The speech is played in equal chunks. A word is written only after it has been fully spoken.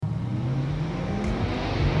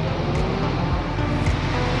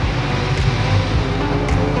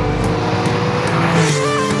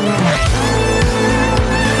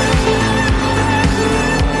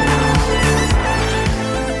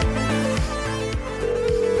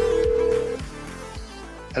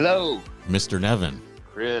Hello, Mr. Nevin.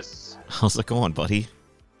 Chris. How's it going, buddy?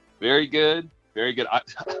 Very good. Very good.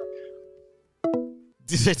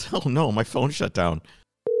 Oh no, my phone shut down.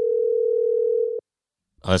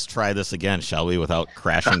 Let's try this again, shall we, without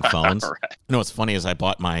crashing phones? Right. You know what's funny is I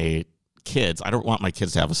bought my kids. I don't want my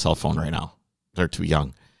kids to have a cell phone right now. They're too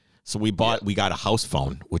young. So we got a house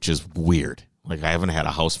phone, which is weird. Like I haven't had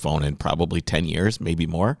a house phone in probably 10 years, maybe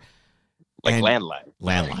more. Like And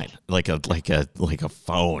landline. like a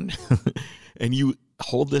phone. And you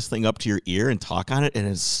hold this thing up to your ear and talk on it, and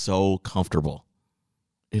it's so comfortable.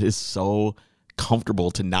 It is so comfortable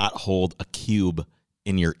to not hold a cube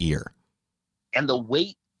in your ear. And the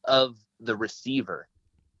weight of the receiver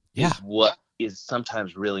is what is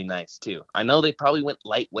sometimes really nice too. I know they probably went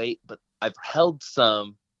lightweight, but I've held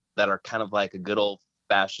some that are kind of like a good old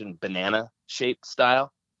fashioned banana shaped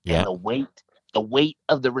style. Yeah. And the weight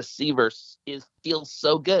of the receiver feels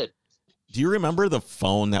so good. Do you remember the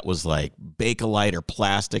phone that was like Bakelite or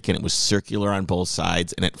plastic and it was circular on both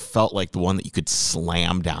sides and it felt like the one that you could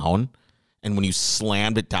slam down? And when you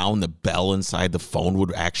slammed it down, the bell inside the phone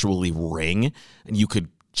would actually ring and you could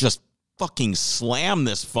just fucking slam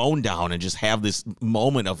this phone down and just have this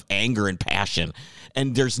moment of anger and passion.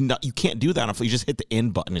 And you can't do that if you just hit the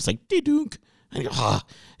end button. It's like, dee-dunk. And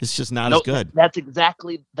it's just not as good. That's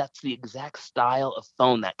the exact style of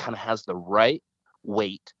phone that kind of has the right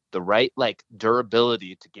weight, the right like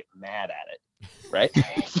durability to get mad at it, right?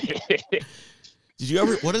 Did you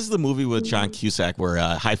ever? What is the movie with John Cusack where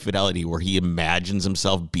High Fidelity, where he imagines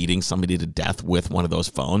himself beating somebody to death with one of those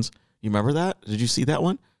phones? You remember that? Did you see that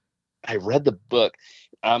one? I read the book.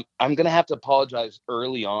 I'm gonna have to apologize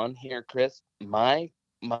early on here, Chris. My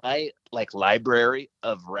like library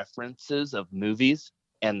of references of movies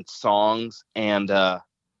and songs and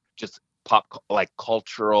just pop like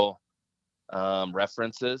cultural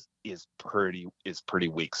references is pretty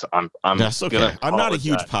weak. So I'm That's okay. I'm not a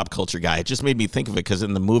huge pop culture guy. It just made me think of it because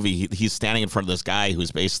in the movie he's standing in front of this guy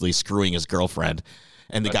who's basically screwing his girlfriend,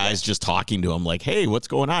 and the guy's just talking to him like, "Hey, what's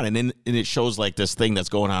going on?" And then it shows like this thing that's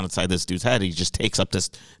going on inside this dude's head. He just takes up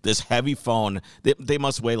this heavy phone. They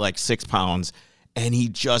must weigh like 6 pounds, and he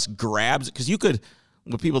just grabs it because you could.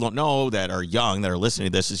 What people don't know that are young that are listening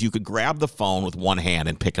to this is you could grab the phone with one hand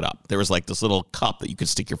and pick it up. There was like this little cup that you could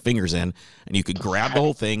stick your fingers in and you could grab the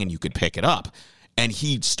whole thing and you could pick it up. And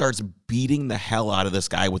he starts beating the hell out of this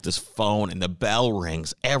guy with this phone, and the bell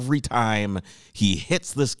rings every time he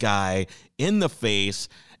hits this guy in the face.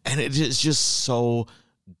 And it is just so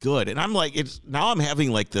good. And I'm like, now I'm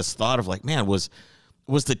having like this thought of like, man, was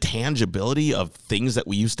the tangibility of things that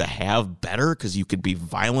we used to have better because you could be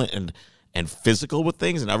violent and physical with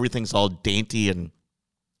things, and everything's all dainty and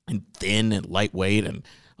thin and lightweight and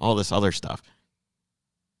all this other stuff.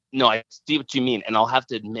 No, I see what you mean. And I'll have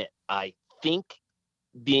to admit, I think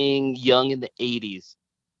being young in the 80s,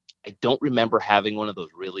 I don't remember having one of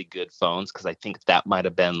those really good phones because I think that might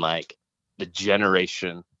have been like the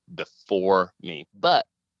generation before me. But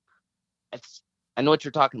I know what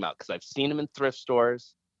you're talking about because I've seen them in thrift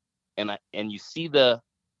stores, and you see the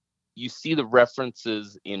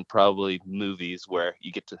references in probably movies where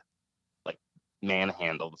you get to like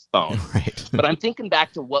manhandle the phone. Right. But I'm thinking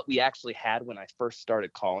back to what we actually had when I first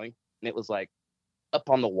started calling, and it was like up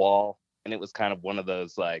on the wall, and it was kind of one of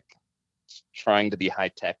those like trying to be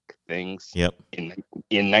high tech things. Yep. In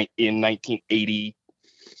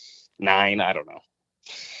 1989, I don't know.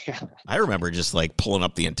 I remember just like pulling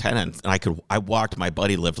up the antenna, and I walked. My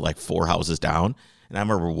buddy lived like 4 houses down. And I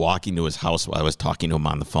remember walking to his house while I was talking to him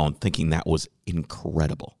on the phone, thinking that was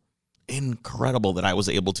incredible. Incredible that I was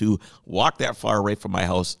able to walk that far away from my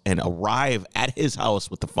house and arrive at his house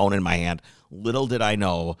with the phone in my hand. Little did I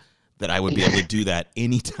know that I would be able to do that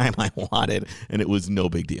anytime I wanted, and it was no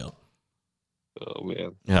big deal. Oh,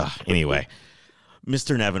 man. Anyway,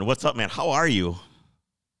 Mr. Nevin, what's up, man? How are you?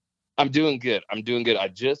 I'm doing good. I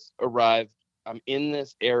just arrived. I'm in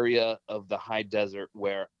this area of the high desert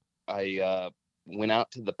where I went out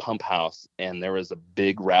to the pump house, and there was a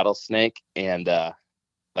big rattlesnake and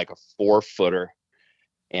like a 4-footer,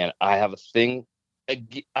 and I have a thing.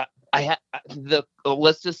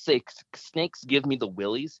 Let's just say snakes give me the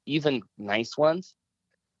willies, even nice ones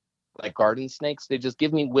like garden snakes. They just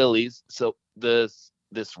give me willies. So this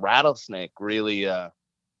rattlesnake really. But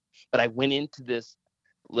I went into this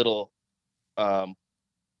little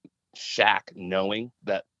shack knowing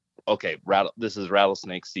that, okay, this is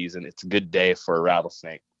rattlesnake season. It's a good day for a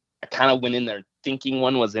rattlesnake. I kind of went in there thinking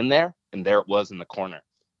one was in there, and there it was in the corner.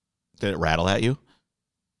 Did it rattle at you?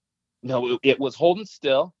 No, it was holding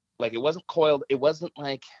still. Like, it wasn't coiled. It wasn't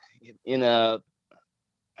like in a,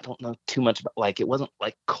 I don't know too much about, like, it wasn't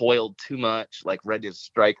like coiled too much, like ready to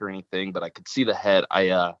strike or anything, but I could see the head.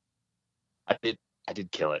 I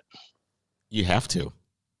did kill it. You have to.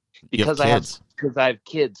 Because I have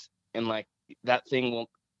kids, and like that thing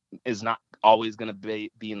is not always going to be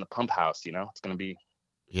in the pump house, you know. It's going to be.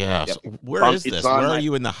 Yeah. So where is this? Where are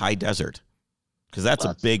you in the high desert? Because that's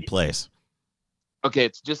a big place. Okay,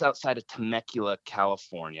 it's just outside of Temecula,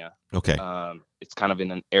 California. Okay. It's kind of in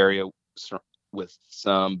an area with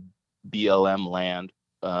some BLM land,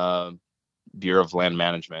 Bureau of Land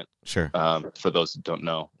Management. Sure. For those who don't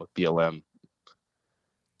know what BLM.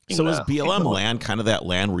 So is BLM land kind of that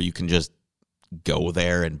land where you can just go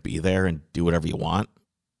there and be there and do whatever you want?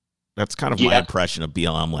 That's kind of my impression of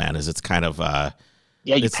BLM land. Is it's kind of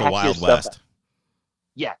it's the Wild West.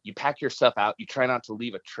 Yeah, you pack your stuff out. You try not to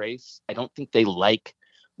leave a trace. I don't think they like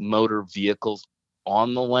motor vehicles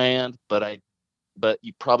on the land, but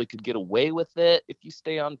you probably could get away with it if you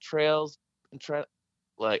stay on trails and try.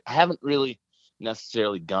 Like, I haven't really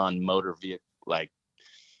necessarily gone motor vehicle. Like,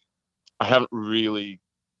 I haven't really.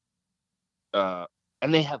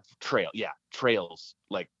 And they have trails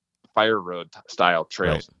like fire road style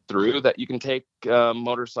trails through that you can take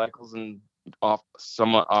motorcycles and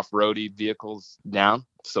somewhat off-roady vehicles down,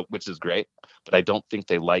 so which is great. But I don't think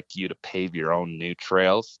they like you to pave your own new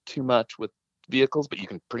trails too much with vehicles, but you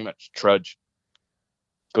can pretty much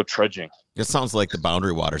go trudging. It sounds like the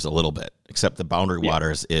Boundary Waters a little bit, except the Boundary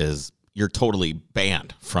Waters is you're totally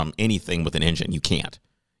banned from anything with an engine. You can't.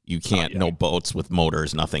 No boats with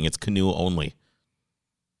motors, nothing. It's canoe only.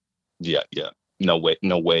 Yeah. No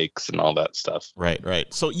wakes and all that stuff.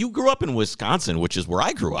 Right. So you grew up in Wisconsin, which is where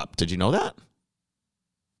I grew up. Did you know that?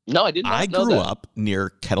 No, I did not know that. I grew up near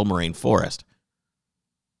Kettle Moraine Forest.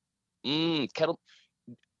 Kettle.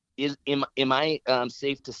 Am I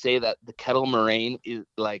safe to say that the Kettle Moraine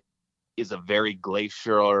is a very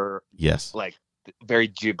glacier? Yes. Like very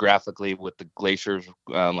geographically with the glaciers,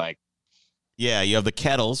 Yeah, you have the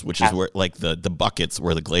kettles, which is where like the buckets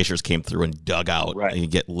where the glaciers came through and dug out. Right. And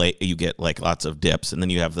you get like lots of dips, and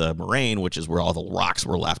then you have the moraine, which is where all the rocks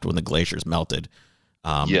were left when the glaciers melted,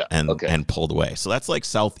 and pulled away. So that's like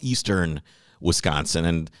southeastern Wisconsin,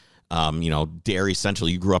 and dairy central.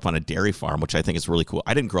 You grew up on a dairy farm, which I think is really cool.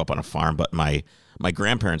 I didn't grow up on a farm, but my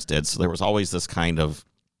grandparents did. So there was always this kind of,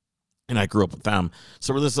 and I grew up with them.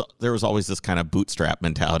 So there was always this kind of bootstrap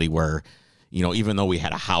mentality where, even though we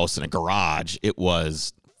had a house and a garage, it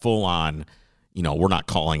was full on, we're not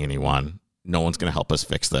calling anyone. No one's going to help us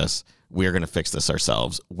fix this. We are going to fix this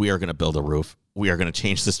ourselves. We are going to build a roof. We are going to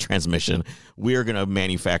change this transmission. We are going to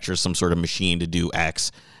manufacture some sort of machine to do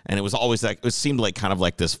X. And it was always like, it seemed like kind of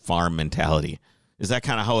like this farm mentality. Is that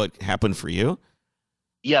kind of how it happened for you?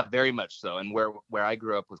 Yeah, very much so. And where I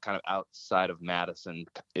grew up was kind of outside of Madison,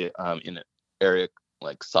 in an area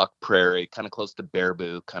like Sauk Prairie, kind of close to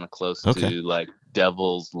Baraboo, kind of close to like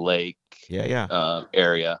Devil's Lake.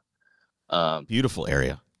 Area. Beautiful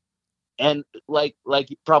area. And like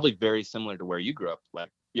probably very similar to where you grew up. Like,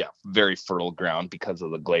 very fertile ground because of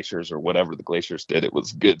the glaciers or whatever the glaciers did. It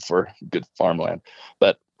was good farmland.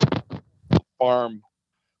 But farm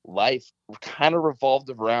life kind of revolved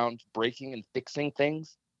around breaking and fixing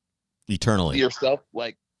things eternally yourself.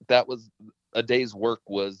 Like, that was a day's work,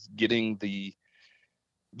 was getting the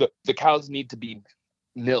cows need to be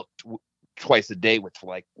milked twice a day, which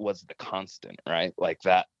was the constant, right? Like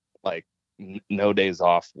that, no days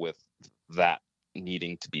off with that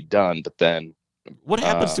needing to be done. But then what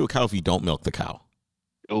happens to a cow if you don't milk the cow?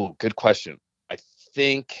 Oh, good question. I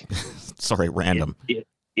think sorry, random.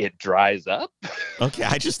 It dries up. Okay,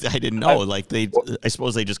 I didn't know. I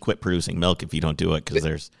suppose they just quit producing milk if you don't do it, because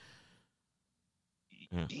there's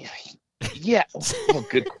Yeah. Oh,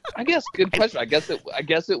 good. I guess good question. I guess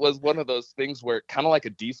it was one of those things where kind of like a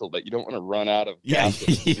diesel that you don't want to run out of gas.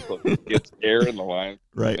 It gets air in the line.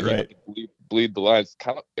 Right. You have to bleed the lines.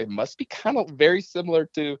 It must be kind of very similar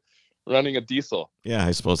to running a diesel. Yeah,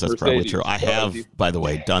 I suppose that's probably true. I have, by the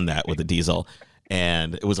way, done that with a diesel,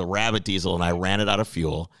 and it was a Rabbit diesel, and I ran it out of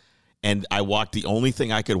fuel, and I walked the only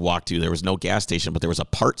thing I could walk to. There was no gas station, but there was a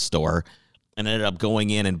parts store, and I ended up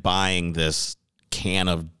going in and buying this can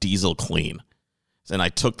of diesel clean. And I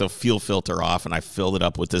took the fuel filter off and I filled it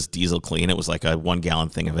up with this diesel clean. It was like a 1 gallon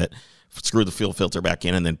thing of it. Screwed the fuel filter back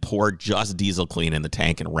in and then poured just diesel clean in the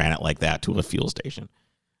tank and ran it like that to a fuel station.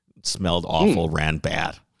 It smelled awful, ran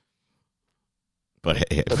bad. But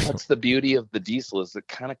that's the beauty of the diesel, is it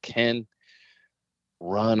kind of can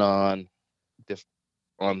run on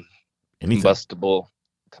anything.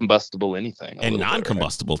 combustible anything. And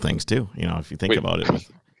non-combustible things too. If you think about it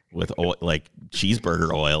with oil, like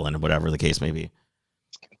cheeseburger oil and whatever the case may be.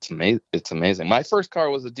 It's amazing. My first car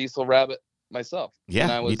was a Diesel Rabbit myself. Yeah,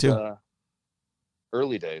 when I was, me too.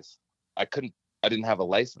 Early days. I didn't have a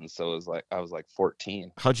license, so I was like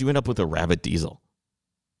 14. How'd you end up with a Rabbit diesel?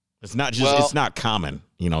 It's not it's not common.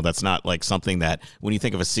 That's not like something that when you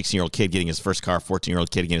think of a 16-year-old kid getting his first car,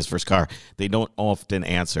 14-year-old kid getting his first car, they don't often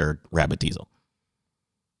answer Rabbit diesel.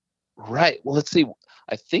 Right. Well, let's see.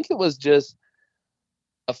 I think it was just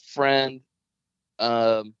a friend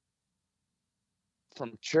from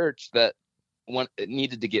church that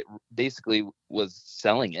needed to basically was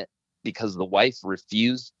selling it because the wife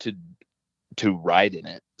refused to ride in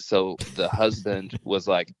it. So the husband was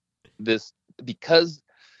like, this, because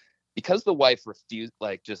the wife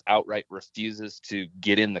just outright refuses to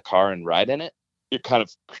get in the car and ride in it, it kind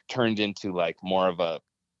of turned into like more of a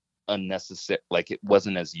unnecessary, like it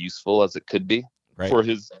wasn't as useful as it could be for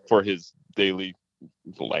his daily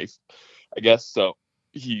life, I guess. So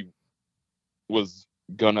he was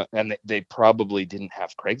gonna, and they probably didn't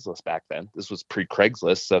have Craigslist back then. This was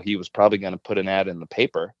pre-Craigslist, so he was probably gonna put an ad in the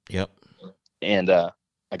paper. Yep. And I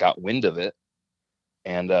got wind of it,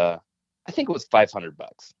 and I think it was $500.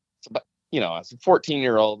 So, but as a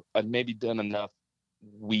 14-year-old, I'd maybe done enough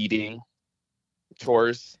weeding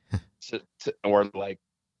chores or like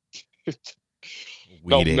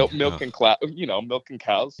weeding. milking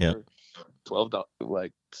cows for $12,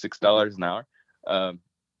 like $6 an hour.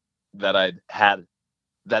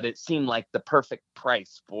 That it seemed like the perfect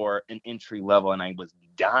price for an entry level, and I was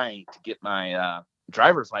dying to get my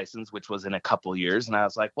driver's license, which was in a couple years, and I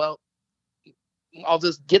was like, well, I'll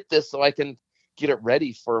just get this so I can get it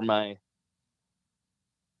ready for my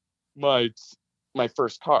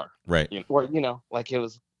first car, right? Like it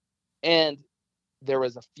was. And there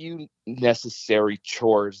was a few necessary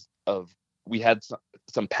chores we had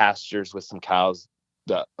some pastures with some cows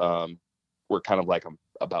that were kind of like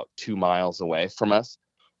about 2 miles away from us,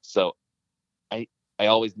 so I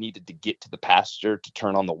always needed to get to the pasture to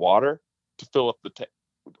turn on the water to fill up the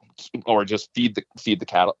or just feed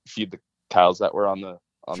the cows that were on the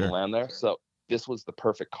land there. So this was the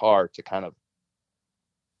perfect car to kind of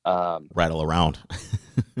rattle around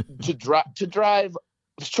to drive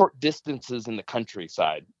short distances in the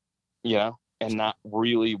countryside, and not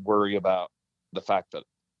really worry about the fact that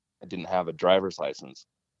I didn't have a driver's license.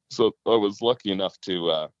 So I was lucky enough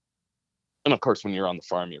to and of course when you're on the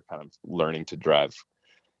farm, you're kind of learning to drive,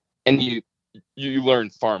 and you learn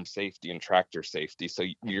farm safety and tractor safety. So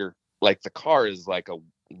you're like, the car is like a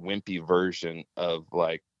wimpy version of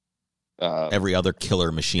like every other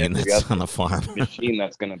killer machine that's on the farm. Machine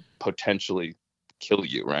that's going to potentially kill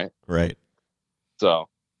you, right? Right. So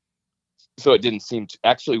it didn't seem to,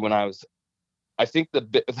 actually, when I think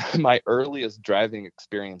my earliest driving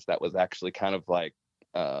experience that was actually kind of like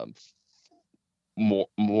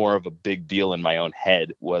more of a big deal in my own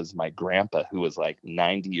head was my grandpa, who was like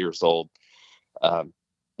 90 years old,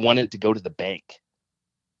 wanted to go to the bank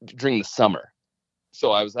during the summer.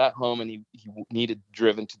 So I was at home, and he needed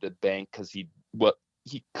driven to the bank because he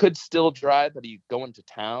could still drive, but he'd go into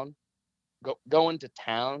town. Going to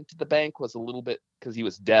town to the bank was a little bit, because he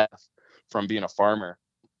was deaf from being a farmer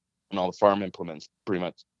and all the farm implements pretty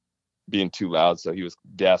much being too loud. So he was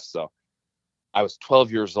deaf. So I was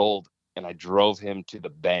 12 years old, and I drove him to the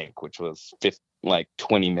bank, which was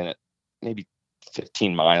 20 minutes, maybe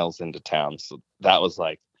 15 miles into town. So that was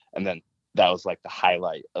like the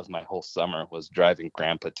highlight of my whole summer, was driving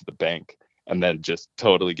grandpa to the bank and then just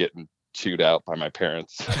totally getting chewed out by my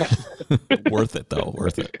parents. Worth it though.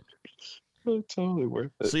 Worth it. Totally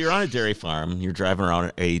worth it. So you're on a dairy farm, you're driving around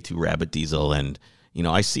an 82 Rabbit diesel, and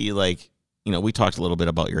I see, like, we talked a little bit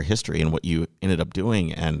about your history and what you ended up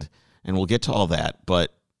doing, and we'll get to all that,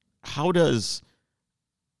 but how does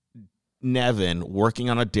Nevin, working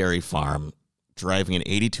on a dairy farm, driving an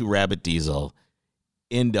 82 Rabbit diesel,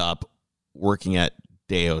 end up working at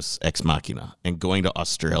Deus Ex Machina and going to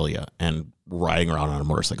Australia and riding around on a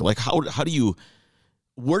motorcycle? Like, how do you,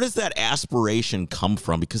 where does that aspiration come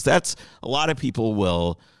from? Because that's, a lot of people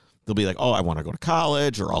they'll be like, oh, I want to go to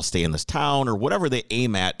college, or I'll stay in this town, or whatever they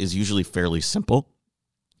aim at is usually fairly simple.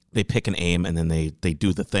 They pick an aim and then they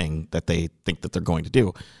do the thing that they think that they're going to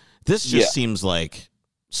do. This just seems like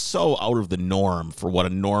so out of the norm for what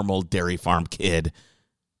a normal dairy farm kid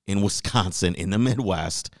in Wisconsin in the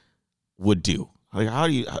Midwest would do. Like,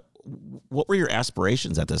 what were your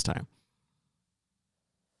aspirations at this time?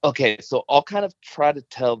 Okay, so I'll kind of try to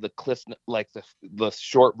tell the the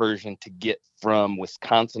short version to get from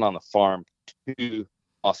Wisconsin on the farm to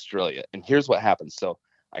Australia. And here's what happened. So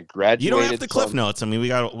I graduated. You don't have the cliff notes. I mean, we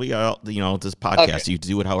got this podcast. Okay. You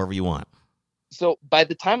do it however you want. So by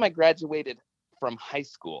the time I graduated from high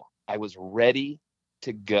school, I was ready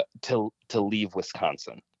to leave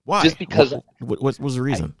Wisconsin. Why? Just because. What was the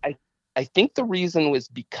reason? I think the reason was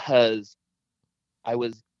because I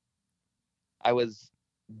was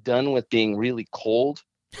done with being really cold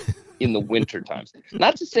in the winter times.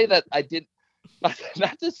 Not to say that I didn't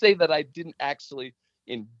actually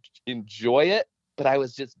enjoy it, but I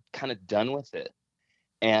was just kind of done with it.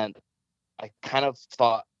 And I kind of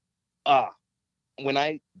thought, when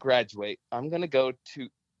I graduate, I'm going to go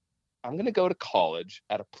to college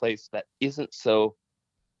at a place that isn't so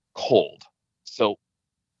cold. So,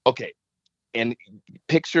 okay. And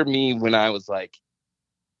picture me when I was like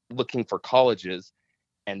looking for colleges,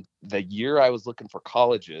 and the year I was looking for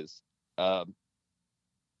colleges,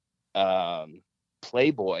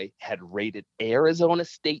 Playboy had rated Arizona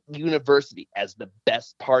State University as the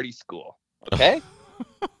best party school. Okay.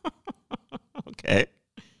 Okay.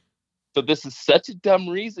 So this is such a dumb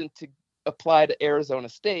reason to apply to Arizona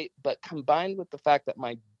State, but combined with the fact that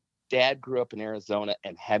my dad grew up in Arizona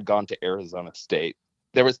and had gone to Arizona State,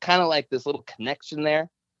 there was kind of like this little connection there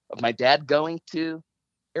of my dad going to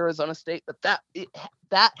Arizona State, but that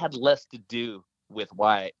had less to do with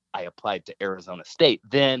why I applied to Arizona State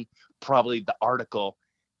than probably the article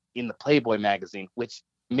in the Playboy magazine, which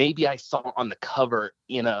maybe I saw on the cover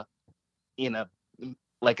in a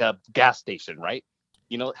like a gas station, right?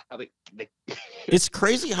 You know how they It's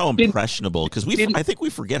crazy how impressionable, because I think we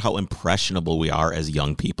forget how impressionable we are as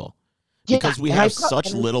young people. Because we have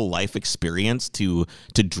such little life experience to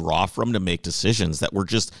draw from to make decisions, that we're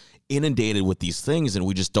just inundated with these things and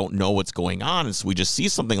we just don't know what's going on. And so we just see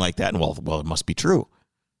something like that and well, it must be true.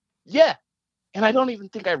 Yeah. And I don't even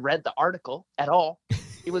think I read the article at all.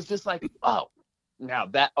 It was just like, oh, now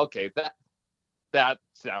that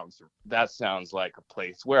sounds like a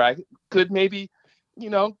place where I could maybe,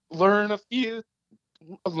 learn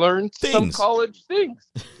some college things.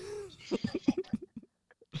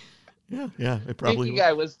 Yeah, it probably.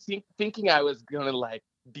 Thinking I was gonna like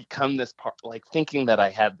become this part, like thinking that I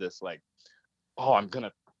had this like, I'm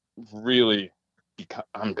gonna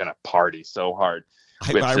party so hard.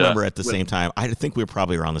 I remember at the same time, I think we were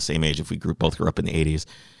probably around the same age if we both grew up in the 80s,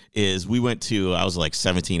 I was like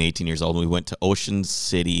 17, 18 years old, and we went to Ocean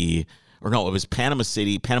City, it was Panama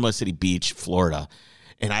City Beach, Florida.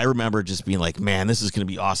 And I remember just being like, man, this is going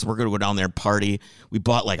to be awesome. We're going to go down there and party. We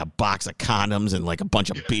bought like a box of condoms and like a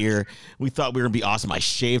bunch of beer. We thought we were going to be awesome. I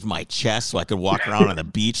shaved my chest so I could walk around on the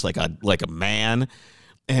beach like a man.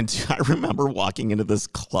 And I remember walking into this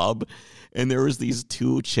club, and there was these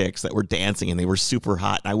two chicks that were dancing, and they were super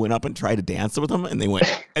hot. And I went up and tried to dance with them, and they went,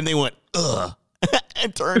 ugh,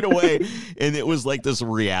 and turned away. And it was like this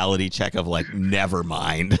reality check of like, never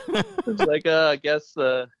mind. It's like, I guess,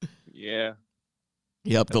 yeah.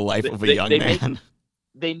 Yep, the life of a young man.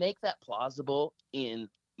 They make that plausible in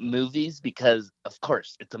movies because, of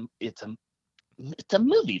course, it's a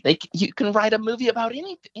movie. You can write a movie about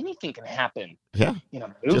anything can happen. Yeah,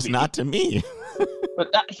 just not to me.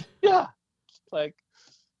 But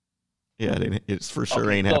it's for sure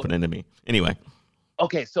ain't happening to me. Anyway.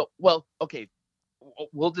 Okay,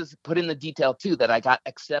 we'll just put in the detail too that I got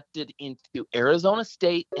accepted into Arizona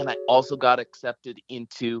State, and I also got accepted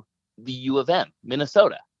into the U of M,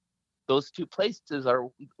 Minnesota. Those two places are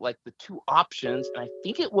like the two options, and I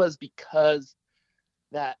think it was because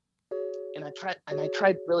that, and I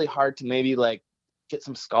tried really hard to maybe like get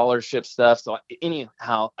some scholarship stuff. So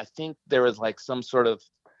anyhow, I think there was like some sort of,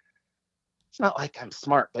 it's not like I'm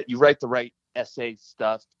smart, but you write the right essay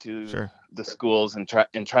stuff to the schools and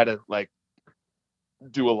try to like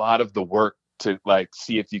do a lot of the work to like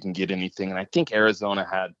see if you can get anything. And I think Arizona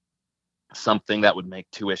had something that would make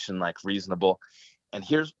tuition like reasonable. And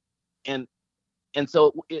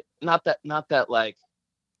so not that like,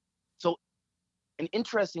 so an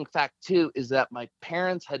interesting fact too is that my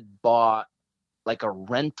parents had bought like a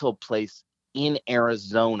rental place in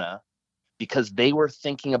Arizona because they were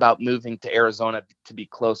thinking about moving to Arizona to be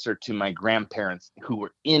closer to my grandparents who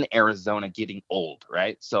were in Arizona getting old,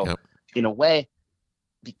 right? So in a way,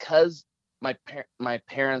 because my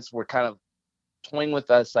parents were kind of toying with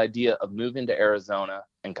this idea of moving to Arizona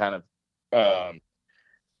and kind of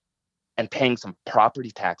and paying some property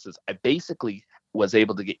taxes, I basically was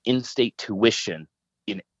able to get in-state tuition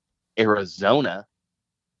in Arizona,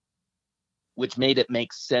 which made it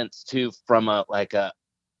make sense too from like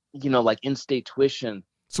in-state tuition.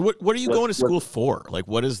 So what are you going to school for? Like,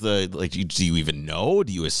 what is do you even know?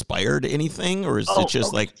 Do you aspire to anything, or is it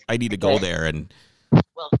just like I need to go there and?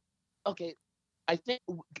 Well, okay, I think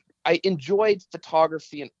I enjoyed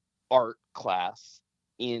photography and art class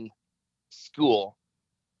in school,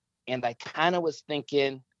 and I kind of was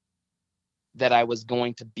thinking that I was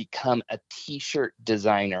going to become a t-shirt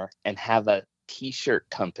designer and have a t-shirt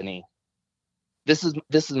company. This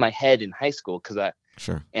is my head in high school, because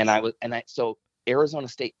so Arizona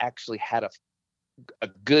State actually had a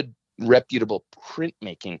good reputable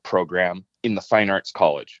printmaking program in the Fine Arts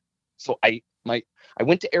College. So I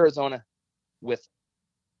went to Arizona with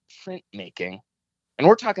printmaking, and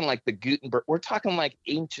we're talking like the Gutenberg, we're talking like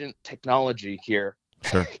ancient technology here.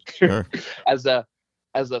 Sure. as a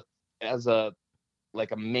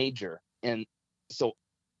like a major. And so,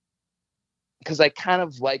 because I kind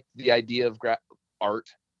of like the idea of art,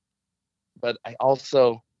 but I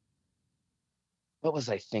also, what was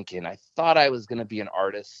I thinking? I thought I was going to be an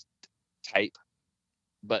artist type,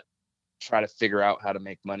 but try to figure out how to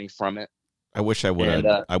make money from it. I wish I would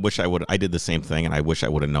have. I did the same thing, and I wish I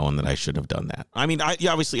would have known that I should have done that. I mean,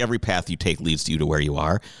 obviously every path you take leads to you to where you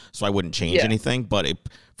are, so I wouldn't change anything. But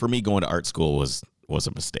for me, going to art school was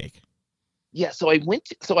a mistake. Yeah, so I went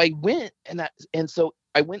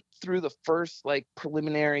through the first like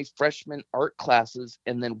preliminary freshman art classes,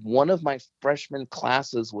 and then one of my freshman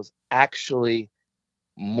classes was actually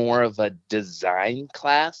more of a design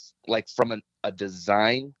class, like from a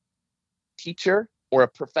design teacher or a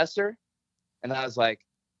professor. And I was like,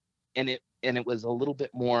 and it was a little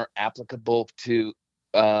bit more applicable to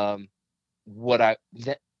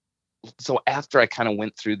so after I kind of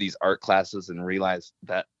went through these art classes and realized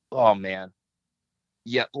that, oh man,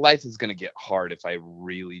 yeah, life is going to get hard if I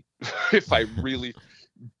really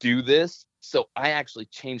do this. So I actually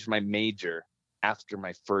changed my major after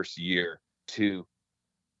my first year to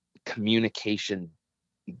communication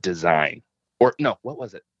design. Or no, what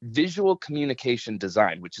was it? Visual communication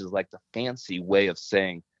design, which is like the fancy way of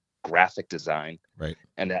saying graphic design. Right.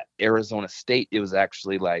 And at Arizona State, it was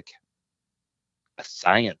actually like a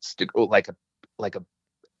science degree, like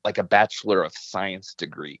a Bachelor of Science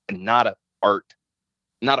degree, and not a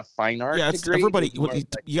fine art degree. Everybody,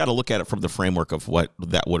 you got to look at it from the framework of what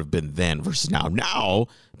that would have been then versus now. Now,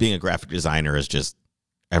 being a graphic designer is just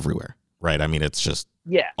everywhere, right? I mean, it's just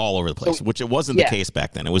all over the place, which it wasn't the case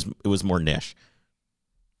back then. It was more niche.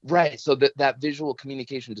 Right. So that visual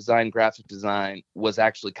communication design, graphic design was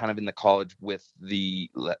actually kind of in the college with the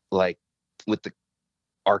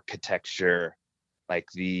architecture, like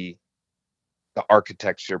the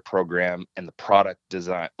architecture program and the product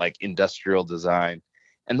design, like industrial design.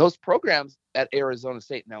 And those programs at Arizona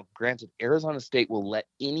State, now granted, Arizona State will let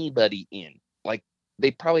anybody in. Like they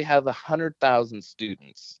probably have 100,000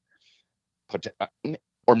 students,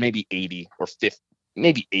 or maybe 80 or 50,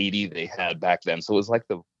 maybe 80 they had back then. So it was like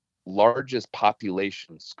the largest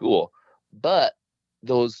population school. But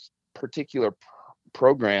those particular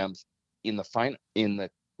programs in the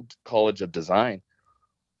College of Design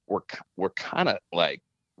were kind of like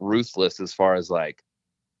ruthless as far as like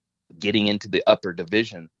getting into the upper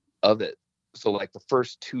division of it. So like the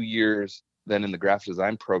first 2 years then in the graphic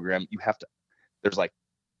design program, there's like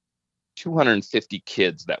 250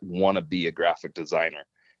 kids that want to be a graphic designer,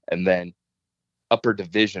 and then upper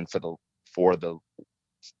division for the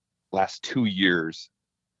last 2 years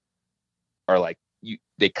are like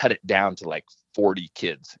they cut it down to like 40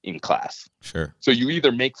 kids in class. Sure. So you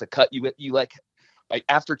either make the cut, you like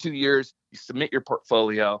after 2 years, you submit your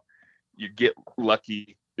portfolio, you get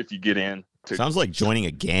lucky if you get in. Sounds like joining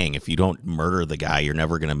a gang. If you don't murder the guy, you're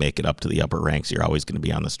never going to make it up to the upper ranks. You're always going to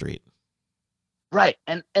be on the street. Right.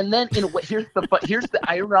 And then in a way, here's the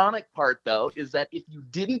ironic part though, is that if you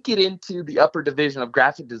didn't get into the upper division of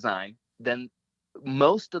graphic design, then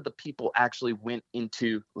most of the people actually went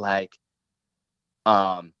into like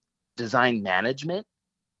design management,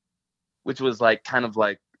 which was like kind of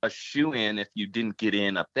like a shoe-in if you didn't get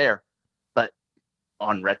in up there. But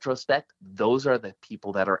on retrospect, those are the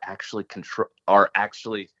people that are actually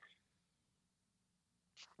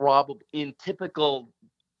probably in typical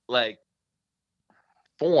like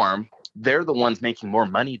form, they're the ones making more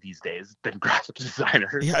money these days than graphic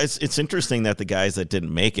designers. Yeah, it's interesting that the guys that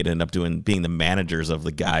didn't make it end up being the managers of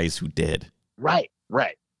the guys who did. Right.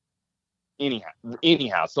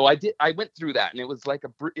 Anyhow, so I went through that, and it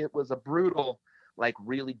was a brutal, like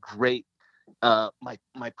really great. My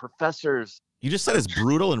professors. You just said it's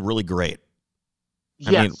brutal and really great.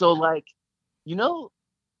 Yeah. So like,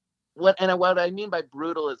 what I mean by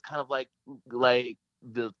brutal is kind of like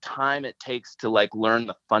the time it takes to like learn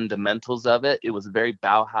the fundamentals of it. It was very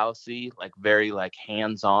Bauhausy, like very like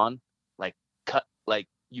hands-on,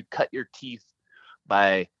 you cut your teeth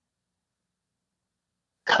by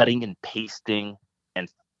cutting and pasting and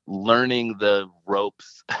learning the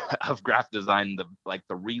ropes of graphic design the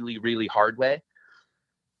really, really hard way.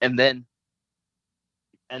 And then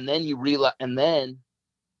you realize, and then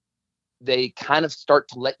they kind of start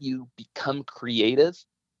to let you become creative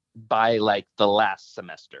by like the last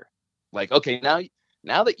semester. Like, okay,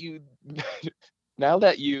 now that you now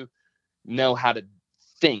that you know how to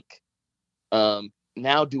think,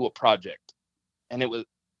 now do a project. And it was,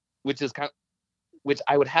 which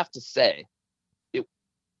I would have to say,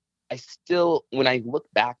 I still, when I look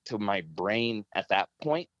back to my brain at that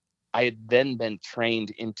point, I had then been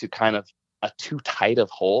trained into kind of a too tight of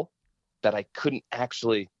hole that I couldn't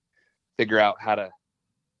actually figure out how to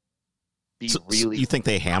be really. You think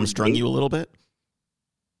they hamstrung you a little bit?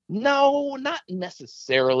 No, not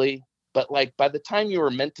necessarily. But like by the time you were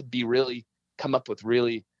meant to be really come up with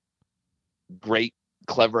really great,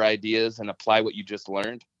 clever ideas and apply what you just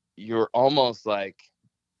learned, you're almost like,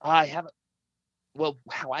 I haven't. Well,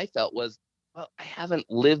 how I felt was, well, I haven't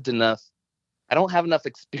lived enough. I don't have enough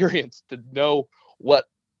experience to know what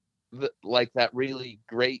like that really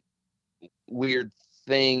great, weird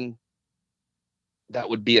thing that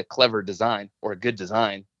would be a clever design or a good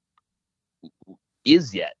design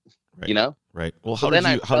is yet, right. You know? Right. Well, how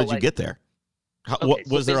did you get there?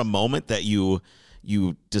 Was there a moment that you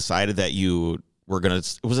decided that you were going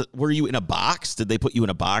to, were you in a box? Did they put you in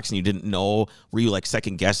a box and you didn't know? Were you like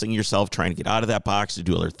second guessing yourself, trying to get out of that box to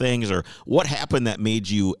do other things? Or what happened that made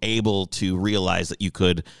you able to realize that you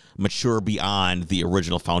could mature beyond the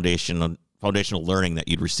original foundational learning that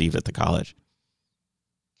you'd received at the college?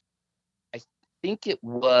 I think it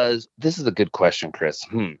was, this is a good question, Chris.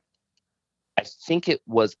 I think it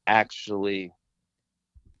was actually,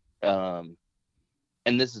 and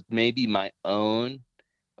this is maybe my own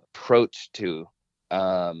approach to,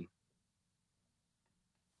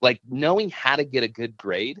 like knowing how to get a good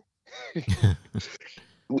grade,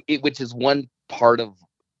 which is one part of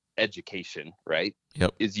education, right?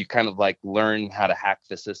 Yep. Is you kind of like learn how to hack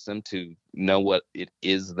the system to know what it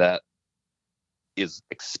is that is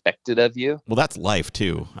expected of you. Well, that's life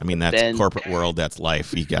too. I mean, that's corporate world. That's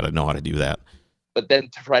life. You got to know how to do that. But then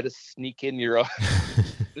to try to sneak in your own,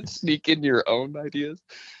 ideas.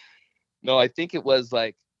 No, I think it was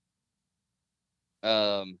like,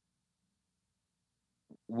 how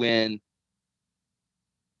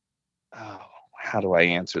do I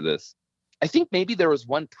answer this? I think maybe there was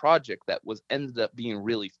one project that ended up being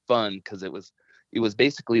really fun because it was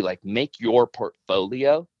basically like make your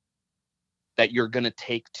portfolio that you're going to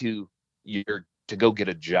take to go get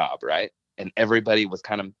a job, right? And everybody was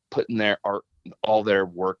kind of putting their art, all their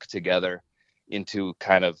work together into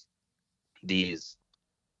kind of these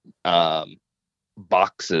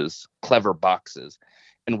boxes, clever boxes.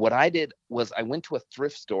 And what I did was I went to a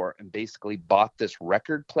thrift store and basically bought this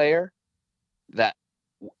record player that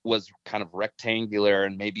was kind of rectangular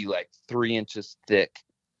and maybe like 3 inches thick,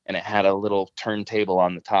 and it had a little turntable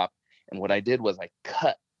on the top. And what I did was I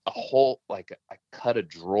cut a hole, like I cut a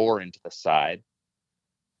drawer into the side,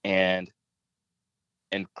 and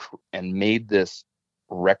made this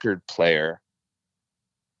record player.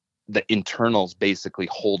 The internals basically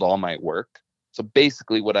hold all my work. So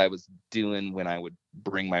basically what I was doing when I would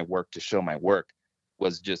bring my work to show my work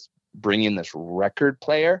was just bringing this record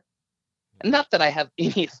player. And not that I have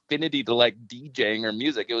any affinity to like DJing or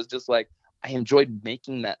music. It was just like, I enjoyed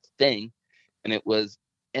making that thing. And it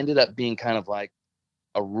ended up being kind of like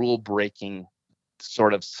a rule breaking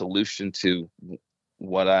sort of solution to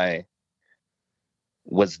what I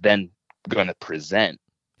was then going to present.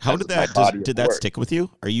 How did that stick with you?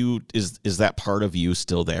 Is that part of you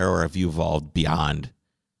still there, or have you evolved beyond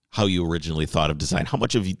how you originally thought of design? How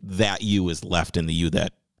much of that you is left in the you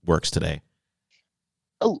that works today?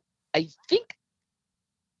 Oh, I think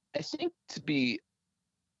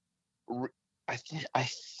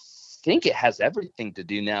it has everything to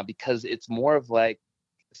do now, because it's more of like,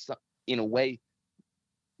 in a way,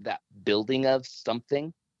 that building of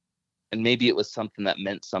something. And maybe it was something that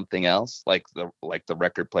meant something else, like the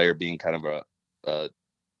record player being kind of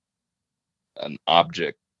an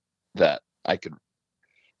object that I could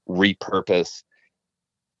repurpose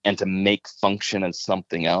and to make function as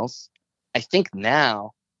something else. I think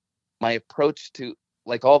now my approach to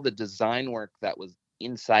like all the design work that was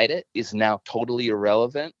inside it is now totally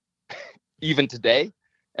irrelevant, even today,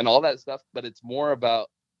 and all that stuff. But it's more about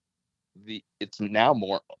it's now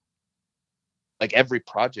more like every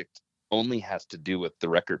project only has to do with the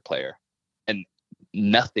record player and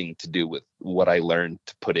nothing to do with what I learned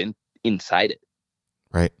to put inside it.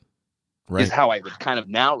 Right. Is how I would kind of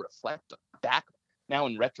now reflect back now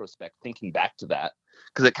in retrospect, thinking back to that,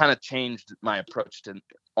 because it kind of changed my approach to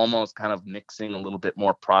almost kind of mixing a little bit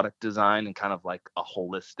more product design and kind of like a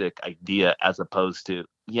holistic idea, as opposed to,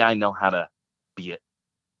 yeah, I know how to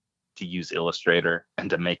to use Illustrator and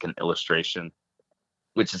to make an illustration,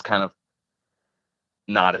 which is kind of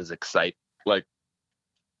not as exciting.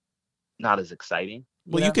 Not as exciting.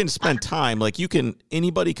 You can spend time,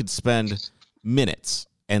 anybody could spend minutes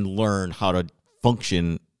and learn how to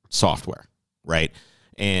function software, right?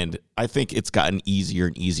 And I think it's gotten easier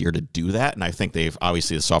and easier to do that. And I think the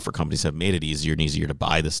software companies have made it easier and easier to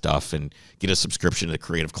buy the stuff and get a subscription to the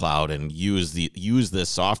Creative Cloud and use this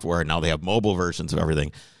software. And now they have mobile versions of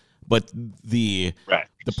everything. But the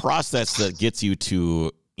process that gets you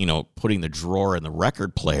to, putting the drawer in the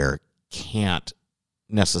record player can't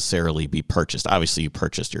necessarily be purchased. Obviously, you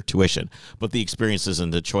purchased your tuition, but the experiences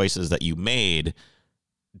and the choices that you made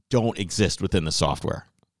don't exist within the software.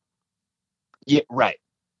 Yeah, right.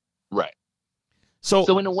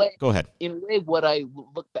 So in a way, go ahead. In a way,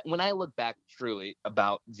 when I look back truly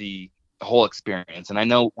about the whole experience, and I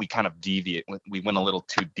know we kind of we went a little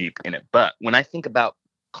too deep in it, but when I think about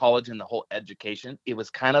college and the whole education, it was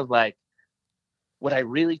kind of like what I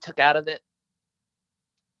really took out of it.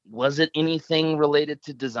 Was it anything related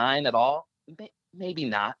to design at all? Maybe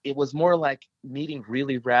not. It was more like meeting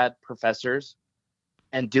really rad professors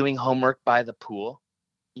and doing homework by the pool,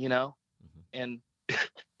 and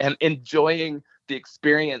enjoying the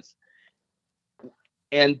experience.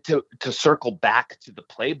 And to circle back to the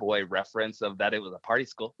Playboy reference of that it was a party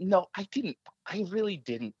school. No, I really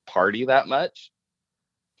didn't party that much.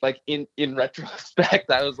 Like in retrospect,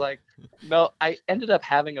 I was like, no, I ended up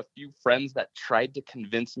having a few friends that tried to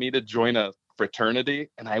convince me to join a fraternity.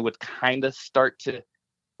 And I would kind of start to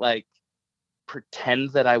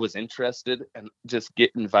pretend that I was interested and just get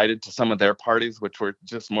invited to some of their parties, which were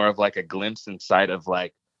just more of like a glimpse inside of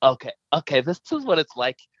okay, this is what it's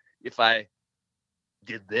like if I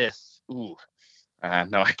did this. Ooh.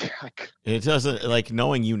 No, I can't. It doesn't,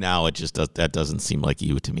 knowing you now, it just that doesn't seem like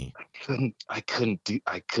you to me. I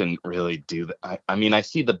couldn't really do that.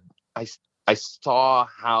 I saw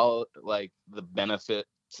how the benefits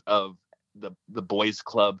of the boys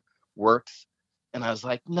club works, and I was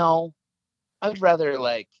like, no, I would rather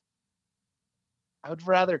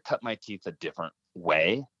cut my teeth a different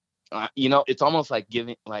way. It's almost like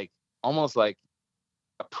giving almost like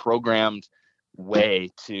a programmed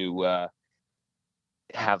way to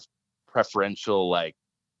have preferential like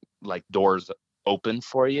doors open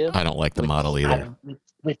for you. I don't like the model either.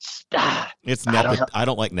 I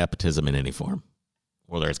don't like nepotism in any form,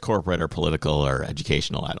 whether it's corporate or political or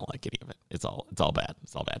educational. I don't like any of it. It's all bad.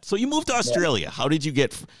 It's all bad. So you moved to Australia. How did you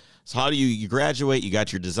get? So how do you graduate? You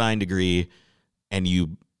got your design degree, and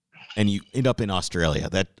you end up in Australia.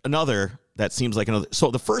 That seems like another.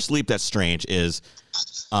 So the first leap that's strange is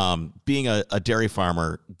being a dairy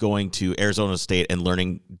farmer, going to Arizona State and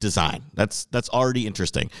learning design. That's already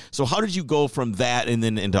interesting. So how did you go from that and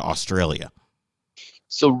then into Australia?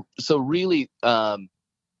 So really,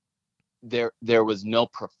 there was no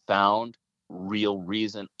profound real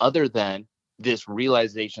reason other than this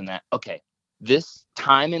realization that, okay, this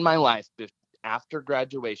time in my life after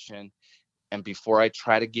graduation and before I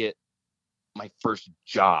try to get my first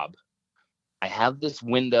job, I have this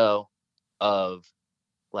window of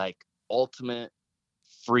ultimate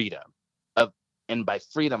freedom and by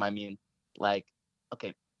freedom, I mean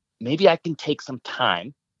okay, maybe I can take some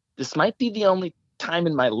time. This might be the only time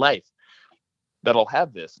in my life that I'll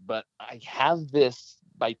have this, but I have this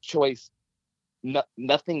by choice.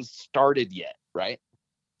 Nothing's started yet, right?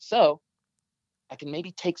 So I can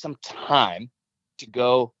maybe take some time to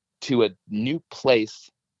go to a new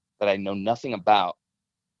place that I know nothing about.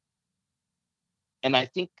 And I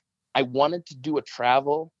think I wanted to do a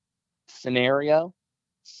travel scenario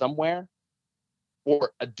somewhere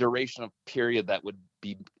or a duration of period that would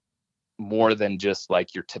be more than just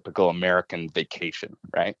your typical American vacation,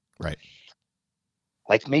 right? Right.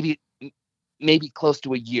 Maybe close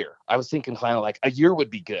to a year. I was thinking kind of a year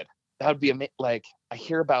would be good. That would be I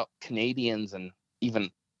hear about Canadians and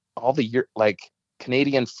even all the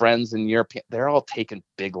Canadian friends and European, they're all taking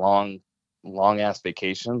big, long ass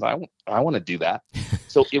vacations. I want to do that.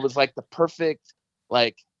 So it was the perfect,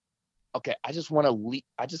 okay, I just want to leave.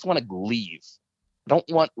 I don't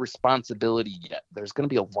want responsibility yet. There's going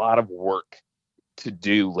to be a lot of work to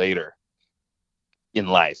do later in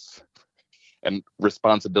life, and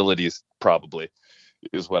responsibilities probably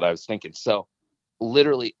is what I was thinking. So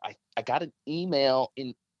literally I got an email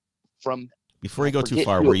from. Before you go too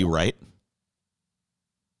far, were you right?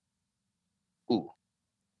 Ooh.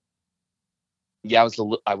 Yeah,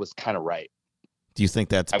 I was kind of right. Do you think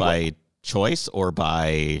that's by choice or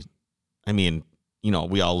by,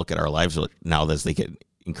 we all look at our lives now as they get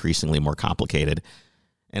increasingly more complicated.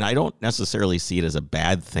 And I don't necessarily see it as a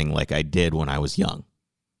bad thing like I did when I was young.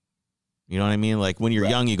 You know what I mean? Like when you're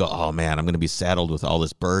young, you go, oh man, I'm going to be saddled with all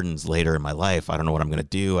this burdens later in my life. I don't know what I'm going to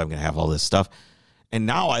do. I'm going to have all this stuff. And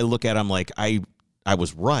now I look at them like I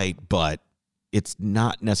was right, but it's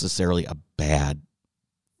not necessarily a bad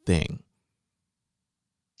thing.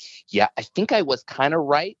 Yeah, I think I was kind of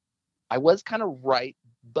right.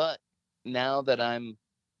 But now that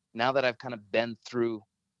I've kind of been through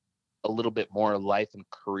a little bit more life and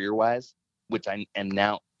career wise, which I am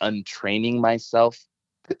now untraining myself.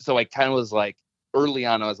 So I kind of was like, early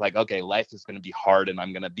on, I was like, okay, life is going to be hard and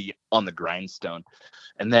I'm going to be on the grindstone.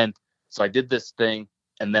 And then, so I did this thing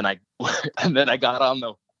and then I got on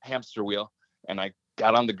the hamster wheel and I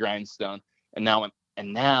got on the grindstone and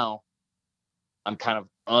now I'm kind of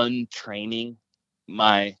untraining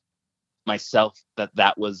myself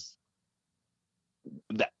that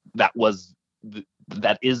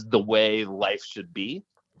is the way life should be.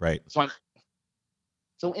 Right.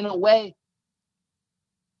 So in a way,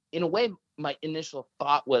 my initial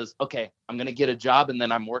thought was, okay, I'm going to get a job and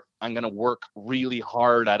then I'm going to work really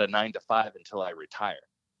hard at a 9-to-5 until I retire.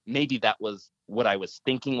 Maybe that was what I was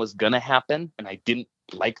thinking was going to happen. And I didn't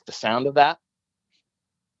like the sound of that.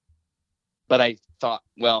 But I thought,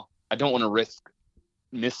 well, I don't want to risk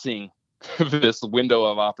missing this window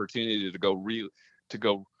of opportunity to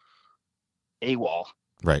go AWOL.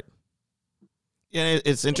 Right. Yeah,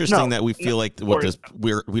 it's interesting that we feel like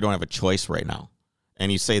we don't have a choice right now.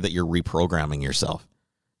 And you say that you're reprogramming yourself.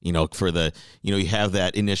 You know, you have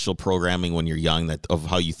that initial programming when you're young of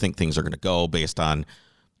how you think things are going to go based on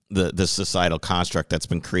the societal construct that's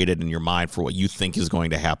been created in your mind for what you think is going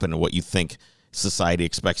to happen and what you think society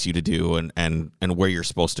expects you to do and where you're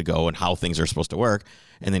supposed to go and how things are supposed to work.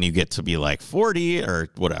 And then you get to be like 40 or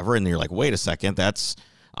whatever. And you're like, wait a second,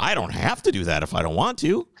 I don't have to do that if I don't want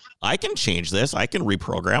to. I can change this. I can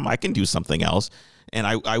reprogram. I can do something else. And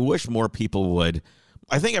I wish more people would.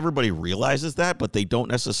 I think everybody realizes that, but they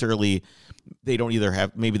don't have the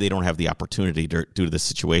opportunity due to the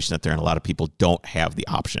situation that they're in. A lot of people don't have the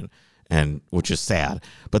option, and which is sad.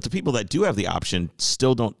 But the people that do have the option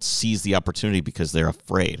still don't seize the opportunity because they're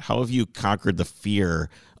afraid. How have you conquered the fear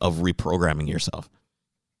of reprogramming yourself?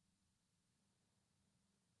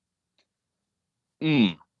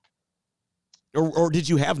 Or did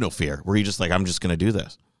you have no fear? Were you just like, I'm just going to do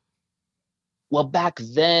this? Well, back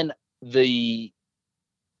then,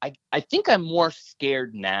 I think I'm more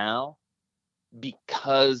scared now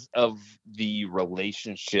because of the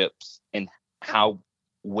relationships and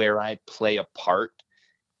where I play a part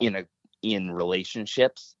in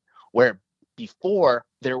relationships, where before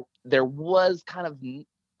there was kind of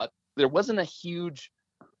there wasn't a huge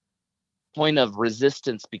point of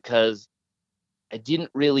resistance because I didn't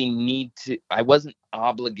really I wasn't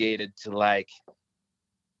obligated to like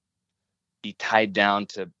be tied down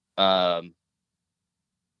to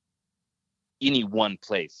any one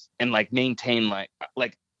place and like maintain like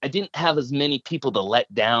I didn't have as many people to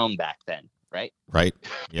let down back then, right? Right.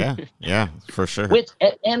 Yeah. Yeah, for sure.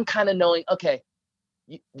 And kind of knowing, okay,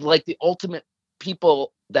 like the ultimate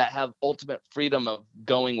people that have ultimate freedom of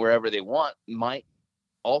going wherever they want might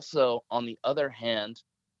also, on the other hand,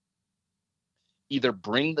 either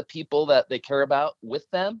bring the people that they care about with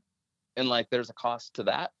them and like there's a cost to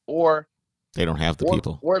that, or they don't have the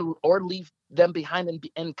people, or leave them behind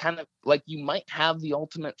and kind of like you might have the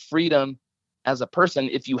ultimate freedom as a person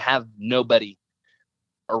if you have nobody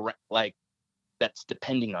around, like that's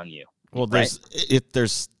depending on you. Well,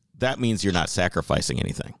 that means you're not sacrificing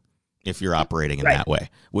anything if you're operating in that way,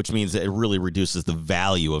 which means that it really reduces the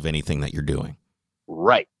value of anything that you're doing.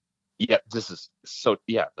 Right. Yeah. That's so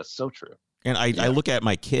true. And I look at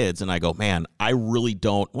my kids and I go, man, I really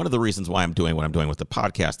don't. One of the reasons why I'm doing what I'm doing with the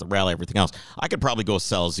podcast, the rally, everything else, I could probably go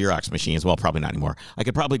sell Xerox machines. Well, probably not anymore. I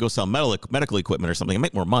could probably go sell medical equipment or something and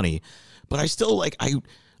make more money. But I still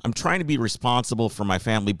I'm trying to be responsible for my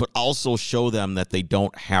family, but also show them that they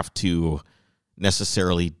don't have to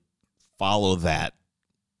necessarily follow that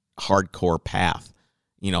hardcore path.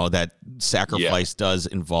 You know, that sacrifice does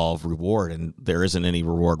involve reward, and there isn't any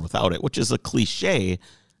reward without it, which is a cliche,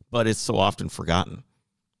 but it's so often forgotten.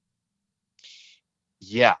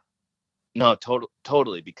 Yeah, no,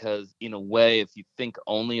 totally. Because in a way, if you think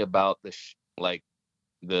only about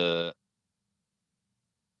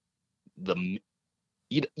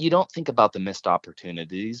you don't think about the missed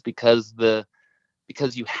opportunities because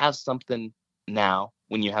you have something now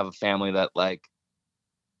when you have a family that like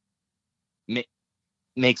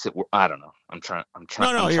makes it. I don't know. I'm trying.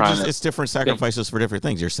 No, it's different sacrifices for different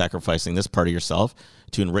things. You're sacrificing this part of yourself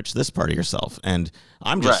to enrich this part of yourself. And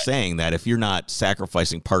I'm just saying that if you're not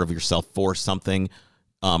sacrificing part of yourself for something,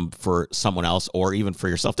 for someone else or even for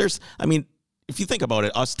yourself, if you think about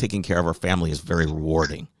it, us taking care of our family is very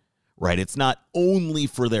rewarding, right? It's not only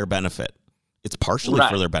for their benefit. It's partially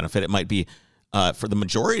for their benefit. It might be for the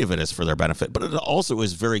majority of it is for their benefit, but it also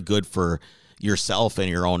is very good for yourself and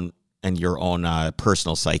your own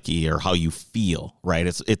personal psyche or how you feel, right?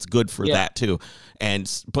 It's good for that too.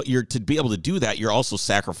 But to be able to do that, you're also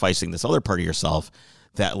sacrificing this other part of yourself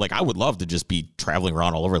that, like, I would love to just be traveling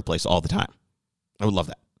around all over the place all the time. I would love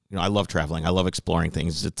that. I love traveling. I love exploring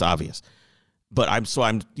things. It's obvious. But I'm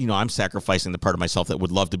sacrificing the part of myself that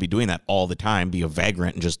would love to be doing that all the time, be a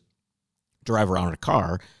vagrant and just drive around in a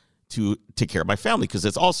car to take care of my family, because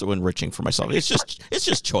it's also enriching for myself. It's just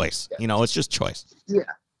choice. It's just choice. Yeah.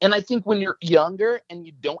 And I think when you're younger and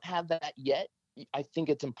you don't have that yet, I think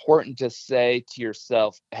it's important to say to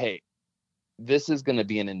yourself, hey, this is going to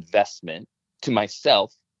be an investment to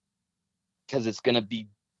myself because it's going to be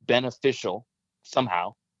beneficial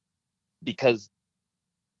somehow, because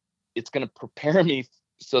it's going to prepare me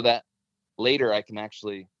so that later I can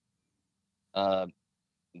actually,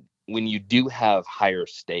 when you do have higher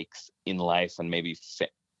stakes in life and maybe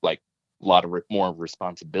like a lot of more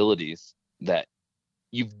responsibilities, that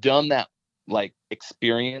you've done that like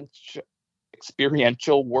experiential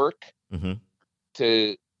work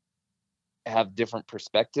to have different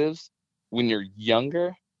perspectives when you're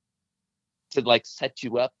younger, to like set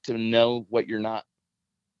you up to know what you're not,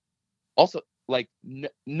 also like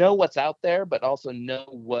know what's out there, but also know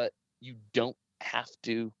what you don't have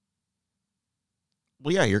to.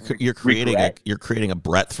 Well, yeah, you're creating a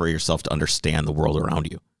breadth for yourself to understand the world around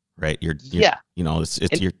you, right? It's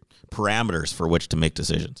your parameters for which to make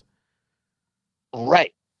decisions.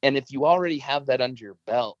 Right. And if you already have that under your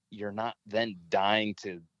belt, you're not then dying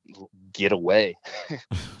to get away.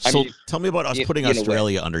 So tell me about us putting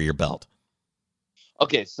Australia under your belt.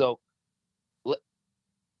 Okay, so to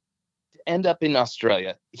end up in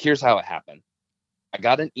Australia, here's how it happened. I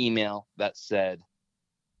got an email that said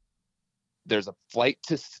there's a flight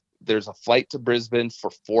to Brisbane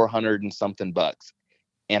for $400 and something bucks.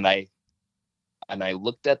 And I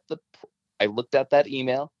looked at that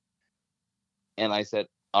email and I said,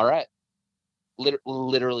 all right.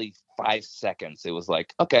 Literally 5 seconds. It was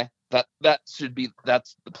like, okay, that's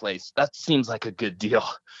the place. That seems like a good deal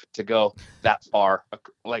to go that far.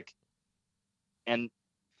 Like, and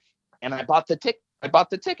I bought the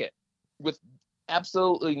ticket with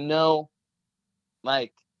absolutely no,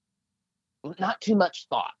 like, not too much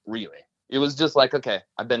thought, really. It was just like, okay,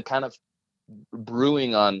 I've been kind of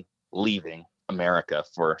brewing on leaving America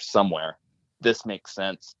for somewhere. This makes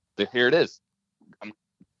sense. Here it is.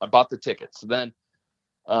 I bought the tickets. So then,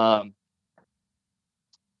 and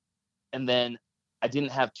then I didn't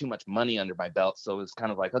have too much money under my belt. So it was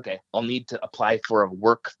kind of like, okay, I'll need to apply for a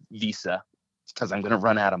work visa because I'm going to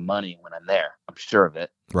run out of money when I'm there. I'm sure of it.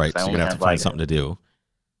 Right. So you're going to have to find something to do.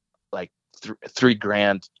 Like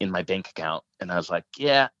 $3,000 in my bank account. And I was like,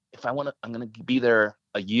 yeah, if I'm going to be there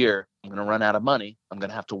a year, I'm going to run out of money. I'm going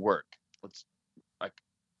to have to work.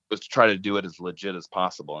 Let's try to do it as legit as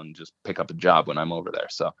possible and just pick up a job when I'm over there.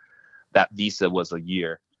 So that visa was a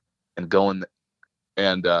year and going,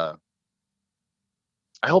 and I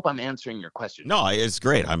hope I'm answering your question. No, it's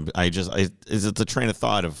great. Is it the train of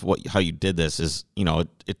thought of how you did this is,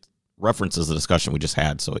 it references the discussion we just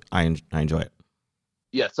had. So I enjoy it.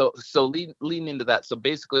 Yeah. So leading into that. So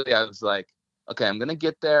basically I was like, okay, I'm going to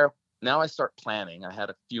get there. Now I start planning. I had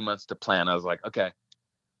a few months to plan. I was like, okay,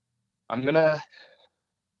 I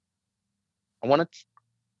want to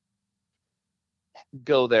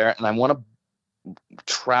go there and I want to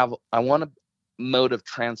travel. I want a mode of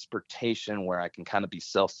transportation where I can kind of be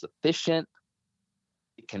self-sufficient.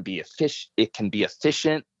 It can be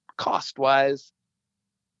efficient cost-wise.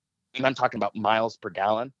 And I'm talking about miles per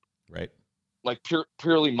gallon. Right. Like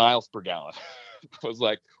purely miles per gallon. I was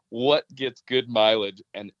like, what gets good mileage?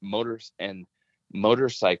 And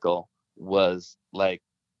motorcycle was like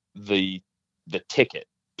the ticket,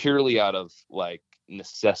 purely out of like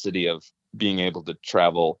necessity of being able to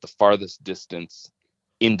travel the farthest distance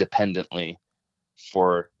independently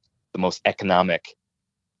for the most economic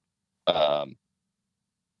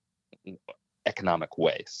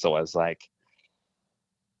way. So I was like,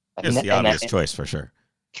 it's the obvious choice for sure.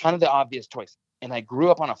 Kind of the obvious choice. And I grew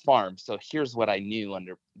up on a farm. So here's what I knew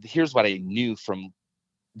from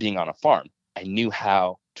being on a farm. I knew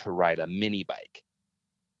how to ride a mini bike,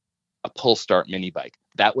 a pull start mini bike.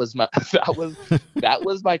 Those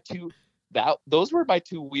were my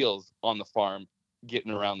two wheels on the farm,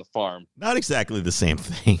 getting around the farm. Not exactly the same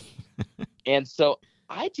thing. And so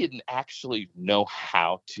I didn't actually know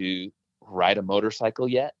how to ride a motorcycle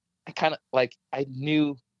yet. I kind of I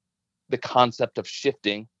knew the concept of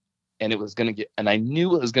shifting and I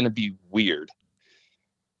knew it was going to be weird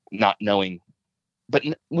not knowing, but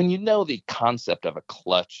when you know the concept of a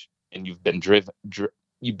clutch and you've been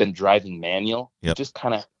driving manual, Yep. you just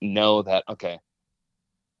kind of know that, okay,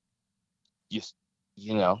 you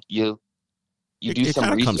do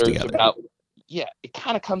some research about, it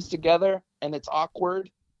kind of comes together, and it's awkward,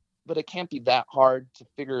 but it can't be that hard to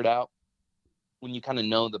figure it out when you kind of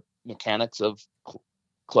know the mechanics of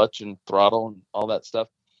clutch and throttle and all that stuff.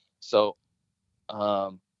 So,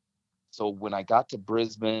 so when I got to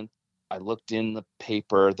Brisbane, I looked in the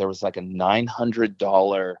paper. There was like a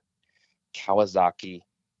 $900 Kawasaki,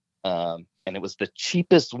 and it was the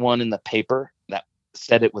cheapest one in the paper that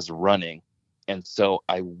said it was running. And so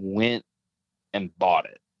I went and bought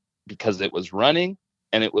it because it was running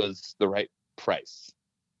and it was the right price.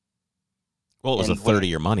 Well, it was a third of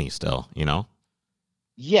your money still, you know?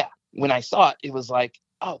 Yeah. When I saw it, it was like,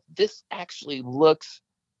 oh, this actually looks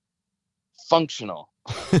functional.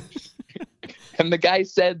 And the guy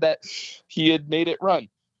said that he had made it run.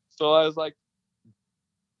 So I was like,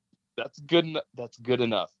 that's good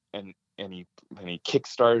enough. And he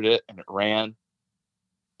kickstarted it, and it ran,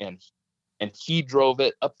 and he drove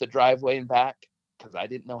it up the driveway and back because I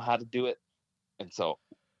didn't know how to do it. And so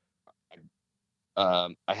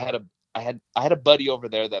I had a buddy over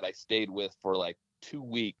there that I stayed with for like 2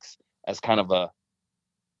 weeks as kind of a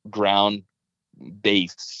ground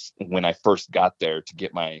base when I first got there to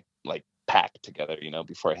get my like pack together,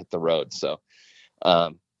 before I hit the road. So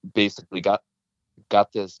basically got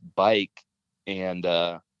this bike, and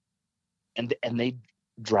they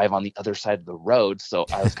drive on the other side of the road. So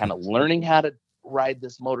I was kind of learning how to ride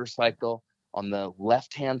this motorcycle on the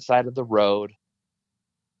left-hand side of the road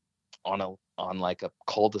on like a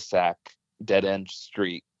cul-de-sac dead end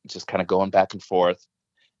street, just kind of going back and forth.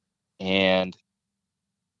 And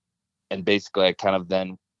basically I kind of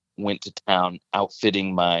then went to town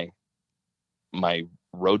outfitting my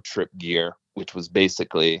road trip gear, which was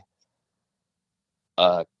basically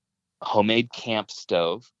a homemade camp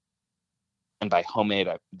stove. And by homemade,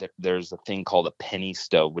 there's a thing called a penny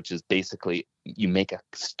stove, which is basically you make a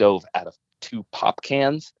stove out of 2 pop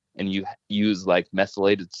cans, and you use like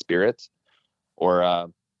methylated spirits,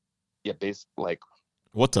 or like.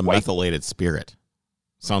 What's a methylated spirit?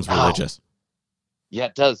 Sounds religious. Yeah,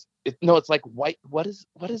 it does. It's like white. What is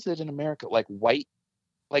it in America? Like white,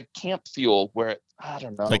 like camp fuel, where I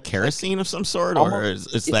don't know. Like kerosene of some sort, or is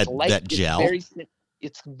that gel?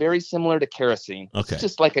 It's very similar to kerosene. Okay. It's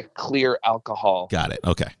just like a clear alcohol. Got it.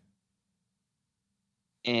 Okay.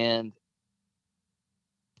 And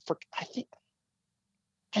I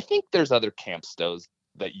think there's other camp stoves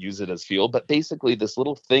that use it as fuel, but basically this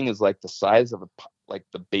little thing is like the size of like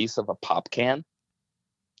the base of a pop can.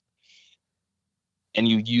 And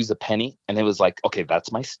you use a penny, and it was like, okay,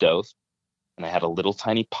 that's my stove. And I had a little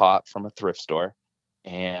tiny pot from a thrift store,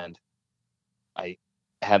 and I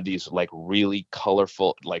had these like really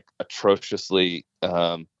colorful, like atrociously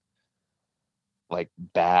like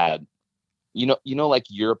bad, like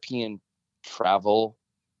European travel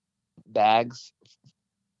bags,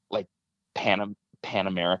 like Pan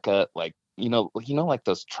America, like like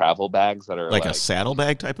those travel bags that are like a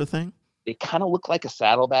saddlebag type of thing. They kind of look like a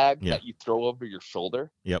saddlebag that you throw over your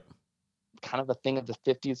shoulder. Yep. Kind of a thing of the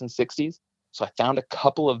 50s and 60s. So I found a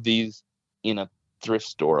couple of these in a thrift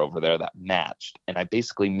store over there that matched, and I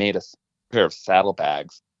basically made a pair of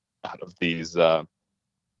saddlebags out of these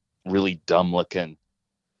really dumb looking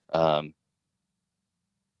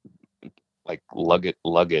like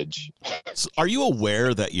luggage. So are you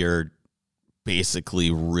aware that you're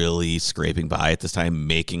basically really scraping by at this time,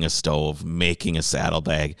 making a stove, making a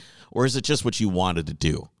saddlebag, or is it just what you wanted to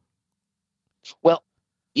do? Well,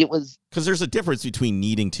 it was, because there's a difference between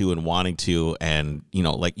needing to and wanting to, and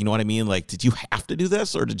like, you know what I mean? Like, did you have to do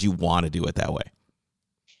this, or did you want to do it that way?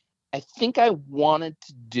 I think I wanted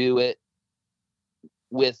to do it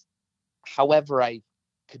with however I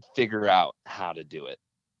could figure out how to do it.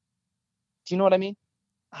 Do you know what I mean?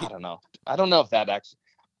 I don't know. I don't know if that actually,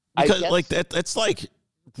 because like that's like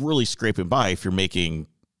really scraping by if you're making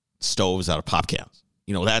stoves out of pop cans.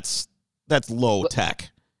 That's low tech.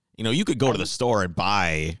 You could go to the store and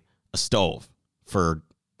buy a stove for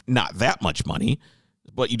not that much money,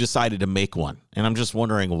 but you decided to make one. And I'm just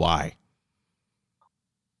wondering why.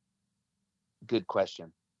 Good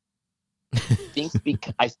question.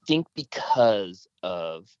 I think because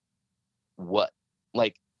of what,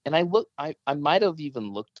 like, and I might have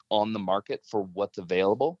even looked on the market for what's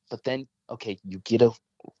available, but then, okay, you get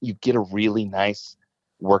a really nice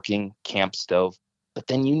working camp stove, but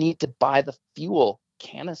then you need to buy the fuel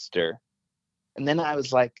canister And then I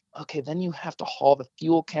was like, okay, then you have to haul the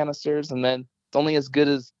fuel canisters, and then it's only as good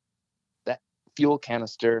as that fuel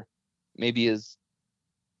canister maybe is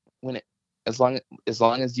when it, as long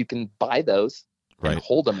as you can buy those and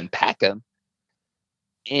hold them and pack them.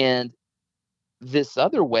 And this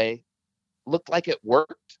other way looked like it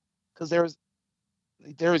worked because there was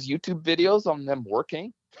YouTube videos on them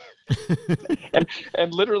working.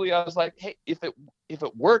 and literally I was like, hey, if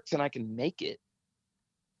it works and I can make it,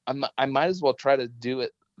 I might as well try to do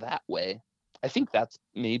it that way. I think that's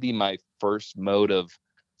maybe my first mode of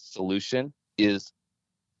solution is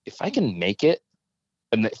if I can make it,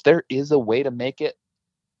 and if there is a way to make it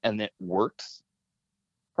and it works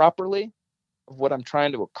properly of what I'm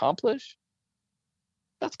trying to accomplish,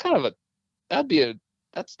 that's the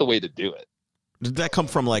way to do it. Did that come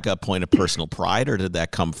from like a point of personal pride, or did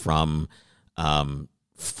that come from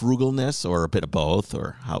frugalness, or a bit of both,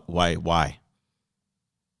 or why?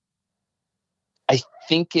 I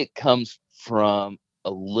think it comes from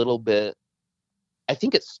a little bit. I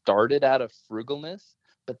think it started out of frugalness,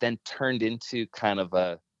 but then turned into kind of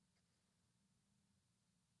a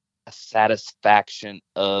satisfaction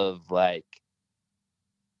of like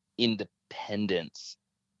independence.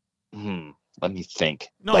 Let me think.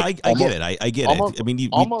 No, like I get it. I get it. I mean,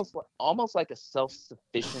 almost like a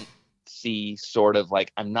self-sufficiency sort of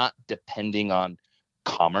like, I'm not depending on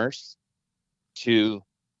commerce to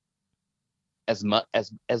as much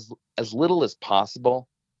as little as possible.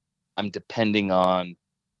 I'm depending on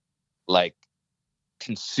like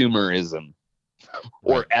consumerism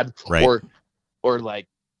or like,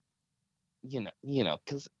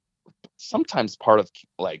 because sometimes part of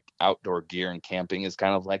like outdoor gear and camping is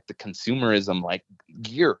kind of like the consumerism, like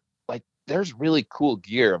gear, like there's really cool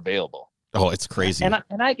gear available. Oh, it's crazy. And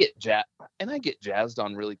I get jazzed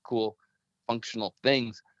on really cool functional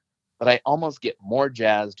things, but I almost get more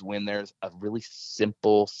jazzed when there's a really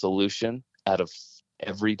simple solution out of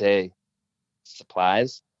everyday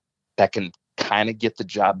supplies that can kind of get the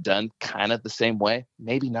job done kind of the same way.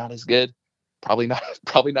 Maybe not as good, probably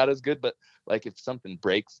not as good, but like if something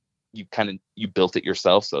breaks, you built it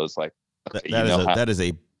yourself. So it's like, okay, that is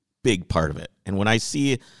a big part of it. And when I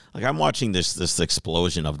see, like, I'm watching this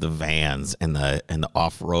explosion of the vans and the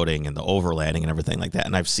off-roading and the overlanding and everything like that.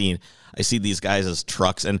 And I see these guys as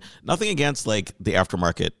trucks, and nothing against like the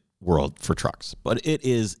aftermarket world for trucks, but it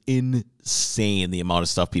is insane the amount of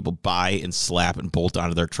stuff people buy and slap and bolt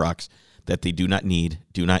onto their trucks that they do not need,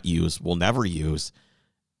 do not use, will never use.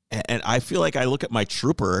 And I feel like I look at my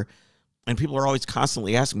Trooper, and people are always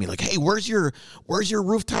constantly asking me like, hey, where's your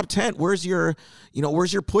rooftop tent? Where's your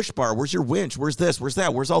push bar? Where's your winch? Where's this? Where's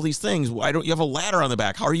that? Where's all these things? Why don't you have a ladder on the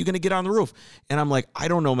back? How are you going to get on the roof? And I'm like, I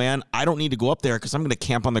don't know, man. I don't need to go up there because I'm going to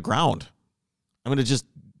camp on the ground. I'm going to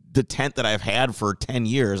the tent that I've had for 10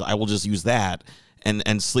 years, I will just use that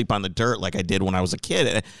and sleep on the dirt like I did when I was a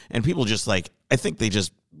kid. And people just like, I think they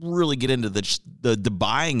just really get into the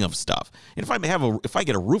buying of stuff. And if I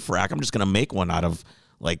get a roof rack, I'm just going to make one out of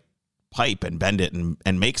like pipe and bend it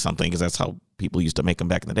and make something, because that's how people used to make them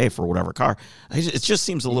back in the day for whatever car. It just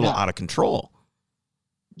seems a little out of control.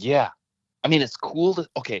 Yeah. I mean, it's cool to,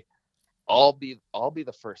 okay, I'll be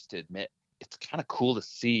the first to admit it's kind of cool to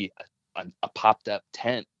see a popped up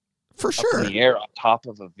tent for sure in the air on top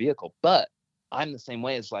of a vehicle. But I'm the same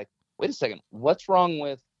way. It's like, wait a second, what's wrong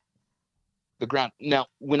with the ground? Now,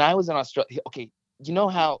 when I was in Australia, okay, you know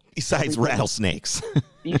how besides rattlesnakes,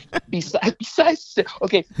 besides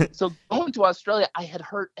okay, so going to Australia, I had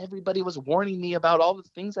heard everybody was warning me about all the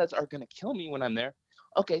things that are going to kill me when I'm there.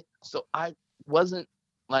 Okay, so I wasn't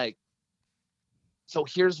like, so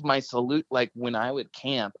here's my salute. Like when I would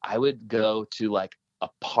camp, I would go to like a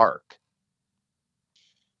park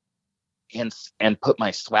and put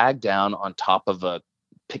my swag down on top of a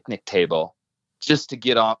picnic table just to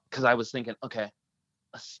get off, because I was thinking, okay,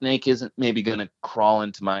 a snake isn't maybe going to crawl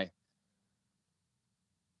into my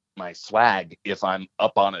swag if I'm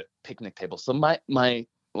up on a picnic table. So my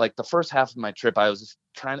like the first half of my trip, I was just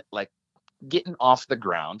trying to like getting off the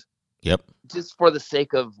ground. Yep. Just for the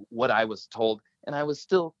sake of what I was told. And I was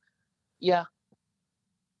still,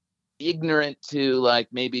 ignorant to like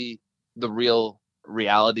maybe the real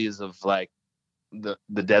realities of like the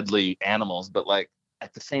deadly animals. But like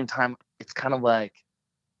at the same time, it's kind of like,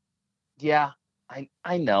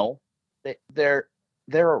 I know that they're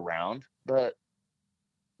around, but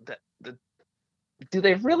do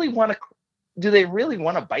they really want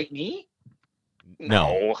to bite me?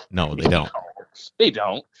 No, they don't. They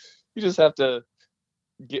don't. You just have to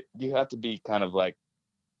be kind of like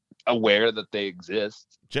aware that they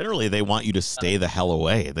exist. Generally, they want you to stay the hell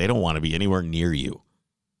away. They don't want to be anywhere near you.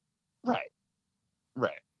 Right.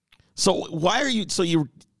 So why are you? So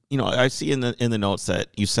I see in the notes that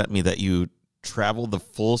you sent me that you traveled the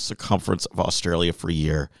full circumference of Australia for a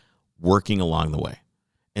year, working along the way,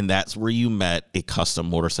 and that's where you met a custom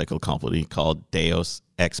motorcycle company called Deus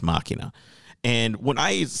Ex Machina. And when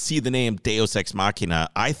I see the name Deus Ex Machina,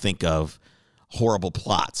 I think of horrible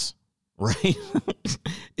plots, right?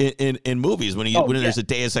 in movies, when there's a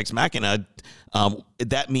Deus Ex Machina,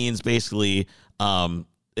 that means basically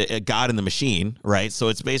a God in the machine, right? So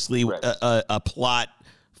it's basically Right. a plot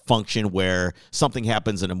function where something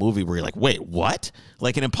happens in a movie where you're like, wait, what?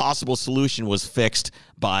 Like an impossible solution was fixed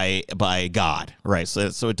by God, right?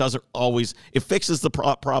 So it doesn't always, it fixes the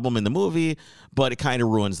problem in the movie, but it kind of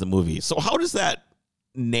ruins the movie. So how does that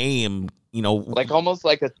name, like almost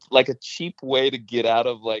like a cheap way to get out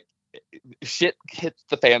of like shit hits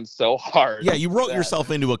the fan so hard. Yeah, you wrote yourself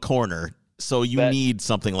into a corner, so you need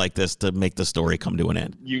something like this to make the story come to an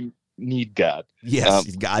end. You need God.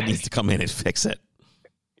 Yes, God needs to come in and fix it.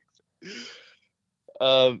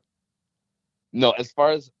 No, as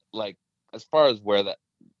far as where that,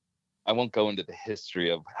 I won't go into the history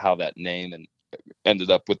of how that name and ended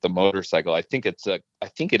up with the motorcycle. I think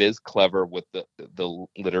it is clever with the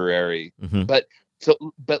literary, Mm-hmm. but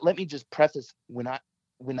let me just preface, when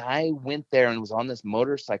I went there and was on this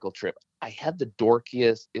motorcycle trip, I had the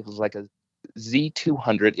dorkiest, it was like a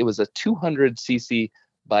Z200. It was a 200cc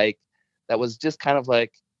bike that was just kind of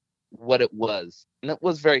like what it was. And it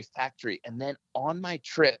was very factory. And then on my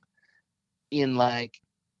trip in I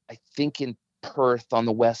think in Perth on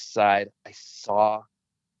the west side, I saw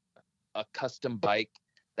a custom bike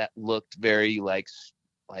that looked very like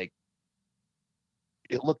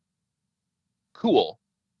it looked cool.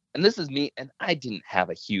 And this is me, and I didn't have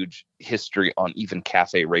a huge history on even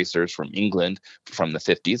cafe racers from England from the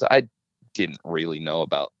 50s. I didn't really know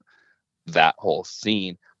about that whole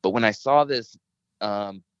scene. But when I saw this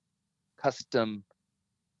custom,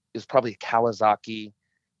 it was probably a Kawasaki,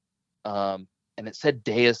 and it said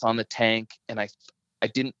Deus on the tank, and I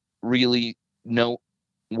didn't really know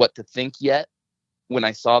what to think yet when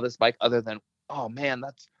I saw this bike, other than, oh man,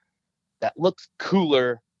 that looks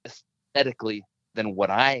cooler aesthetically than what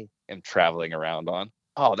I am traveling around on.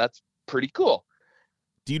 Oh, that's pretty cool.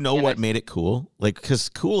 Do you know what made it cool? Like, because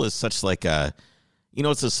cool is such like a,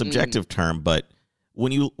 it's a subjective term, but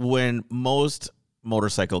when most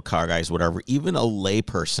motorcycle car guys, whatever, even a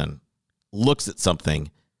layperson looks at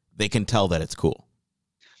something, they can tell that it's cool.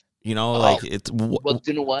 It's. Well,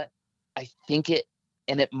 you know what? I think it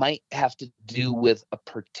might have to do with a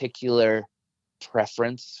particular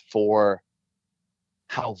preference for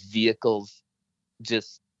how vehicles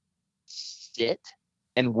just sit.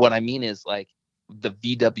 And what I mean is like the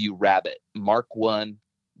VW Rabbit Mark I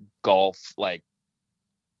Golf, like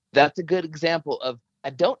that's a good example of,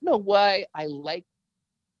 I don't know why I like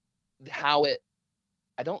I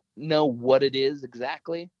don't know what it is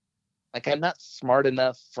exactly. Like, I'm not smart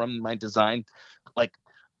enough from my design, like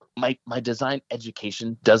my design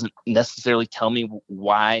education doesn't necessarily tell me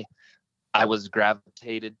why I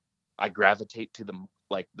gravitate to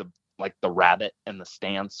the Rabbit and the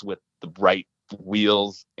stance with the bright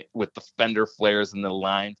wheels with the fender flares and the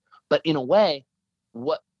lines. But in a way,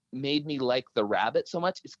 what made me like the Rabbit so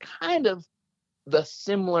much is kind of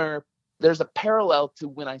there's a parallel to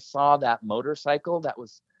when I saw that motorcycle that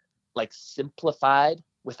was like simplified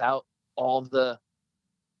without all the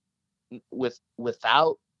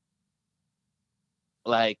without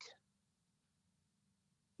like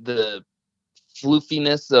the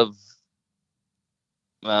floofiness of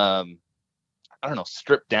I don't know,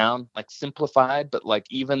 stripped down, like simplified, but like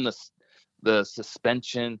even the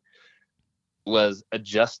suspension was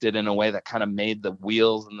adjusted in a way that kind of made the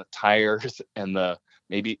wheels and the tires and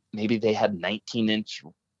maybe they had 19-inch,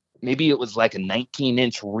 maybe it was like a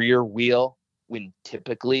 19-inch rear wheel when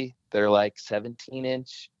typically they're like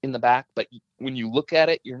 17-inch in the back. But when you look at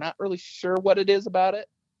it, you're not really sure what it is about it.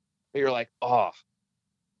 But you're like, oh,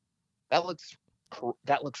 that looks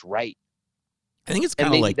right. I think it's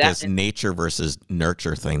kind of like this nature versus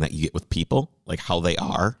nurture thing that you get with people, like how they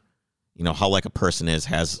are. How like a person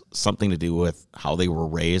has something to do with how they were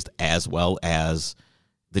raised as well as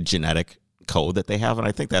the genetic code that they have. And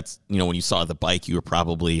I think that's, when you saw the bike, you were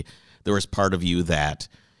probably, there was part of you that,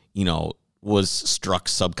 was struck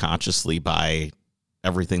subconsciously by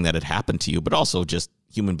everything that had happened to you, but also just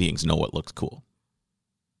human beings know what looks cool.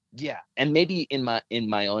 Yeah. And maybe in my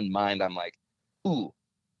own mind, I'm like, ooh,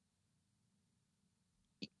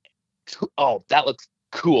 oh, that looks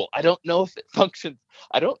cool. I don't know if it functions.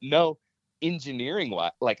 I don't know engineering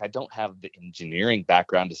wise. Like, I don't have the engineering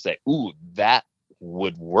background to say, ooh, that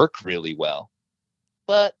would work really well.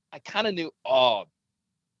 But I kind of knew, oh,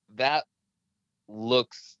 that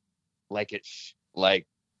looks like like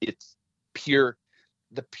it's pure,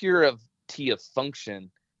 the purity of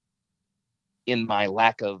function in my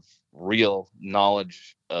lack of real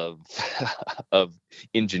knowledge of of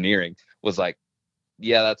engineering was like,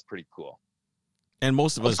 yeah, that's pretty cool. And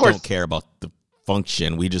most of us don't care about the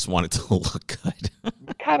function. We just want it to look good.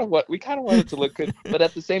 we kind of want it to look good, but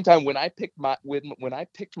at the same time, when I picked my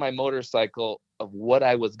motorcycle of what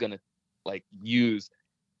I was gonna like use,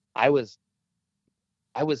 I was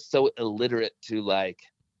so illiterate to like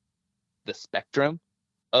the spectrum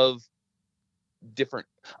of different.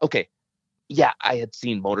 Okay, yeah, I had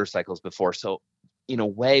seen motorcycles before, so in a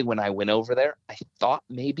way, when I went over there, I thought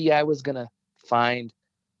maybe I was gonna find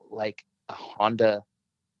like a Honda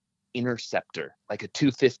Interceptor, like a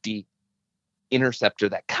 250 Interceptor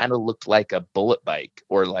that kind of looked like a bullet bike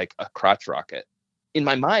or like a crotch rocket. In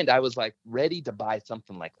my mind, I was like ready to buy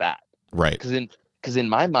something like that. Right. Because in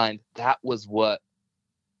my mind, that was what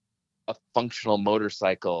a functional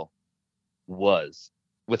motorcycle was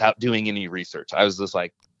without doing any research. I was just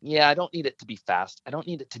like, yeah, I don't need it to be fast. I don't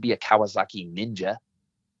need it to be a Kawasaki Ninja.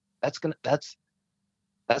 That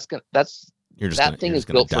thing is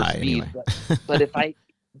built for speed. Anyway.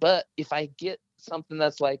 but if I get something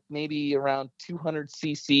that's like maybe around 200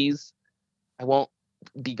 cc's, I won't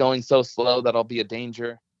be going so slow that I'll be a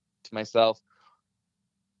danger to myself.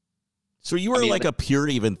 So you were like a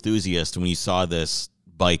purity of enthusiast when you saw this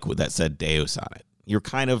bike that said Deus on it. You're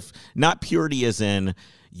kind of not purity as in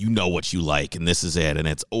you know what you like and this is it and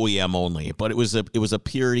it's OEM only, but it was a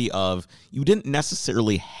purity of you didn't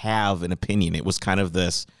necessarily have an opinion. It was kind of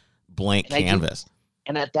this blank canvas.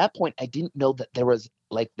 And at that point, I didn't know that there was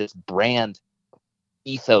like this brand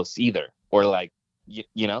ethos either, or like,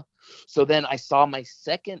 you know. So then I saw my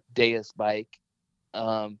second Deus bike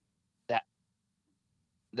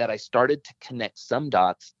that I started to connect some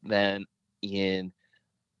dots. Then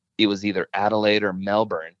it was either Adelaide or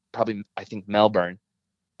Melbourne, probably I think Melbourne,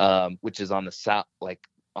 which is on the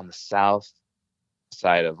south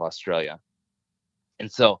side of Australia.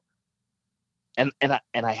 And so and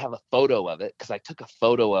I have a photo of it because I took a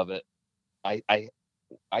photo of it. I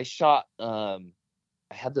shot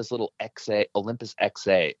I had this little XA, Olympus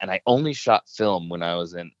XA, and I only shot film when I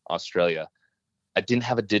was in Australia. I didn't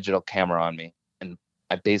have a digital camera on me, and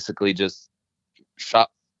I basically just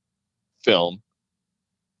shot film.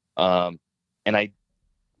 And I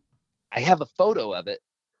have a photo of it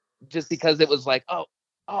just because it was like,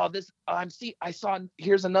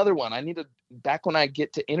 here's another one. Back when I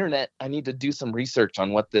get to internet, I need to do some research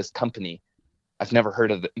on what this company, I've never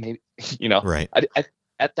heard of it. Maybe, you know, right.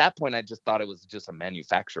 At that point, I just thought it was just a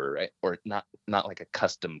manufacturer, right? Or not like a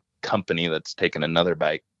custom company that's taken another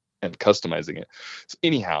bike and customizing it. So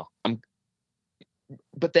anyhow,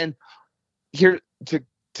 but then here to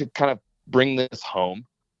kind of bring this home,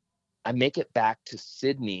 I make it back to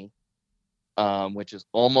Sydney, which is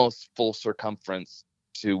almost full circumference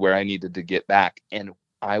to where I needed to get back. And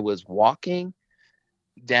I was walking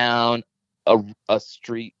down a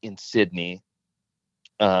street in Sydney,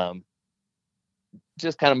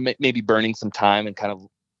 just kind of maybe burning some time and kind of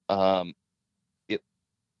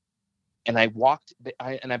and I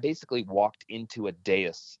basically walked into a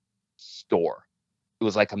Deus store. It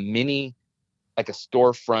was like a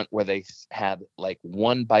storefront where they had like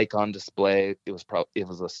one bike on display. It was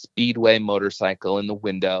a Speedway motorcycle in the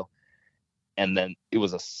window, and then it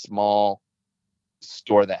was a small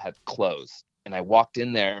store that had closed. And I walked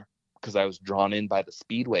in there because I was drawn in by the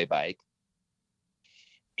Speedway bike.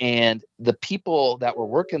 And the people that were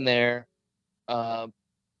working there, saw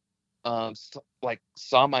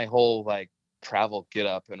my whole like travel get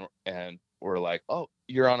up and were like, "Oh,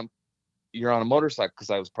 you're on a motorcycle," because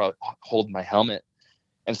I was probably holding my helmet.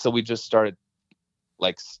 And so we just started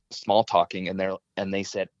like small talking, and they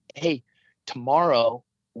said, "Hey, tomorrow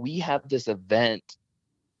we have this event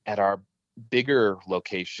at our bigger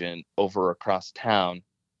location over across town,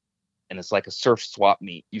 and it's like a surf swap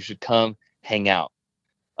meet. You should come hang out.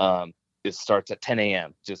 It starts at 10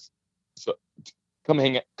 a.m. Just so come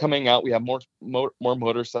hang out. We have more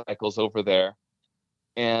motorcycles over there."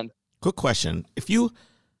 And quick question: if you,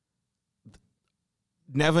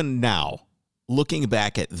 Nevin, now looking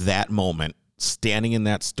back at that moment, standing in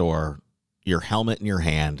that store, your helmet in your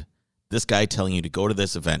hand, this guy telling you to go to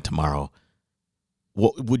this event tomorrow,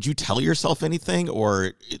 would you tell yourself anything?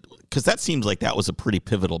 Or because that seems like that was a pretty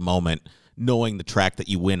pivotal moment, knowing the track that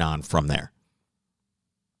you went on from there.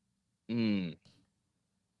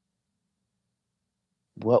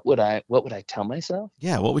 What would I tell myself?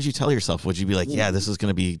 Yeah, what would you tell yourself? Would you be like, yeah, this is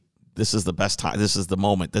the best time, this is the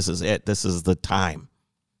moment, this is it, this is the time?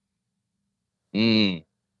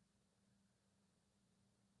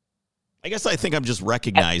 I guess I think I'm just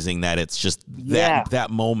recognizing that it's just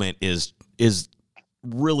that moment is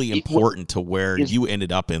really important to where you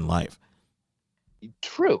ended up in life.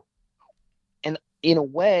 True. And in a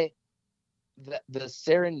way, the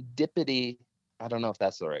serendipity, I don't know if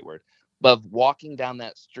that's the right word, but of walking down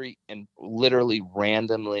that street and literally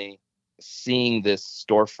randomly seeing this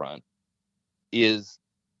storefront is,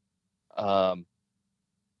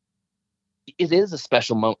 it is a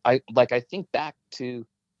special moment. I think back to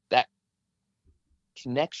that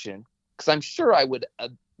connection, because I'm sure I would,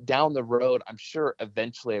 down the road, I'm sure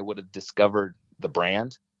eventually I would have discovered the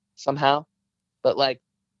brand somehow, but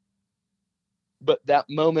that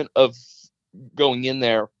moment of going in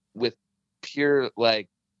there with pure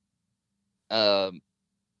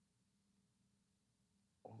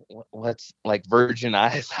what's like virgin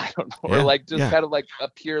eyes, I don't know, or kind of like a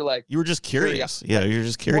pure you were just curious. You're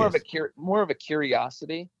just curious. More of a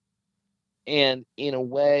curiosity, and in a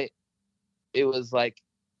way, it was like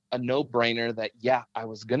a no-brainer that I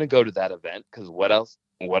was gonna go to that event, because what else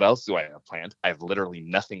do I have planned? I have literally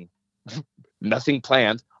nothing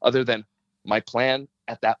planned other than my plan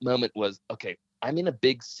at that moment was, okay, I'm in a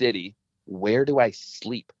big city. Where do I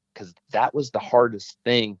sleep? Because that was the hardest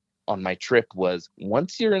thing on my trip, was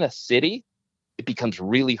once you're in a city, it becomes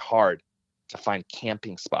really hard to find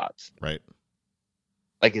camping spots. Right.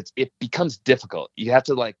 Like it becomes difficult. You have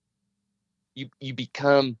to you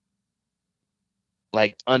become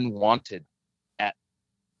unwanted at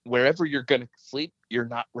wherever you're going to sleep. You're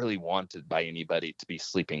not really wanted by anybody to be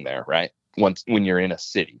sleeping there, right? When you're in a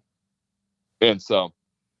city. And so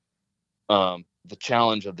the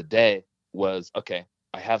challenge of the day was, okay,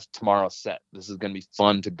 I have tomorrow set. This is going to be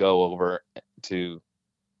fun to go over to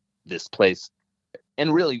this place.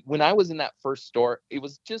 And really, when I was in that first store, it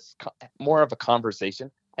was just more of a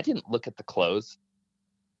conversation. I didn't look at the clothes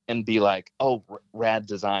and be like, oh, rad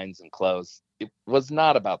designs and clothes. It was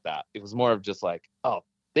not about that. It was more of just like, oh,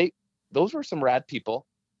 those were some rad people.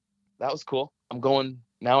 That was cool. I'm going,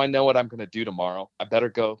 now I know what I'm going to do tomorrow. I better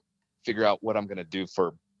go figure out what I'm going to do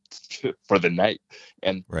for the night.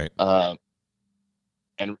 And right.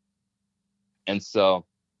 And so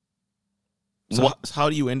how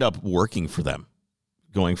do you end up working for them?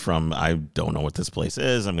 Going from, I don't know what this place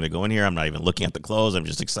is, I'm going to go in here, I'm not even looking at the clothes, I'm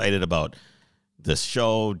just excited about this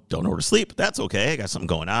show, don't know where to sleep, that's okay, I got something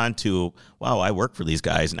going on, to, wow, I work for these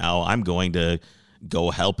guys, now I'm going to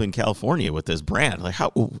go help in California with this brand. Like,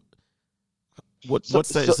 how, what's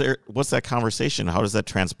that conversation? How does that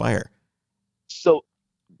transpire? So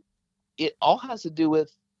it all has to do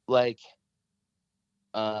with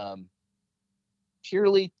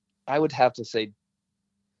purely, I would have to say,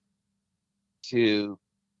 to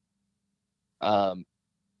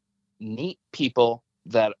meet people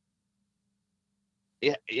that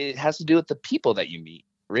it has to do with the people that you meet,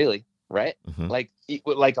 really, right? Mm-hmm.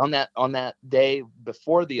 Like on that day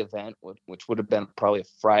before the event, which would have been probably a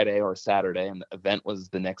Friday or a Saturday, and the event was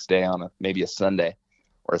the next day on maybe a Sunday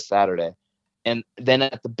or a Saturday. And then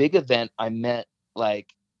at the big event, I met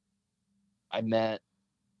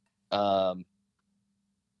a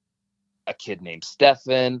kid named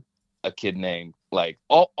Stefan, a kid named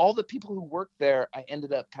all the people who worked there. I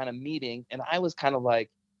ended up kind of meeting, and I was kind of like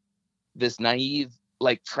this naive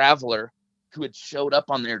traveler who had showed up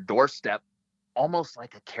on their doorstep, almost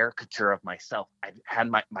like a caricature of myself. I had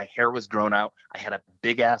my hair was grown out. I had a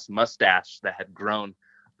big ass mustache that had grown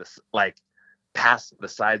this past the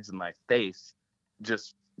sides of my face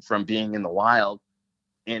just from being in the wild.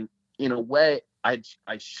 And in a way, I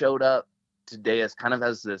showed up today as kind of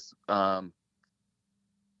as this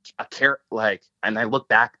and I look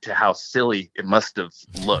back to how silly it must have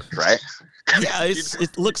looked, right? Yeah,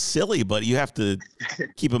 it looks silly, but you have to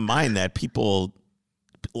keep in mind that a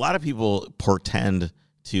lot of people pretend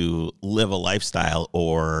to live a lifestyle,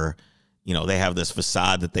 or they have this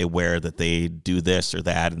facade that they wear, that they do this or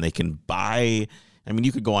that, and they can buy. I mean,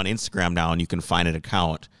 you could go on Instagram now and you can find an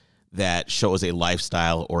account that shows a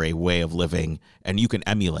lifestyle or a way of living, and you can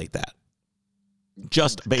emulate that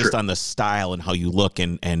just based on the style and how you look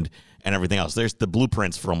and everything else. There's the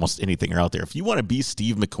blueprints for almost anything are out there. If you want to be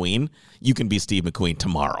Steve McQueen, you can be Steve McQueen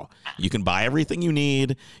tomorrow. You can buy everything you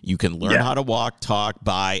need. You can learn how to walk, talk,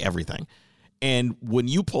 buy everything. And when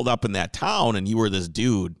you pulled up in that town and you were this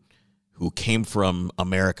dude who came from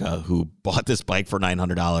America, who bought this bike for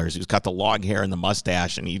 $900, who's got the long hair and the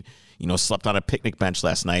mustache, and he slept on a picnic bench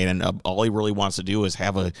last night, and all he really wants to do is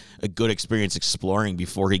have a good experience exploring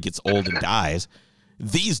before he gets old and dies.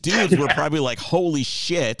 These dudes were probably like, holy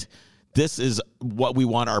shit, this is what we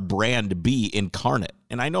want our brand to be incarnate.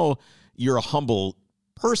 And I know you're a humble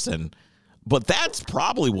person, But that's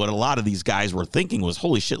probably what a lot of these guys were thinking was,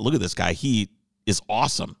 holy shit, look at this guy. He is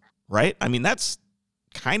awesome, right? I mean, that's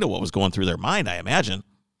kind of what was going through their mind, I imagine.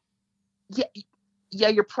 Yeah,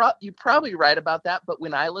 you're probably right about that. But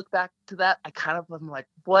when I look back to that, I kind of am like,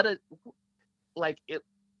 to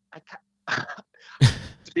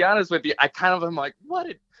be honest with you, I kind of am like,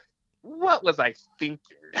 what was I thinking?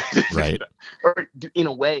 Right. Or in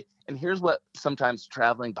a way. And here's what sometimes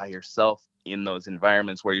traveling by yourself in those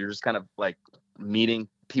environments where you're just kind of like meeting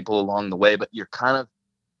people along the way, but you kind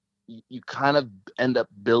of end up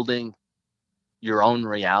building your own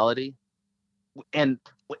reality. And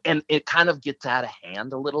it kind of gets out of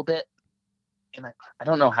hand a little bit. And I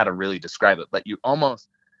don't know how to really describe it, but it almost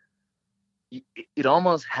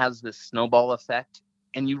has this snowball effect.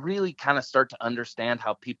 And you really kind of start to understand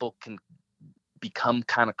how people can become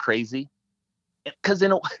kind of crazy. Because you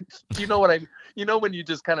know what when you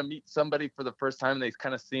just kind of meet somebody for the first time, they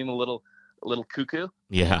kind of seem a little cuckoo.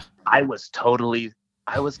 Yeah. I was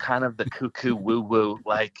kind of the cuckoo woo woo.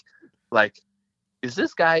 Like, does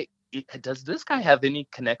this guy have any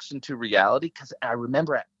connection to reality? Because I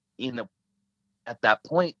remember at that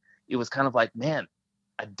point, it was kind of like, man,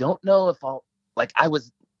 I don't know if I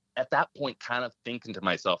was at that point kind of thinking to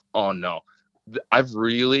myself, oh no, I've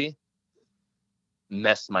really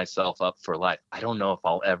messed myself up for life. I don't know if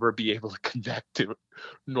I'll ever be able to connect to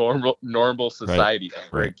normal society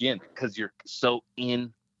ever again, because you're so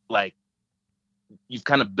in, like, you've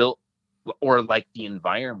kind of built, or like the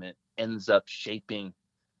environment ends up shaping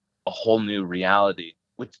a whole new reality,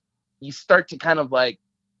 which you start to kind of like,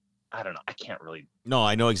 I don't know. I can't really. No,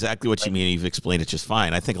 I know exactly what you mean. You've explained it just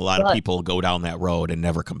fine. I think a lot of people go down that road and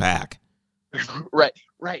never come back. Right.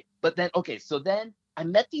 But then, okay, so then I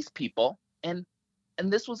met these people, and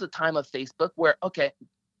this was a time of Facebook where, okay,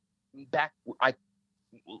 I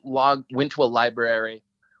went to a library,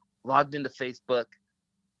 logged into Facebook,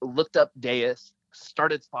 looked up Deus,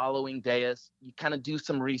 started following Deus. You kind of do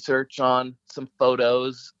some research on some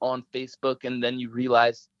photos on Facebook, and then you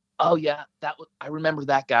realize, oh yeah, I remember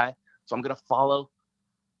that guy. So I'm going to follow.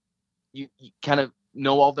 You kind of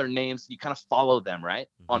know all their names. You kind of follow them, right?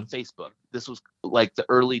 Mm-hmm. On Facebook. This was like the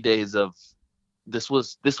early days of, this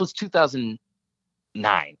was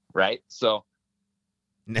 2009, right? So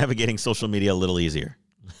navigating social media a little easier.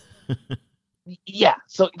 Yeah.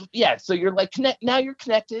 So you're like now you're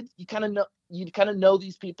connected. You kind of know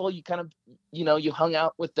these people. You kind of, you hung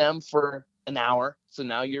out with them for an hour. So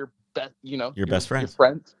now you're best friends.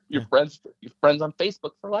 You're friends on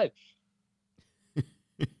Facebook for life.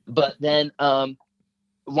 But then,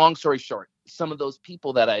 long story short, some of those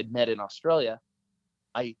people that I had met in Australia,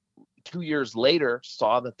 I 2 years later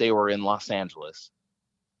saw that they were in Los Angeles,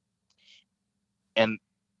 and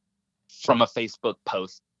from a Facebook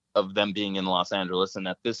post of them being in Los Angeles, and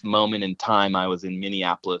at this moment in time, I was in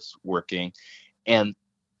Minneapolis working, and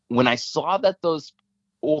when I saw that those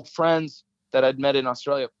old friends that I'd met in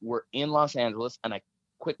Australia were in Los Angeles, and I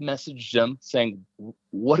quick messaged them saying,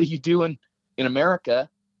 "What are you doing in America?"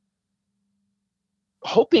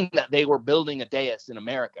 Hoping that they were building a Deus in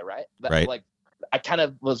America, right? Right. Like, I kind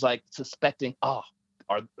of was like suspecting, are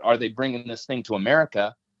they bringing this thing to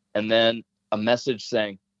America? And then a message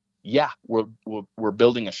saying, "Yeah, we're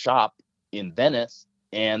building a shop in Venice."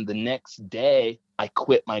 And the next day, I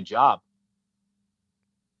quit my job.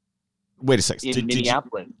 Wait a second. In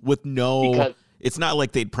Minneapolis. Because it's not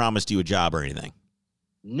like they'd promised you a job or anything.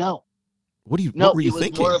 No. What were you thinking?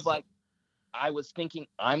 It was more of like, I was thinking,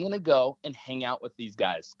 I'm going to go and hang out with these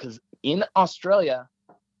guys. Because in Australia,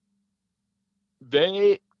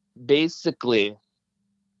 they basically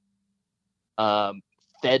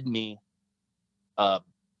fed me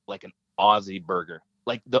like an Aussie burger.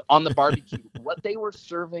 Like on the barbecue, what they were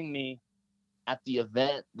serving me at the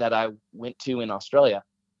event that I went to in Australia,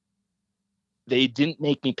 they didn't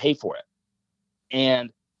make me pay for it.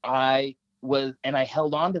 And I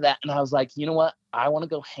held on to that, and I was like, you know what? I want to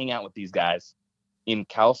go hang out with these guys in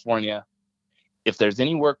California. If there's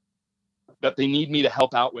any work that they need me to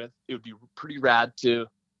help out with, it would be pretty rad to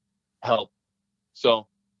help. So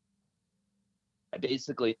that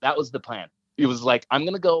was the plan. It was like, I'm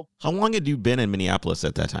going to go. How long had you been in Minneapolis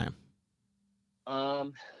at that time?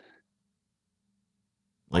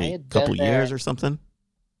 Like a couple years or something?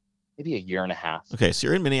 Maybe a year and a half. Okay, so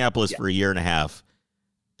you're in Minneapolis for a year and a half.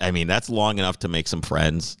 I mean, that's long enough to make some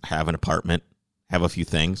friends, have an apartment, have a few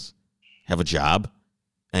things, have a job,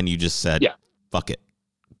 and you just said, fuck it.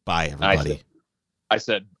 Bye, everybody. I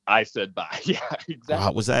said bye. Yeah, exactly.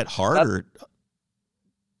 Wow, was that hard?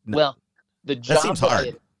 Well, the job that seems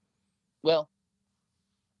hard. The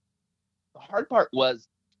hard part was,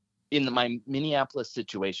 in my Minneapolis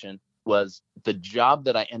situation, was the job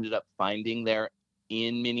that I ended up finding there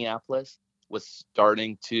in Minneapolis was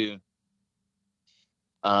starting to,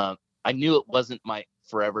 I knew it wasn't my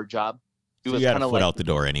forever job. So you had a foot out the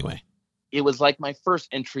door anyway. It was like my first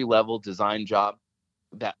entry level design job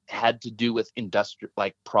that had to do with industrial,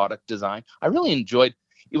 like product design. I really enjoyed.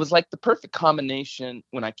 It was like the perfect combination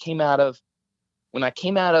when I came out of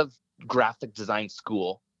graphic design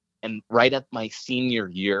school, and right at my senior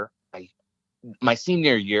year, I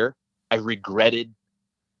regretted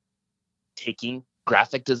taking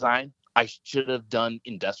graphic design. I should have done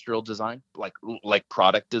industrial design, like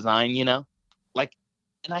product design, like,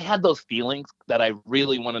 and I had those feelings that I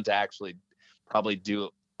really wanted to actually probably do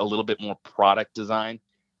a little bit more product design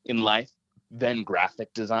in life than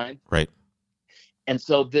graphic design. Right. And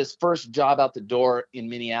so this first job out the door in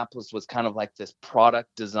Minneapolis was kind of like this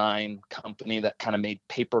product design company that kind of made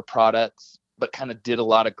paper products, but kind of did a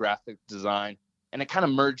lot of graphic design. And it kind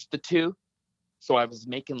of merged the two. So I was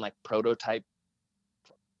making like prototype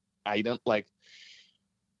item, like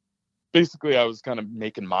basically I was kind of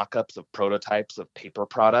making mock-ups of prototypes of paper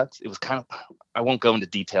products. It was kind of, I won't go into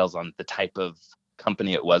details on the type of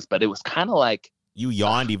company it was, but it was kind of like, you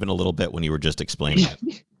yawned even a little bit when you were just explaining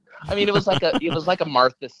it. I mean, it was like a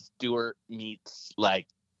Martha Stewart meets like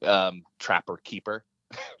Trapper Keeper.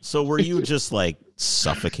 So were you just like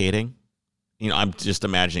suffocating? I'm just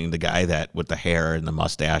imagining the guy that with the hair and the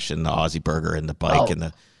mustache and the Aussie burger and the bike and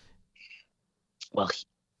the. Well,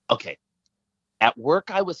 okay. At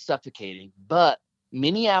work, I was suffocating, but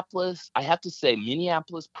Minneapolis, I have to say,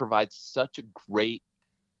 Minneapolis provides such a great,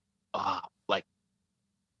 like,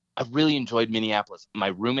 I really enjoyed Minneapolis. My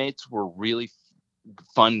roommates were really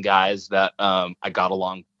fun guys that I got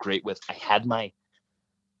along great with. I had a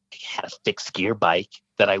fixed gear bike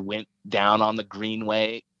that I went down on the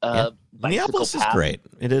Greenway. Minneapolis is great.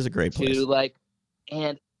 It is a great place.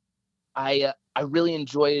 And I really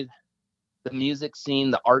enjoyed the music scene,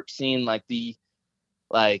 the art scene, the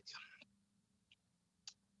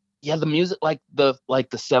music, like the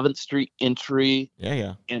 7th Street entry,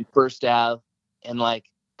 and First Ave, and like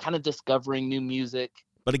kind of discovering new music.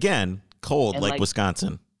 But again, cold, like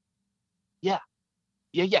Wisconsin. Yeah,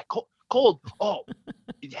 cold. Oh,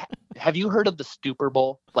 have you heard of the Stupor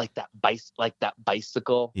Bowl? Like that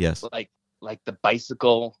bicycle. Yes. Like the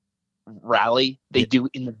bicycle rally they do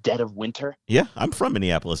in the dead of winter. Yeah, I'm from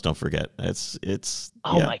Minneapolis. Don't forget, it's.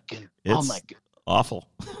 My god! Oh my god! Awful.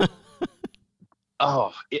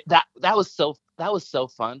 That was so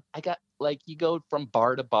fun. I got you go from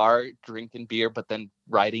bar to bar drinking beer, but then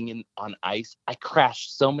riding on ice. I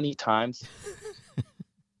crashed so many times.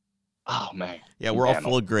 Oh man. Yeah, we're all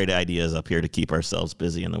full of great ideas up here to keep ourselves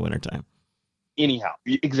busy in the wintertime. Anyhow,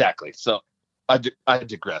 exactly. So I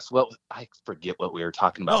digress. Well, I forget what we were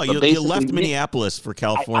talking about. Oh, you left Minneapolis for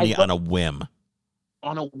California on a whim.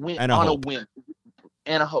 On a whim. And a whim.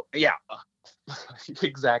 And a hope. Yeah.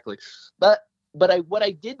 Exactly. But what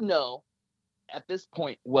I did know at this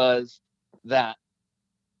point was that,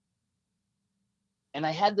 and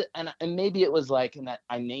I had and maybe it was like in that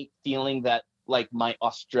innate feeling that like my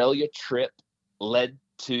Australia trip led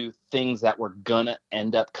to things that were gonna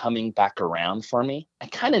end up coming back around for me. I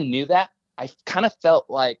kind of knew that. I kind of felt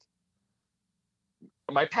like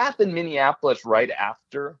my path in Minneapolis right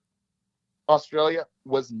after Australia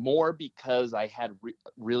was more because I had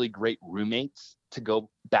really great roommates to go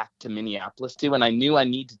back to Minneapolis to, and I knew I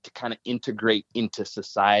needed to kind of integrate into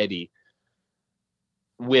society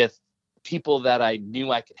with people that I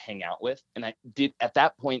knew I could hang out with. And I did, at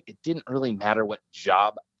that point, it didn't really matter what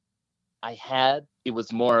job I had. It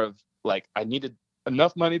was more of like, I needed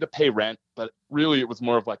enough money to pay rent, but really it was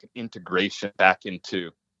more of like an integration back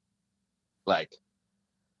into like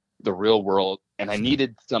the real world. And I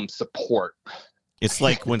needed some support. It's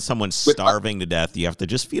like when someone's starving to death, you have to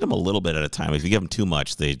just feed them a little bit at a time. If you give them too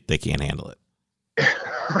much, they can't handle it.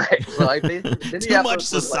 Right. So too much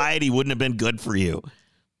society wouldn't have been good for you.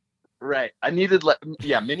 Right. I needed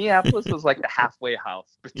Minneapolis was like the halfway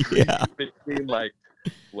house between like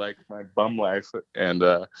my bum life and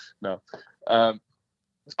no.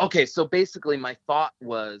 Okay, so basically my thought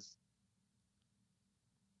was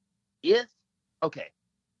if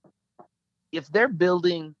they're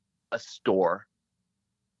building a store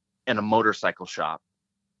and a motorcycle shop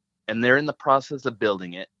and they're in the process of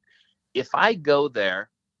building it, if I go there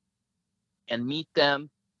and meet them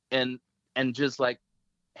and just like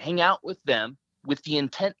hang out with them with the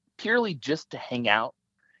intent purely just to hang out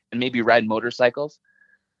and maybe ride motorcycles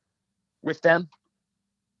with them,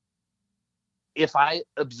 if I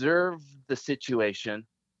observe the situation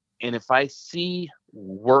and if I see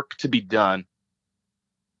work to be done,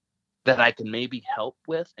 that I can maybe help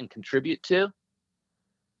with and contribute to.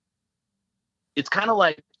 It's kind of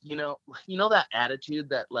like, that attitude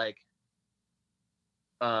that like,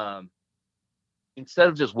 instead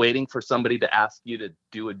of just waiting for somebody to ask you to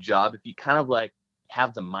do a job, if you kind of like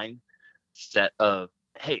have the mindset of,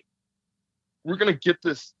 hey, we're going to get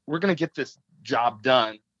this job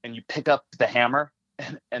done, and you pick up the hammer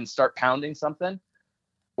and start pounding something,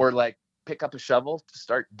 or like pick up a shovel to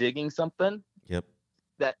start digging something. Yep.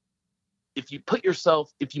 That if you make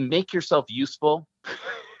yourself useful,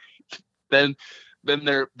 then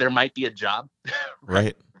there might be a job.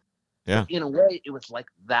 Right. Yeah. In a way, it was like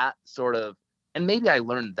that sort of, and maybe I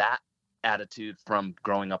learned that attitude from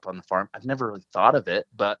growing up on the farm. I've never really thought of it,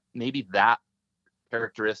 but maybe that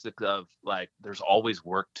characteristic of like, there's always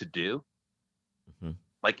work to do. Mm-hmm.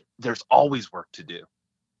 Like there's always work to do,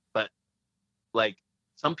 but like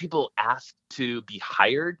some people ask to be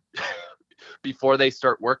hired before they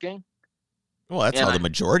start working. Well, that's how the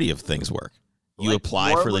majority of things work. You like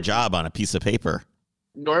apply for the job on a piece of paper.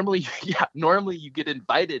 Normally you get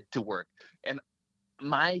invited to work. And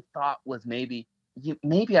my thought was maybe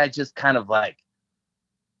I just kind of like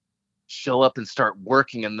show up and start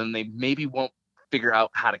working, and then they maybe won't figure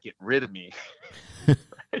out how to get rid of me.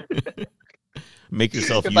 Make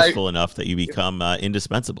yourself useful enough that you become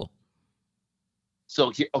indispensable.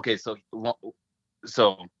 So here's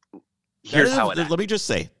how it let me just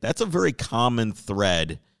say, that's a very common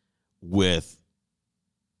thread with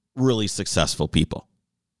really successful people.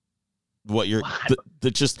 Or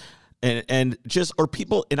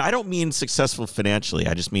people, and I don't mean successful financially.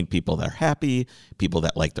 I just mean people that are happy, people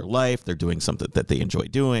that like their life, they're doing something that they enjoy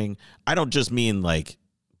doing. I don't just mean like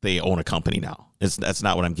they own a company now. That's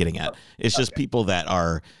not what I'm getting at. It's just people that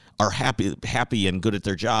are happy and good at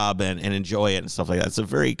their job and enjoy it and stuff like that. It's a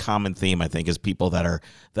very common theme, I think, is people that are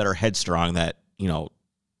headstrong, that,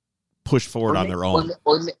 push forward on their own.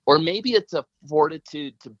 Or maybe it's a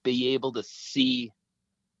fortitude to be able to see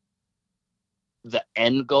the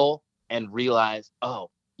end goal and realize, oh,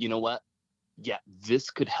 you know what? Yeah, this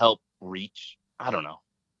could help reach. I don't know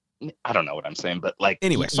what I'm saying, but like,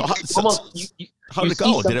 anyway, how did it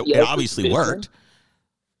go? It obviously vision. Worked.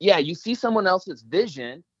 Yeah, you see someone else's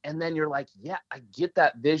vision, and then you're like, yeah, I get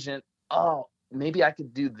that vision. Oh, maybe I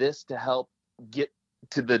could do this to help get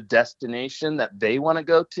to the destination that they want to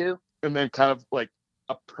go to, and then kind of like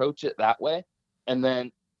approach it that way. And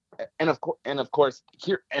then, and of course,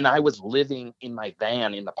 here, and I was living in my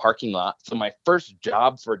van in the parking lot. So my first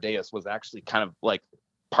job for Deus was actually kind of like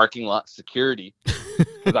parking lot security,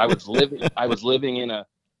 because I was living in a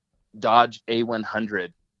Dodge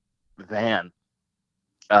A100 van,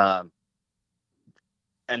 and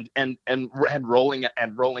rolling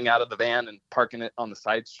out of the van and parking it on the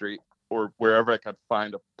side street or wherever I could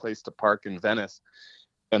find a place to park in Venice,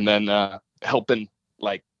 and then helping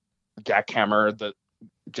like jackhammer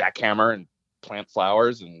and plant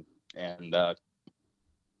flowers and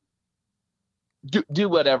do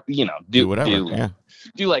whatever, do whatever,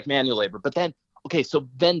 do like manual labor. But then, okay, so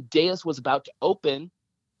then Deus was about to open,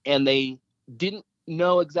 and they didn't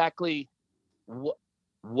know exactly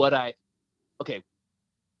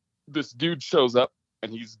this dude shows up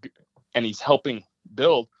and he's helping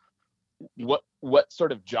build. What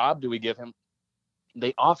sort of job do we give him?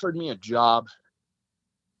 They offered me a job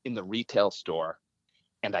in the retail store,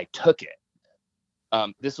 and I took it.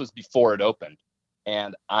 This was before it opened,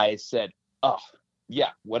 and I said, "Oh,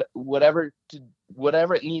 yeah, whatever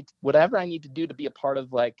I need to do to be a part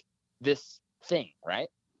of like this thing, right?"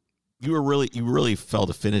 You really felt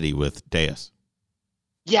affinity with Deus.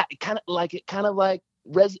 Yeah, it kind of it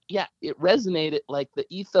resonated, like the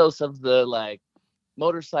ethos of the like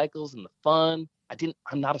motorcycles and the fun.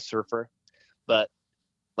 I'm not a surfer, but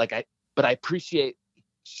I appreciate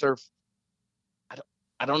surf.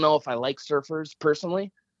 I don't know if I like surfers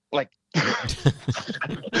personally. Like,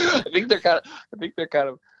 I think they're kind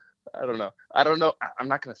of, I don't know. I'm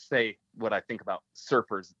not going to say what I think about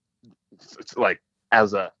surfers, it's like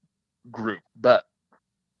as a group, but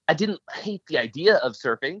I didn't hate the idea of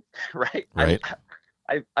surfing, right?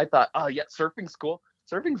 I thought, oh yeah, surfing's cool.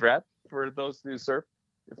 Surfing's rad for those who surf,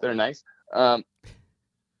 if they're nice. So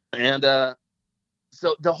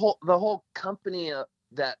the whole company and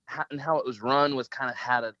how it was run was kind of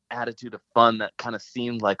had an attitude of fun that kind of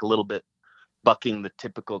seemed like a little bit bucking the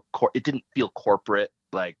typical it didn't feel corporate,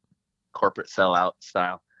 like corporate sellout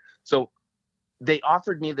style. So they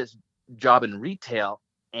offered me this job in retail,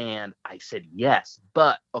 and I said yes.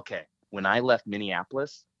 But okay, when I left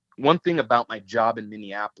Minneapolis, one thing about my job in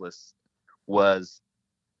Minneapolis was,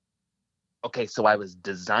 okay, so I was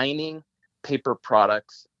designing paper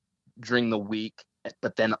products during the week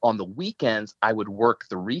But then on the weekends, I would work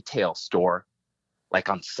the retail store, like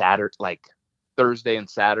on Saturday, like Thursday and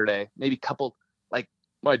Saturday, maybe like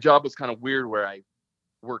my job was kind of weird where I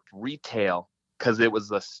worked retail because it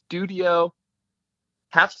was a studio,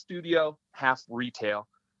 half retail.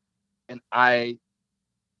 And I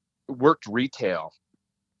worked retail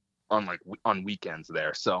on weekends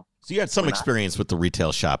there. So you had some experience with the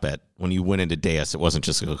retail shop when you went into Deus. It wasn't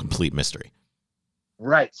just a complete mystery.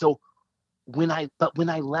 Right. So when I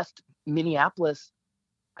left Minneapolis,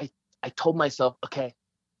 I told myself, okay,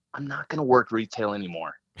 I'm not going to work retail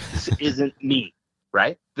anymore. This isn't me.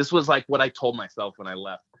 Right. This was like what I told myself when I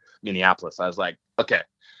left Minneapolis. I was like, okay,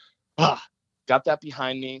 got that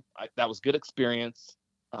behind me. That was good experience.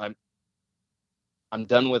 I'm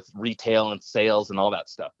done with retail and sales and all that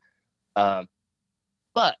stuff.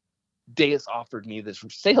 But Deus offered me this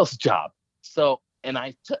sales job. So, and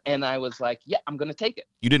I was like, yeah, I'm going to take it.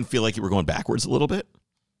 You didn't feel like you were going backwards a little bit?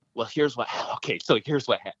 Well, here's what happened.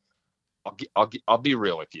 I'll be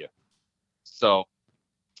real with you. So,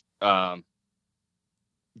 the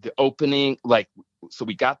opening, so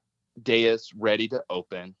we got Deus ready to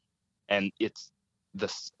open, and it's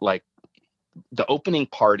this, like, the opening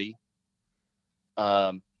party,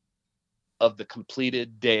 of the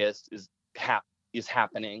completed Deus is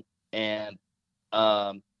happening. And,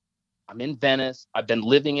 I'm in Venice. I've been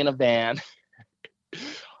living in a van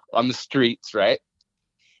on the streets, right?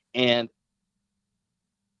 And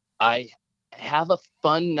I have a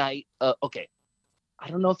fun night. Okay, I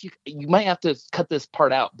don't know if you might have to cut this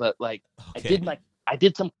part out, but like, okay. I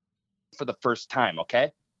did some for the first time,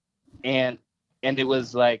 okay? And it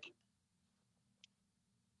was like,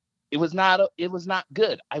 it was not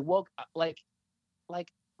good. I woke like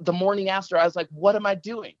the morning after, I was like, what am I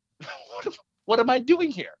doing? What am I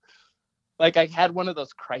doing here? Like, I had one of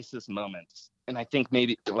those crisis moments, and I think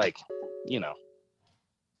maybe, like, you know,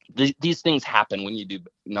 these things happen when you do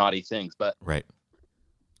naughty things. But right,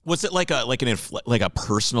 was it like a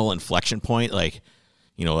personal inflection point? Like,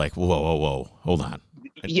 you know, like whoa, hold on.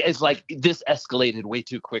 Yeah, it's like this escalated way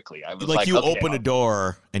too quickly. I was like, you opened a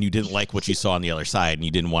door and you didn't like what you saw on the other side, and you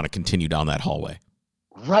didn't want to continue down that hallway.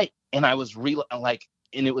 Right, and I was and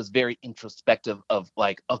it was very introspective of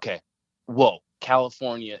like, okay, whoa,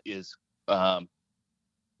 California is.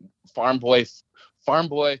 Farm boy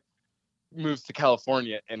moves to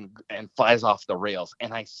California and flies off the rails.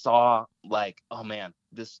 And I saw, like, oh man,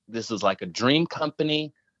 this is like a dream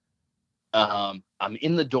company. I'm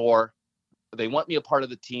in the door. They want me a part of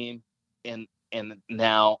the team. And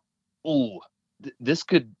now, this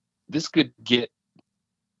could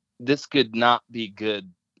not be good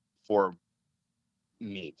for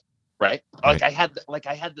me. Right. Like, I had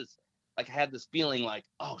this feeling like,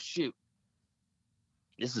 oh shoot,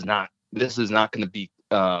 this is not going to be,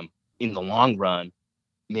 in the long run,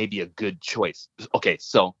 maybe a good choice. Okay,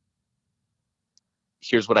 so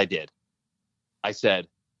here's what I did. I said,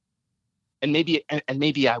 and maybe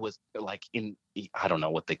I was like in, I don't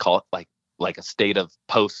know what they call it, like a state of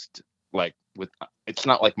post, like, with, it's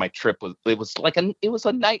not like my trip was, it was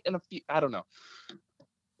a night and a few, I don't know.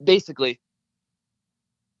 Basically,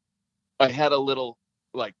 I had a little,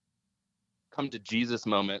 like, come to Jesus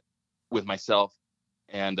moment with myself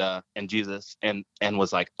and Jesus, and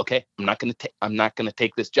was like, okay, I'm not gonna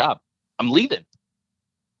take this job. I'm leaving.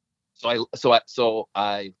 So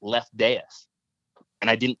I left Deus, and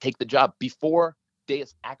I didn't take the job. Before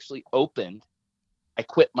Deus actually opened, I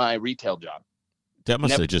quit my retail job. That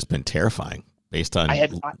must have just been terrifying, based on I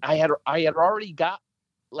had already got,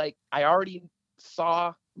 like, I already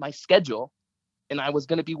saw my schedule, and I was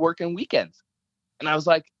gonna be working weekends, and I was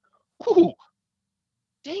like, ooh,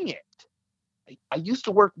 dang it. I used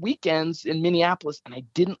to work weekends in Minneapolis, and I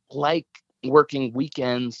didn't like working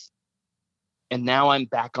weekends. And now I'm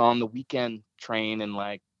back on the weekend train and,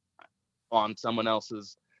 like, on someone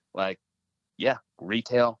else's, like, yeah,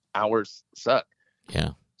 retail hours suck.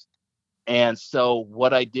 Yeah. And so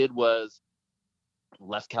what I did was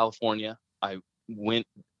left California. Man,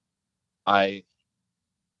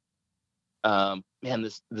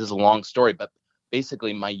 this is a long story, but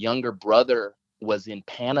basically my younger brother was in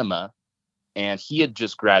Panama, and he had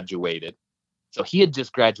just graduated. So he had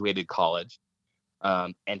just graduated college,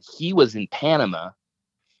 and he was in Panama,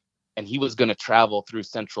 and he was going to travel through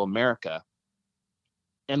Central America.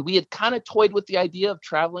 And we had kind of toyed with the idea of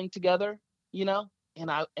traveling together, you know?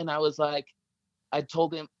 And I was like, I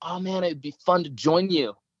told him, oh man, it'd be fun to join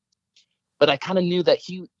you. But I kind of knew that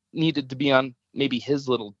he needed to be on maybe his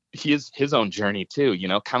own journey too, you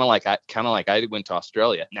know, kind of like I went to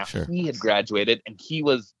Australia. Now, sure. He had graduated, and he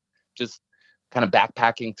was just kind of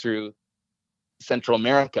backpacking through Central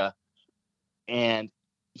America. and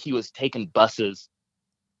he was taking buses.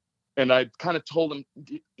 And I kind of told him,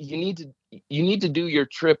 you need to do your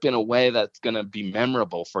trip in a way that's going to be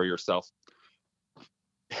memorable for yourself.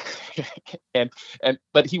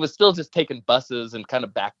 But he was still just taking buses and kind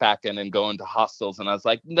of backpacking and going to hostels. And I was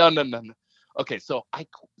like, no. Okay, so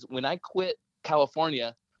when I quit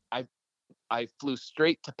California, I flew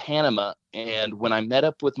straight to Panama. And when I met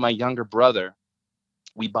up with my younger brother,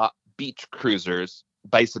 we bought beach cruisers,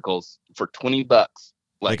 bicycles for $20.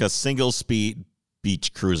 Like a single speed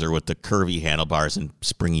beach cruiser with the curvy handlebars and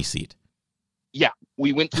springy seat. Yeah,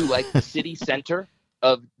 we went to like the city center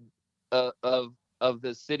of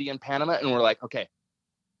the city in Panama, and we're like, okay,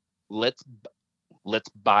 let's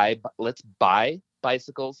buy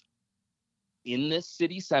bicycles in this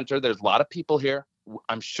city center. There's a lot of people here.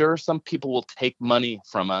 I'm sure some people will take money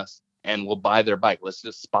from us and we'll buy their bike. Let's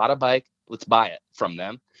just spot a bike. Let's buy it from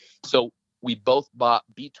them. So we both bought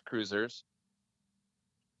beach cruisers,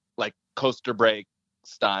 like coaster brake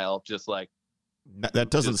style, just like.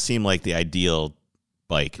 That doesn't seem like the ideal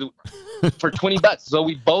bike. For $20. So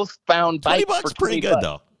we both found bikes. $20 for pretty good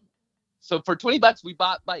though. So for $20 we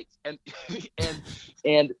bought bikes,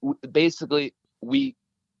 and basically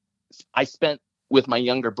I spent with my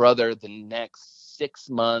younger brother the next 6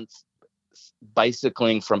 months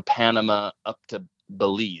bicycling from Panama up to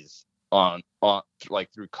Belize on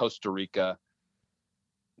like through Costa Rica,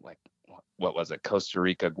 like what was it? Costa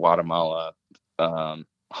Rica, Guatemala,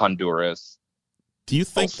 Honduras. Do you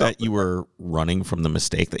think that you were running from the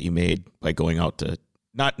mistake that you made by going out to,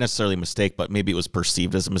 not necessarily a mistake, but maybe it was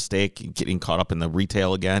perceived as a mistake, getting caught up in the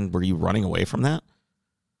retail again? Were you running away from that?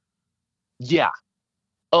 Yeah.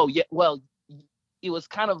 Oh, yeah. Well, it was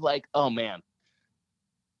kind of like, oh, man.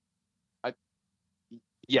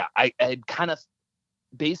 I'd kind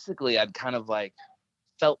of like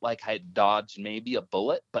felt like I had dodged maybe a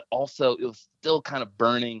bullet, but also it was still kind of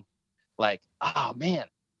burning like, oh, man,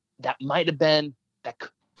 that might have been.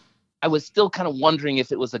 I was still kind of wondering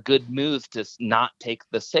if it was a good move to not take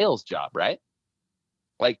the sales job, right?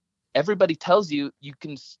 Like everybody tells you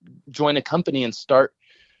can join a company and start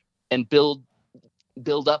and build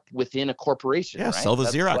up within a corporation. Yeah, right? Sell the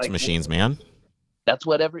Xerox machines, man. That's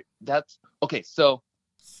okay. So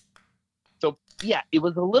yeah, it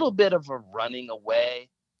was a little bit of a running away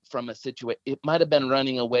from a situation. It might have been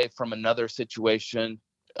running away from another situation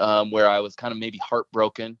where I was kind of maybe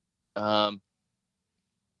heartbroken.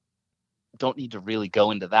 Don't need to really go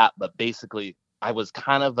into that, but basically I was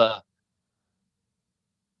kind of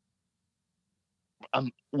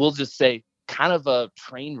we'll just say kind of a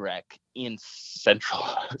train wreck in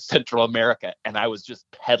Central America. And I was just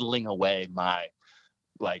pedaling away I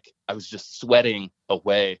was just sweating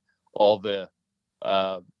away all the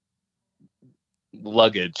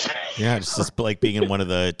luggage. Yeah, it's just like being in one of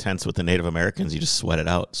the tents with the Native Americans. You just sweat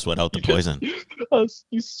out the poison.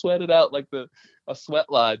 You sweat it out like a sweat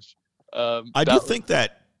lodge. I do think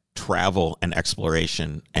that travel and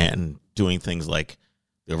exploration and doing things like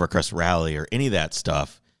the Overcrest Rally or any of that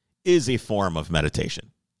stuff is a form of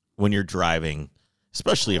meditation. When you're driving,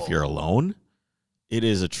 especially if you're alone, it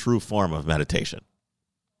is a true form of meditation.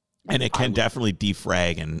 And it can definitely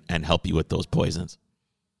defrag and help you with those poisons.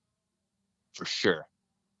 For sure.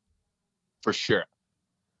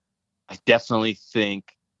 I definitely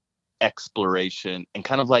think exploration and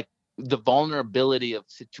kind of like the vulnerability of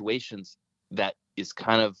situations that is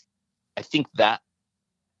kind of, I think that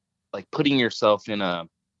like putting yourself in a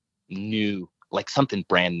new, like something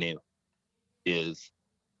brand new is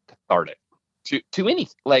cathartic to any,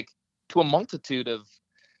 like to a multitude of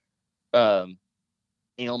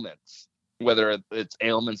ailments, whether it's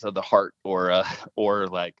ailments of the heart or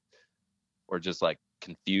just like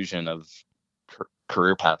confusion of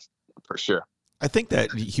career paths, for sure. I think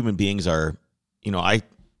that human beings are,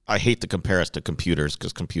 I hate to compare us to computers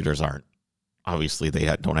because computers aren't, obviously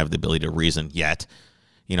they don't have the ability to reason yet,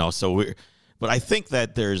 but I think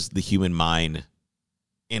that there's the human mind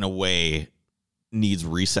in a way needs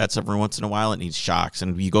resets every once in a while. It needs shocks.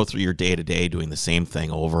 And you go through your day to day doing the same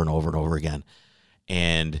thing over and over and over again.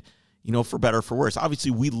 And, for better or for worse,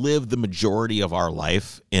 obviously we live the majority of our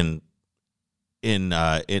life in doing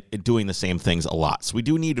the same things a lot. So we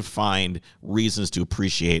do need to find reasons to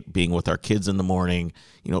appreciate being with our kids in the morning,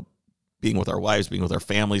 being with our wives, being with our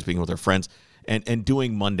families, being with our friends, and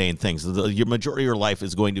doing mundane things. Your majority of your life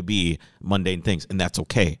is going to be mundane things, and that's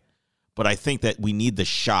okay. But I think that we need the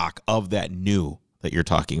shock of that new that you're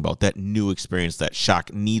talking about, that new experience. That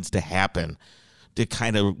shock needs to happen to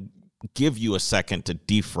kind of give you a second to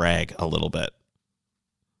defrag a little bit.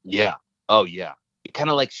 Yeah. Oh, yeah. It kind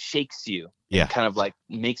of like shakes you. Yeah. It kind of like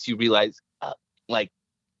makes you realize, like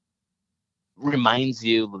reminds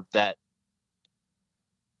you that,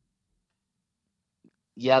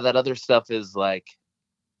 yeah, that other stuff is like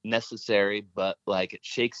necessary, but like it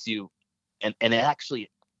shakes you, and it actually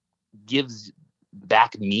gives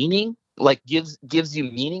back meaning, like gives you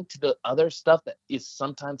meaning to the other stuff that is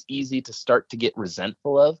sometimes easy to start to get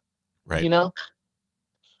resentful of, Right. you know?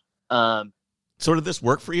 So did this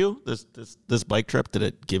work for you? This bike trip, did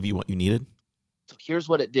it give you what you needed? So here's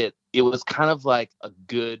what it did. It was kind of like a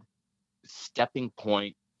good stepping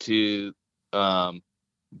point to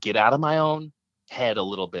get out of my own head a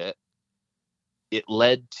little bit. It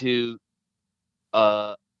led to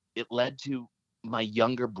my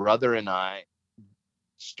younger brother and I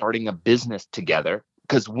starting a business together.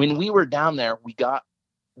 Because when we were down there,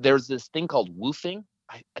 there's this thing called woofing.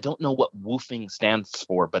 I don't know what woofing stands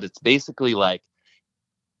for, but it's basically like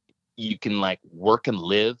you can like work and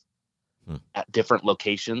live at different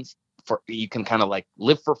locations. You can kind of like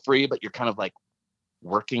live for free, but you're kind of like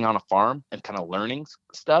working on a farm and kind of learning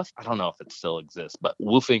stuff. I don't know if it still exists, but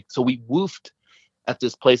woofing. So we woofed at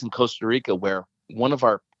this place in Costa Rica where one of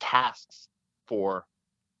our tasks for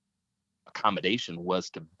accommodation was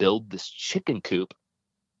to build this chicken coop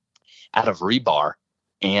out of rebar.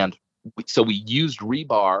 And so we used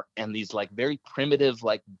rebar and these like very primitive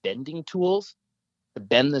like bending tools to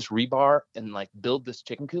bend this rebar and like build this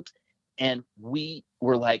chicken coop. And we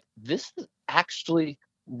were like, this is actually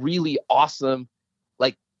really awesome.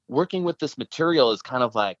 Like working with this material is kind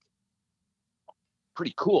of like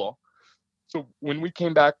pretty cool. So when we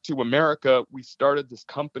came back to America, we started this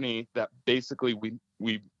company that basically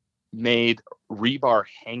we made rebar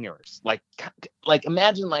hangers. Like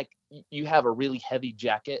imagine like you have a really heavy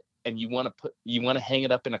jacket and you want to hang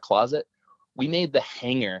it up in a closet. We made the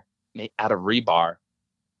hanger out of rebar,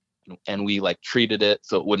 and we like treated it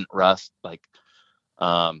so it wouldn't rust, like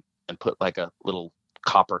and put like a little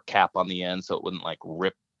copper cap on the end so it wouldn't like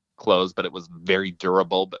rip clothes, but it was very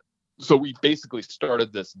durable. But so we basically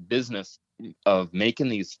started this business of making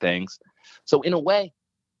these things. So in a way,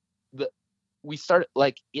 we started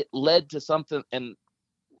like it led to something, and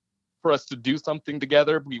for us to do something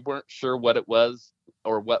together, we weren't sure what it was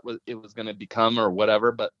or what it was going to become or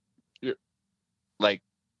whatever, but like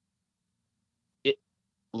it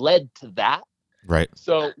led to that. Right.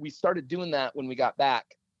 So we started doing that when we got back.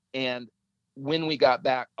 And when we got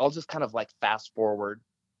back, I'll just kind of like fast forward.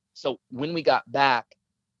 So when we got back,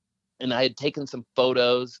 and I had taken some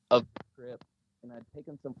photos of the trip, and I'd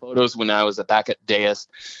taken some photos when I was back at Deus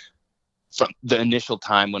from the initial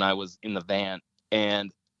time when I was in the van.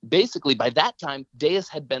 And basically by that time, Deus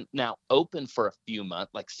had been now open for a few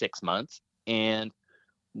months, like 6 months. And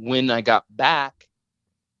when I got back,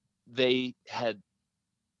 they had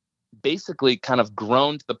basically kind of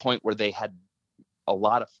grown to the point where they had a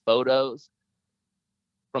lot of photos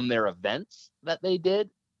from their events that they did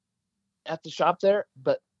at the shop there,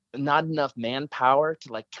 but not enough manpower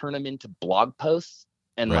to like turn them into blog posts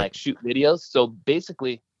and like shoot videos. So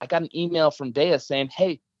basically I got an email from Deus saying,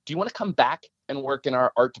 hey, do you want to come back and work in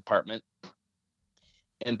our art department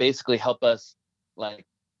and basically help us like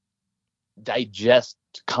digest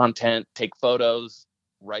content, take photos,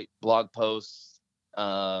 write blog posts,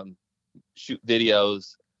 shoot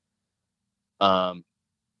videos,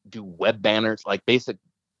 do web banners, like basic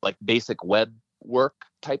web work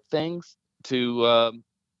type things to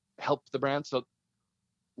help the brand. So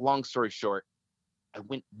long story short, I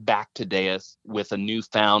went back to Deus with a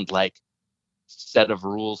newfound like set of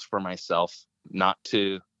rules for myself not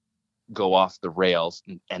to go off the rails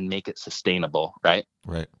and make it sustainable. Right.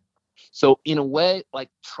 So in a way, like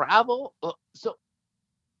travel. So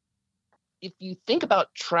if you think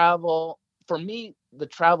about travel, for me, the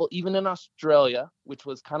travel, even in Australia, which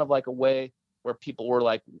was kind of like a way where people were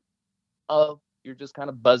like, oh, you're just kind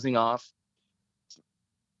of buzzing off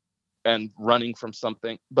and running from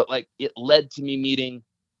something. But like it led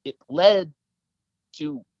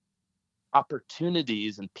to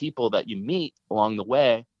opportunities and people that you meet along the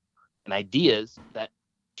way and ideas that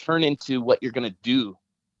turn into what you're going to do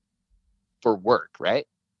for work. Right.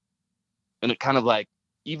 And it kind of like,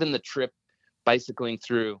 even the trip bicycling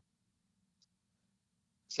through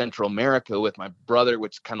Central America with my brother,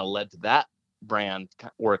 which kind of led to that brand,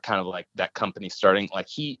 or kind of like that company starting, like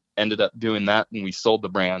he ended up doing that and we sold the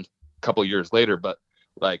brand a couple years later. But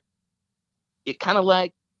like it kind of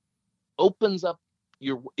like opens up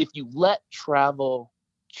if you let travel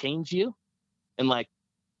change you and like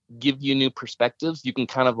give you new perspectives, you can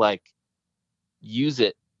kind of like use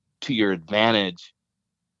it to your advantage,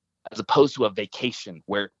 as opposed to a vacation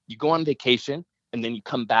where you go on vacation and then you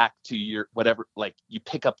come back to your whatever, like you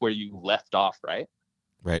pick up where you left off.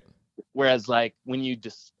 Right. Whereas like when you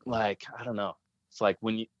just like, I don't know, it's like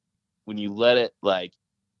when you let it like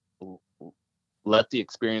let the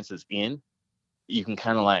experiences in, you can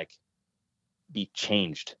kind of like be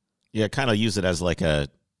changed. Yeah, kind of use it as like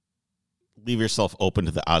leave yourself open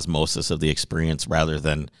to the osmosis of the experience rather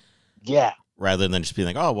than just being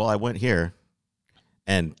like, oh, well, I went here.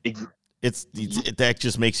 And that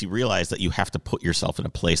just makes you realize that you have to put yourself in a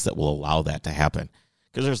place that will allow that to happen.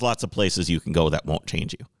 Because there's lots of places you can go that won't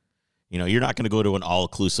change you. You know, you're not going to go to an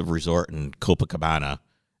all-inclusive resort in Copacabana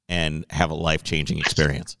and have a life-changing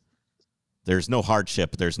experience. There's no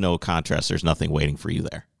hardship. There's no contrast. There's nothing waiting for you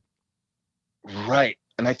there. Right.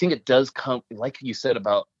 And I think it does come, like you said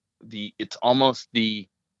about it's almost the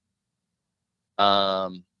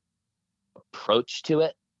approach to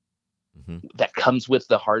it that comes with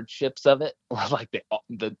the hardships of it, or like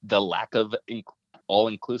the lack of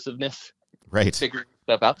all-inclusiveness. Right. Figuring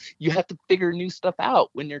stuff out. You have to figure new stuff out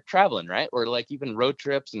when you're traveling, right? Or like even road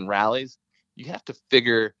trips and rallies, you have to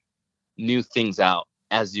figure new things out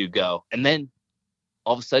as you go. And then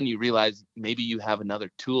all of a sudden you realize maybe you have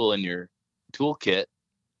another tool in your toolkit.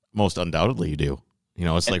 Most undoubtedly you do. You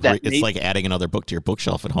know, it's like adding another book to your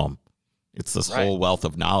bookshelf at home. It's this whole wealth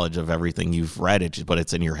of knowledge of everything you've read, but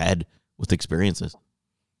it's in your head with experiences.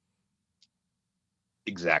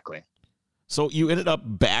 Exactly. So you ended up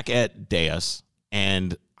back at Deus,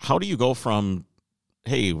 and how do you go from,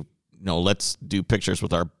 hey, let's do pictures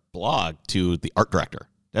with our blog to the art director?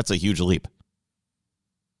 That's a huge leap.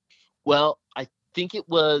 Well, I think it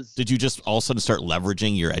was. Did you just all of a sudden start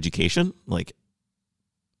leveraging your education? Like,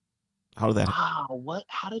 how did that? Wow.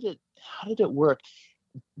 How did it work?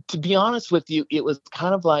 To be honest with you, it was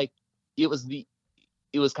kind of like it was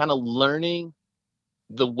kind of learning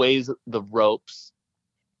the ways, the ropes,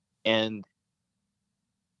 and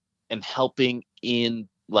helping in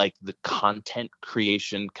like the content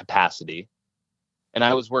creation capacity. And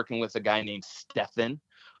I was working with a guy named Stefan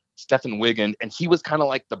Wiggin, and he was kind of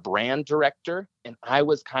like the brand director, and I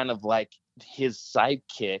was kind of like his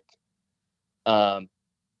sidekick. That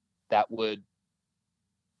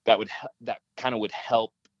kind of would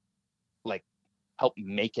help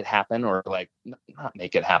make it happen, or like not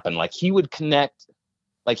make it happen. Like he would connect,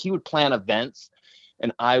 like he would plan events,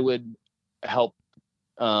 and I would help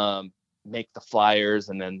make the flyers,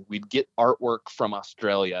 and then we'd get artwork from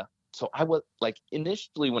Australia. So I was like,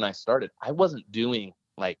 initially when I started, I wasn't doing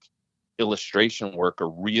like illustration work or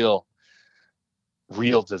real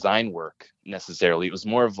design work necessarily. It was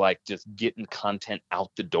more of like just getting content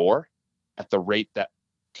out the door at the rate that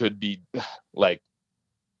could be like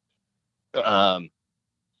that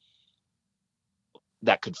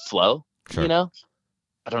could flow. Sure. You know,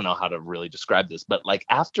 I don't know how to really describe this, but like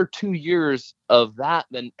after 2 years of that,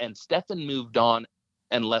 and Stefan moved on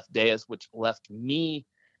and left Deus, which left me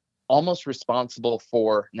almost responsible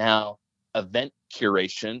for now event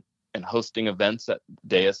curation and hosting events at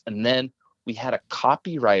Deus. And then we had a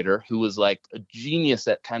copywriter who was like a genius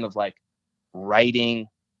at kind of like writing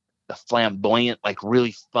the flamboyant, like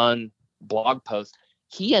really fun blog post.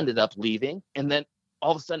 He ended up leaving, and then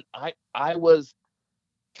all of a sudden I was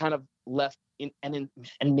kind of left in, and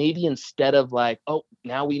maybe instead of like, oh,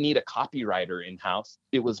 now we need a copywriter in house,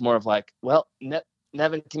 it was more of like, well,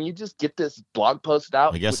 Nevin, can you just get this blog post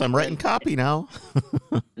out? I guess I'm writing copy now.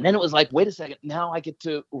 And then it was like, wait a second, now I get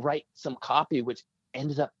to write some copy, which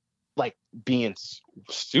ended up like being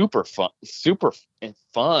super fun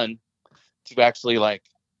to actually like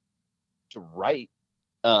to write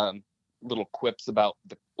little quips about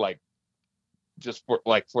the like just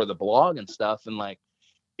for the blog and stuff. And like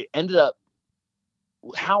it ended up,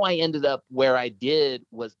 how I ended up where I did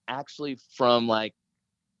was actually from like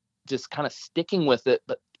just kind of sticking with it,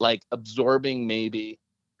 but like absorbing maybe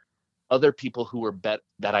other people who were that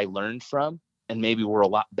I learned from, and maybe were a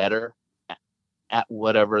lot better at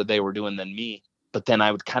whatever they were doing than me. But then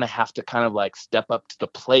I would kind of have to kind of like step up to the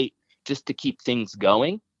plate just to keep things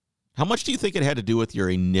going. How much do you think it had to do with your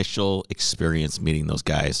initial experience meeting those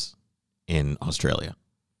guys in Australia?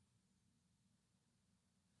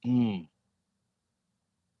 Do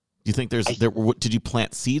you think did you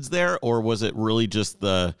plant seeds there, or was it really just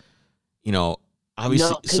the,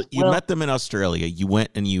 obviously you met them in Australia, you went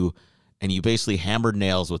and you basically hammered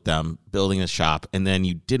nails with them building a shop, and then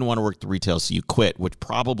you didn't want to work the retail, so you quit, which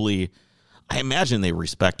probably, I imagine they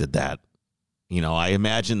respected that. I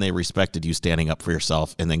imagine they respected you standing up for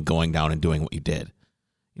yourself and then going down and doing what you did.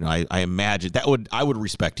 I imagine I would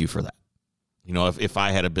respect you for that. If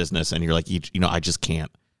I had a business and you're like, I just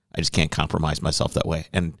can't compromise myself that way.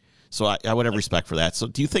 And so I would have respect for that. So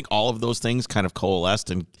do you think all of those things kind of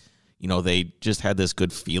coalesced and, they just had this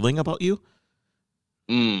good feeling about you?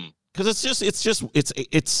 Because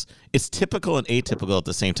it's typical and atypical at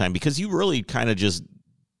the same time, because you really kind of just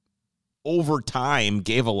over time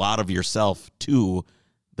gave a lot of yourself to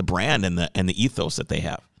the brand and the ethos that they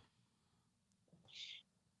have.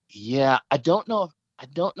 Yeah, I don't know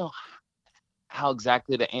how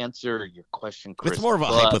exactly to answer your question, Chris. It's more of a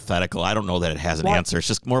hypothetical. I don't know that it has an answer. It's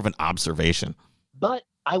just more of an observation. But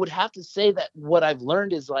I would have to say that what I've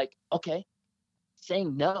learned is like, okay,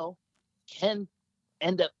 saying no can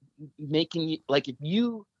end up making you, like, if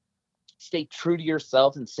you stay true to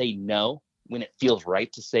yourself and say no when it feels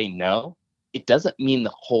right to say no, it doesn't mean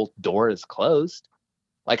the whole door is closed.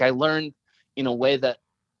 Like, I learned in a way that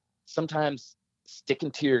sometimes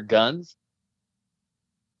sticking to your guns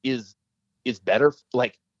is better.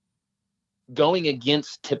 Like, going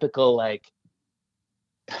against typical like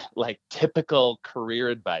typical career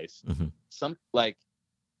advice. Mm-hmm. Some like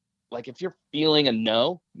if you're feeling a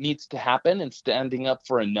no needs to happen and standing up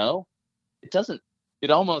for a no, it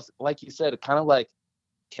almost, like you said, it kind of like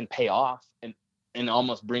can pay off and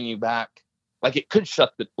almost bring you back. Like, it could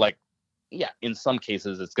shut the, like, yeah, in some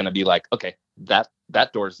cases it's going to be like, okay, that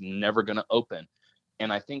door's never going to open.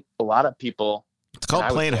 And I think a lot of people, it's called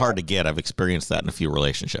playing hard to get. I've experienced that in a few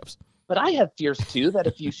relationships. But I have fears too that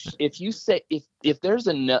if you say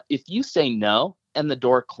if you say no and the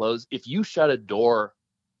door closed, if you shut a door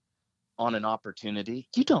on an opportunity,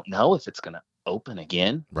 you don't know if it's going to open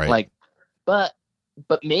again. Right. Like, but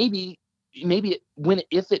maybe if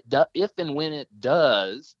and when it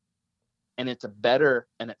does, and it's a better,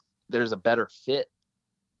 there's a better fit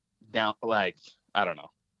down. Like, I don't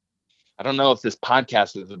know if this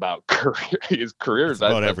podcast is about careers. It's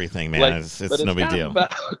about everything, man. Like, it's no big deal.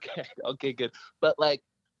 Okay, good. But like,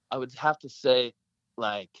 I would have to say,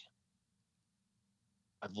 like,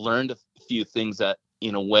 I've learned a few things that,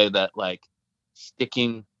 in a way that, like,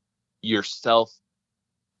 sticking yourself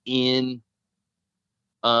in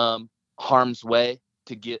harm's way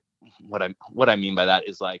to get what I mean by that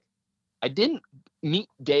is, like, I didn't meet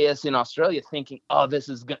Deus in Australia thinking, oh, this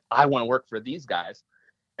is good, I want to work for these guys.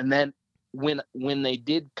 And then when they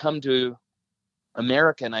did come to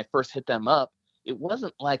America and I first hit them up, it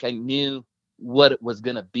wasn't like I knew what it was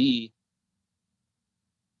going to be,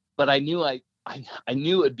 but I knew I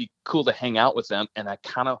knew it'd be cool to hang out with them, and I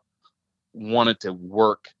kind of wanted to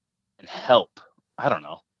work and help. I don't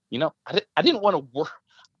know, I didn't want to work,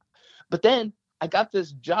 but then I got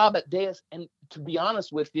this job at Deus, and to be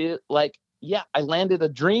honest with you, like, yeah, I landed a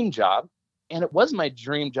dream job, and it was my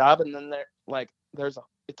dream job. And then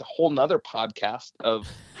it's a whole nother podcast of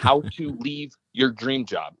how to leave your dream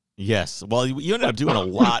job. Yes. Well, you ended up doing a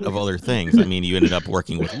lot of other things. I mean, you ended up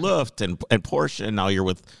working with Lyft and Porsche, and now you're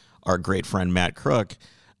with our great friend Matt Crook.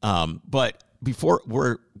 But before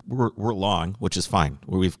we're long, which is fine.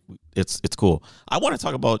 It's cool. I want to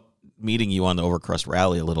talk about meeting you on the Overcrest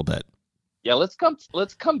Rally a little bit. Yeah, let's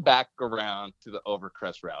come back around to the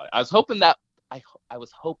Overcrest Rally. I was hoping that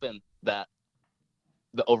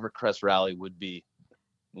the Overcrest Rally would be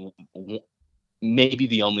maybe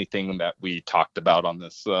the only thing that we talked about on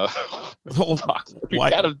this. Why? Well,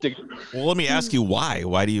 let me ask you why.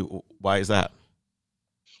 Why is that?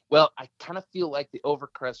 Well, I kind of feel like the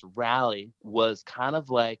Overcrest Rally was kind of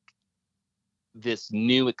like this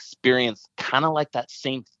new experience, kind of like that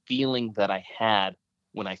same feeling that I had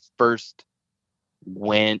when I first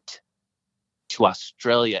went to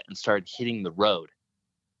Australia and started hitting the road.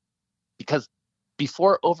 Because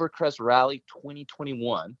before Overcrest Rally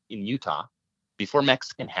 2021 in Utah, before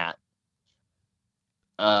Mexican Hat,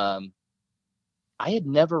 I had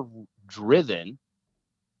never driven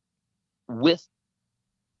with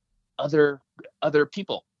other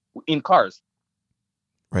people in cars.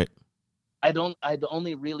 Right. I'd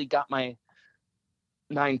only really got my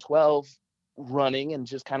 912 running and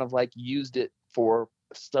just kind of like used it for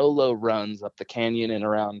solo runs up the canyon and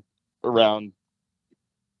around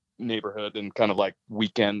neighborhood and kind of like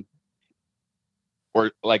weekend,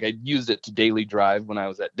 or like I'd use it to daily drive when I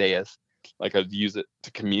was at Deus. Like, I'd use it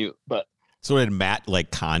to commute. But so did Matt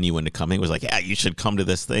like con you into coming? It was like, yeah, you should come to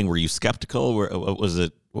this thing. Were you skeptical? What was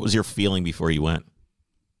it? What was your feeling before you went?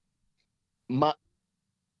 My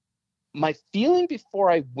feeling before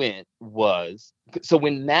I went was, so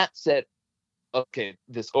when Matt said, okay,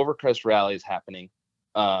 this Overcrest Rally is happening,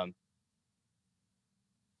 coming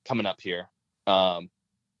up here. Do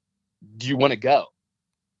you want to go?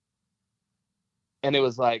 And it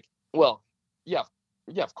was like, well, yeah,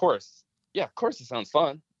 of course. Yeah, of course it sounds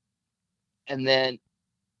fun. And then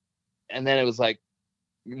it was like,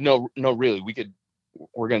 no, really,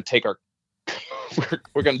 we're going to take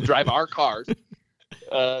we're going to drive our cars,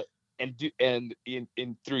 and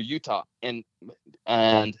through Utah. And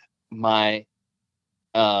my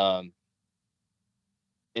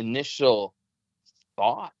initial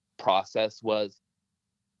thought process was,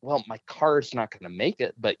 well, my car's not going to make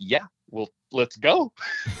it, but yeah, well, let's go.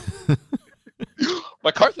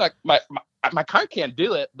 My car's not my car can't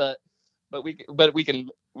do it, but we can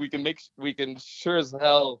sure as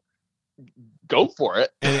hell go for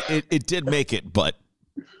it. And it did make it, but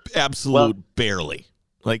barely.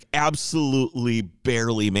 Like absolutely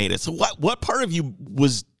barely made it. So what part of you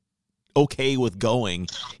was okay with going,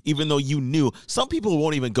 even though you knew some people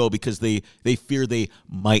won't even go because they fear they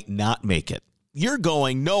might not make it? You're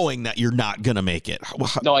going knowing that you're not gonna make it.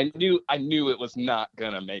 No, I knew it was not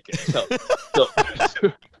gonna make it. So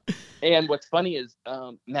and what's funny is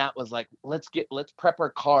Matt was like, let's prep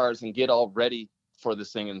our cars and get all ready for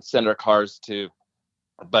this thing and send our cars to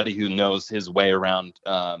a buddy who knows his way around,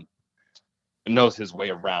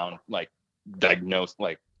 like diagnose,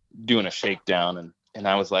 like doing a shakedown. And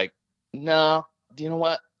I was like, no, do you know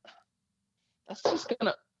what? That's just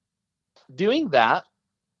doing that.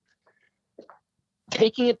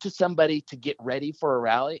 Taking it to somebody to get ready for a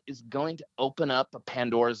rally is going to open up a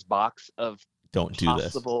Pandora's box of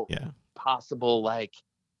possible like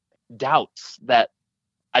doubts that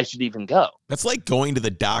I should even go. That's like going to the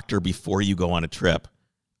doctor before you go on a trip.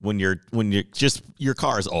 When you're just, your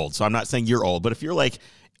car is old. So I'm not saying you're old, but if you're like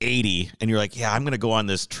 80 and you're like, yeah, I'm going to go on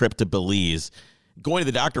this trip to Belize, going to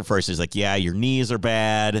the doctor first is like, yeah, your knees are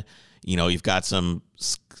bad. You know, you've got some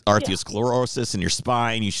arteriosclerosis in your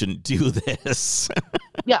spine. You shouldn't do this.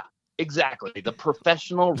 Yeah, exactly. The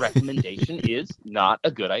professional recommendation is not a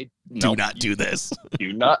good idea. Do not do this.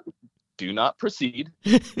 Do not proceed.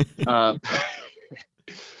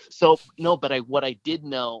 So no, but what I did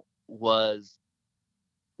know was,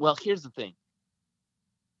 well, here's the thing.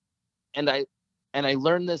 And I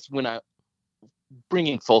learned this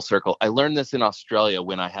bringing full circle. I learned this in Australia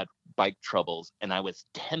when I had bike troubles and I was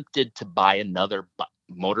tempted to buy another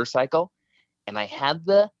motorcycle. And I had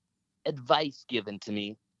the advice given to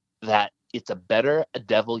me that it's a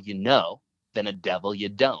devil you know than a devil you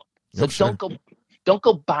don't. So don't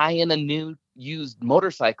go buying a new used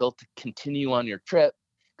motorcycle to continue on your trip,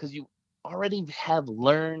 because you already have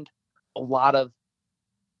learned a lot of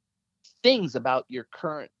things about your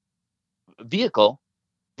current vehicle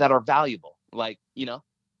that are valuable. Like, you know,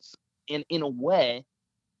 in a way,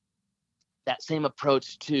 that same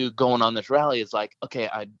approach to going on this rally is like, okay,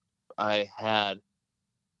 I had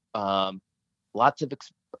lots of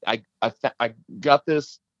I got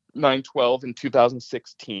this 912 in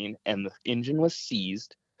 2016 and the engine was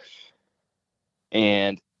seized,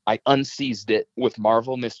 and I unseized it with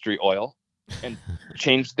Marvel Mystery Oil and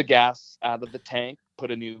changed the gas out of the tank,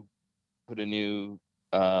 put a new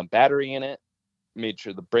battery in it, made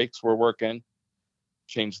sure the brakes were working,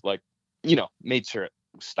 changed, made sure it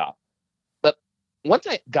stopped. But once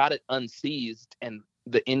I got it unseized and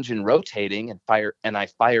the engine rotating and I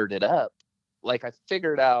fired it up, like I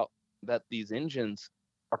figured out that these engines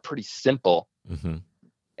are pretty simple. Mm-hmm.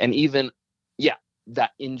 And even,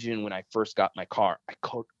 that engine, when I first got my car, I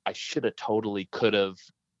could have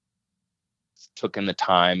taken the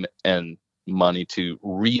time and money to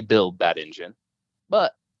rebuild that engine.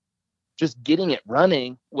 But just getting it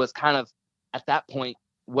running was kind of, at that point,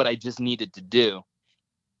 what I just needed to do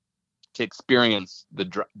to experience the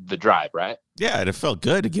drive, right? Yeah, and it felt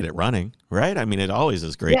good to get it running, right? I mean, it always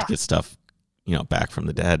is great to get stuff, back from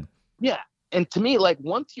the dead. Yeah, and to me, like,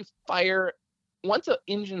 once an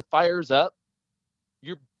engine fires up,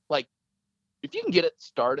 you're like, if you can get it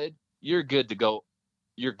started, you're good to go.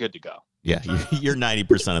 You're good to go. Yeah, you're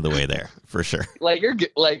 90% of the way there for sure. Like you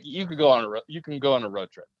can go on a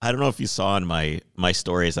road trip. I don't know if you saw in my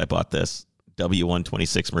stories, I bought this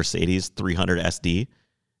W126 Mercedes 300 SD,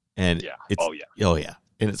 and and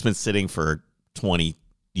it's been sitting for 20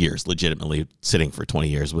 years, legitimately sitting for 20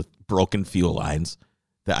 years with broken fuel lines.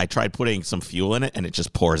 That I tried putting some fuel in it, and it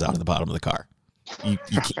just pours out of the bottom of the car.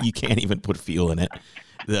 You can't even put fuel in it.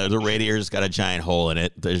 The radiator's got a giant hole in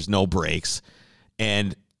it. There's no brakes,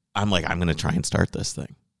 and I'm like, I'm going to try and start this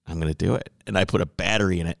thing. I'm going to do it. And I put a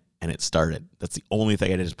battery in it, and it started. That's the only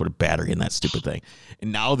thing I did, is put a battery in that stupid thing.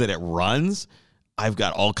 And now that it runs, I've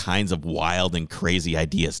got all kinds of wild and crazy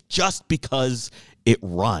ideas just because it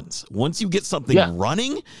runs. Once you get something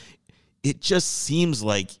running, it just seems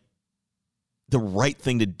like the right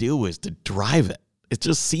thing to do is to drive it. It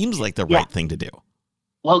just seems like the right thing to do.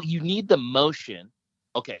 Well, you need the motion.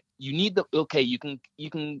 Okay, you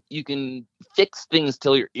can fix things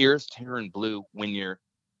till your ears turn blue when you're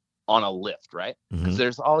on a lift, right? Because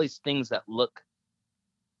there's all these things that look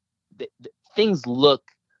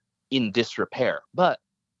in disrepair. But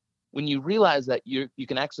when you realize that you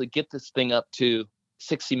can actually get this thing up to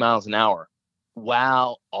 60 miles an hour,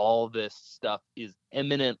 wow, all this stuff is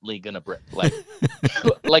imminently gonna break, like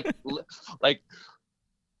like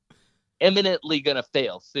imminently gonna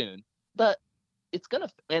fail soon, but it's gonna,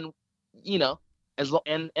 and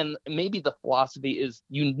and maybe the philosophy is,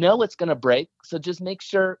 it's gonna break, so just make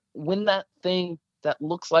sure when that thing that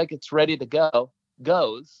looks like it's ready to go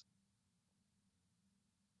goes,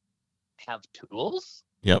 have tools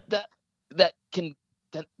that can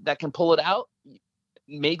pull it out.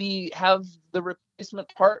 Maybe have the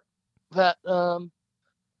replacement part that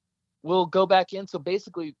will go back in. So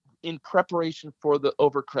basically, in preparation for the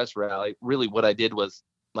Overcrest rally, really what I did was,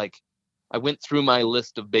 like, I went through my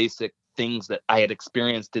list of basic things that I had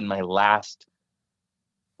experienced in my last,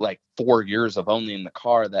 like, 4 years of owning the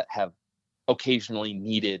car that have occasionally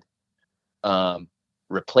needed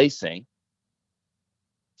replacing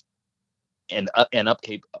and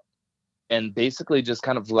upkeep, and basically just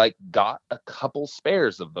kind of like got a couple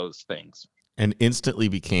spares of those things. And instantly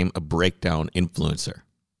became a breakdown influencer.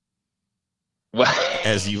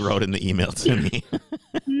 As you wrote in the email to me.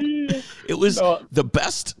 It was the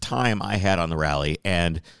best time I had on the rally.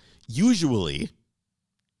 And usually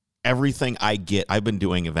everything I get, I've been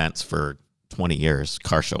doing events for 20 years,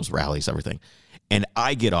 car shows, rallies, everything. And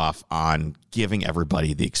I get off on giving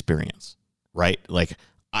everybody the experience, right? Like,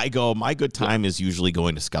 I go, my good time is usually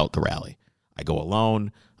going to scout the rally. I go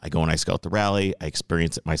alone. I go and I scout the rally. I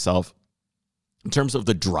experience it myself. In terms of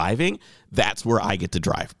the driving, that's where I get to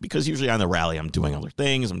drive, because usually on the rally, I'm doing other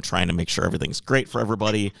things. I'm trying to make sure everything's great for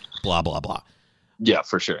everybody, blah, blah, blah. Yeah,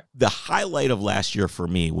 for sure. The highlight of last year for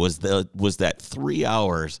me was that 3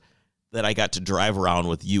 hours that I got to drive around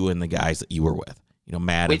with you and the guys that you were with.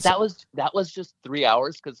 Matt. Wait, that was just 3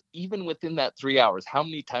 hours? Because even within that 3 hours, how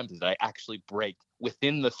many times did I actually break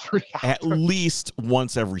within the 3 hours? At least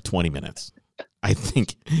once every 20 minutes. I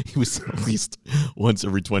think it was at least once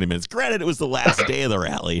every 20 minutes. Granted, it was the last day of the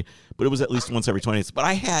rally, but it was at least once every 20 minutes. But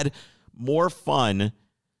I had more fun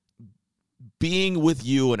being with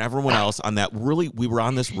you and everyone else on that. We were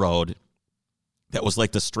on this road that was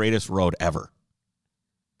like the straightest road ever.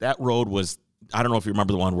 That road was, I don't know if you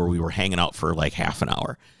remember the one where we were hanging out for like half an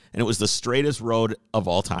hour, and it was the straightest road of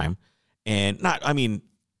all time. And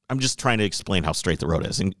I'm just trying to explain how straight the road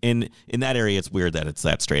is. And in that area, it's weird that it's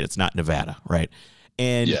that straight. It's not Nevada, right?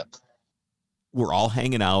 And we're all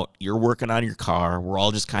hanging out. You're working on your car. We're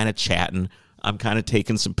all just kind of chatting. I'm kind of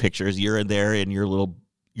taking some pictures. You're in there in your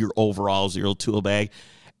overalls, your little tool bag.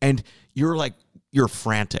 And you're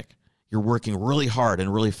frantic. You're working really hard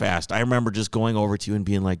and really fast. I remember just going over to you and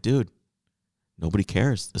being like, dude, nobody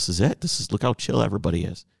cares. This is it. Look how chill everybody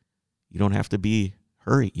is. You don't have to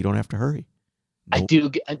hurry. You don't have to hurry. Nope.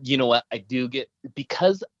 I do get,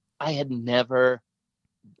 because I had never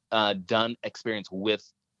done experience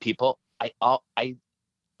with people. I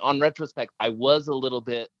on retrospect, I was a little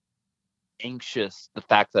bit anxious. The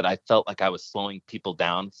fact that I felt like I was slowing people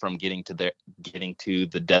down from getting to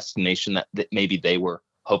the destination that maybe they were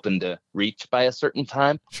hoping to reach by a certain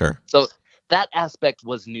time. Sure. So that aspect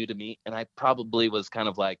was new to me, and I probably was kind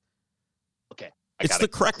of like, okay. It's the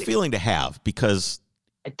correct feeling to have, because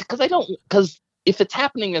if it's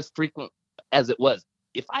happening as frequent as it was,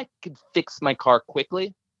 if I could fix my car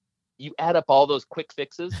quickly, you add up all those quick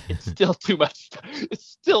fixes, it's still too much. It's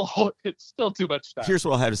still too much time. Here's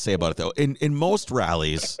what I'll have to say about it, though. In most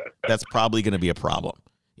rallies, that's probably going to be a problem.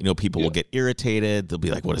 People will get irritated. They'll be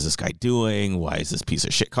like, what is this guy doing? Why is this piece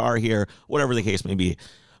of shit car here? Whatever the case may be.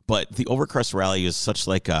 But the Overcrest rally is such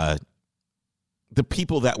like the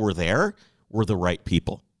people that were there were the right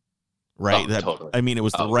people. Right? Totally. It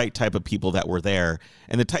was the right type of people that were there.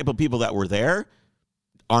 And the type of people that were there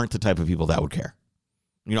aren't the type of people that would care.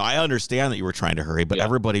 I understand that you were trying to hurry, but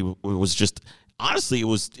everybody was just, honestly, it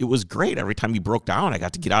was great. Every time you broke down, I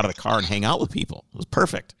got to get out of the car and hang out with people. It was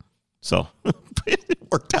perfect. So it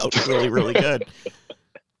worked out really, really good.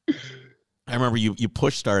 I remember you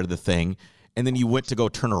push started the thing, and then you went to go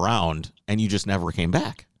turn around, and you just never came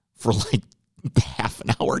back for like half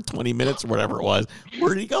an hour, 20 minutes, or whatever it was.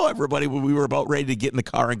 Where did he go, everybody, when we were about ready to get in the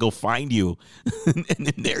car and go find you? And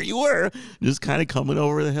then there you were, just kind of coming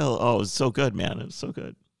over the hill. Oh, it was so good, man. It was so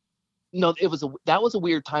good. No, that was a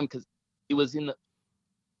weird time, because it was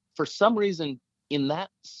for some reason, in that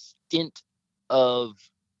stint of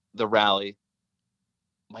the rally,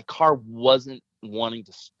 my car wasn't wanting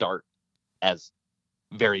to start as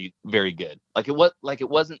very, very good. It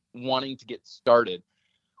wasn't wanting to get started,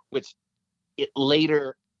 which it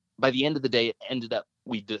later, by the end of the day, it ended up,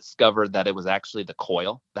 we discovered that it was actually the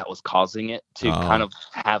coil that was causing it to kind of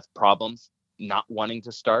have problems. not wanting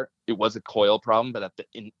to start. It was a coil problem, but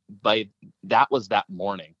that was that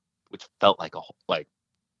morning, which felt like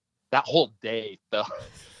that whole day felt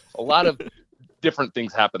a lot of different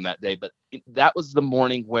things happened that day. But that was the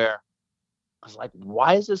morning where I was like,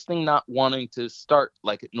 why is this thing not wanting to start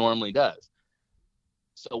like it normally does?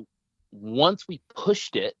 So once we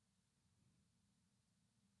pushed it,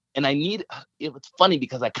 and it was funny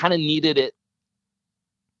because I kind of needed it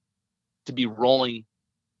to be rolling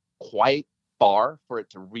quite far for it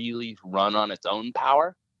to really run on its own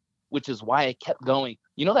power, which is why I kept going.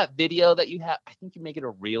 You know that video that you have? I think you make it a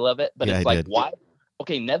reel of it, but yeah, it's like, why?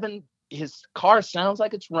 Okay, Nevin, his car sounds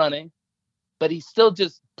like it's running, but he's still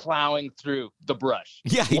just plowing through the brush.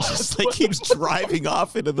 Yeah, he just like keeps driving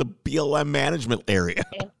off into the BLM management area.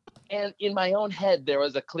 And in my own head, there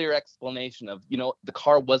was a clear explanation of, the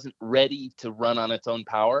car wasn't ready to run on its own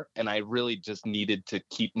power, and I really just needed to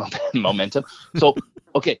keep momentum. So,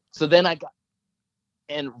 okay, so then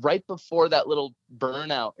and right before that little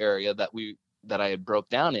burnout area that I had broke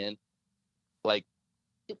down in, like,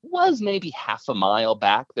 it was maybe half a mile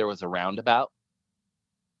back, there was a roundabout.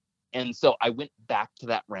 And so I went back to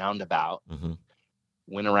that roundabout,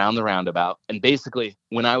 went around the roundabout, and basically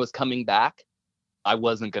when I was coming back, I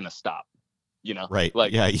wasn't going to stop, Right.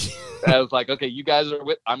 Like, yeah. I was like, okay, you guys are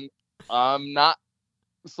I'm not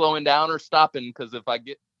slowing down or stopping, because if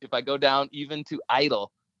I go down even to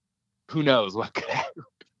idle, who knows what could happen.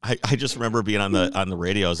 I just remember being on the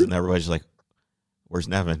radios and everybody's like, where's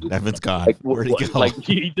Nevin? Nevin's gone. Like, where'd he go? Like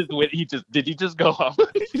did he just go home?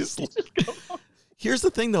 Here's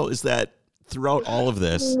the thing though, is that throughout all of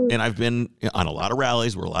this, and I've been on a lot of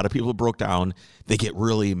rallies where a lot of people broke down, they get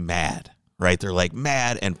really mad, right? They're like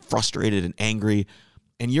mad and frustrated and angry.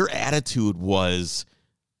 And your attitude was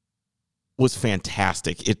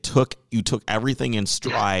fantastic. You took everything in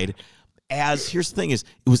stride. Here's the thing is,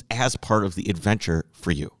 it was as part of the adventure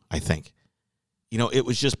for you, I think. It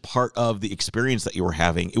was just part of the experience that you were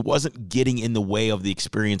having. It wasn't getting in the way of the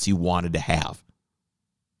experience you wanted to have,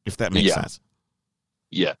 if that makes sense.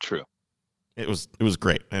 Yeah, true. It was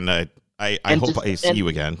great. And I hope I see you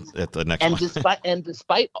again at the next one.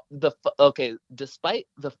 Despite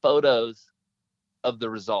the photos of the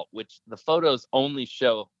result, which the photos only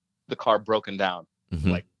show the car broken down,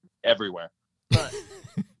 like everywhere. But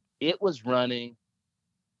it was running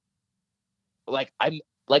like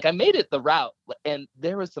I made it the route, and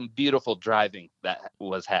there was some beautiful driving that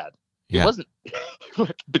was had. Yeah. It wasn't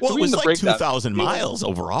it was like 2,000 miles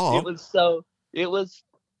overall. It was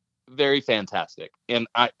very fantastic. And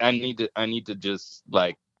I need to just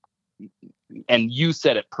like, and you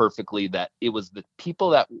said it perfectly, that it was the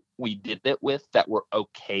people that we did it with that were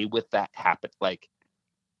okay with that happen. Like,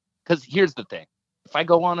 because here's the thing. If I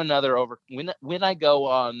go on when I go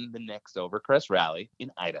on the next Overcrest rally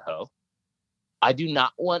in Idaho, I do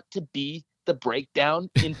not want to be the breakdown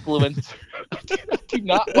influencer. I do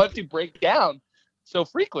not want to break down so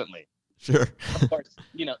frequently. Sure. Of course,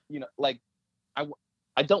 like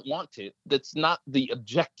I don't want to. That's not the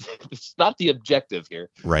objective. It's not the objective here.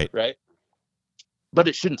 Right. Right. But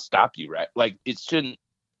it shouldn't stop you, right? Like, it shouldn't,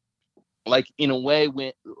 like, in a way,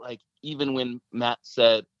 even when Matt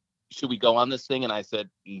said, should we go on this thing? And I said,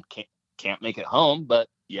 can't make it home, but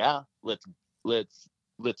yeah, let's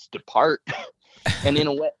depart. And in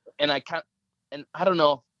a way, and I don't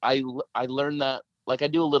know, I learned that, like, I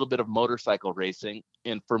do a little bit of motorcycle racing,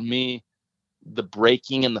 and for me, the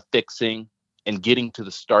braking and the fixing and getting to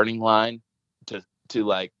the starting line to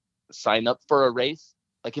like sign up for a race.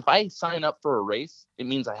 Like, if I sign up for a race, it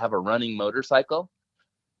means I have a running motorcycle,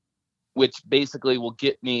 which basically will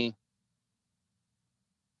get me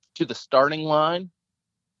to the starting line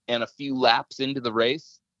and a few laps into the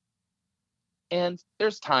race. And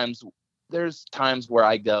there's times where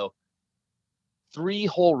I go 3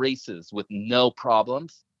 whole races with no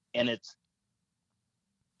problems, and it's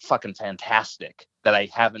fucking fantastic that I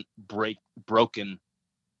haven't broken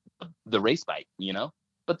the race bike,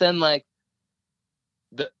 But then, like,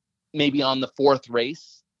 maybe on the 4th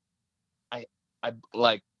race, I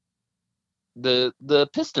like the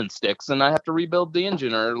piston sticks and I have to rebuild the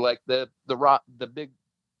engine, or like the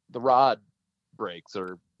rod breaks,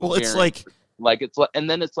 or it's and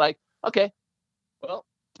then it's like, okay, well,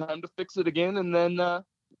 time to fix it again, and then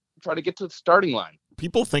try to get to the starting line.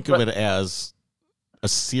 People think of it as a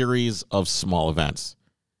series of small events.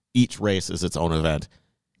 Each race is its own event.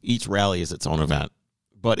 Each rally is its own event.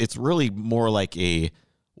 But it's really more like a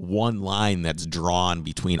one line that's drawn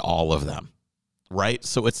between all of them, right?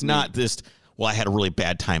 So it's not just, well, I had a really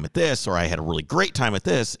bad time at this, or I had a really great time at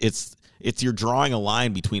this. It's you're drawing a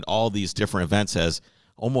line between all these different events as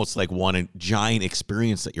almost like one giant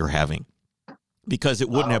experience that you're having. because it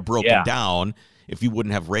wouldn't have broken down if you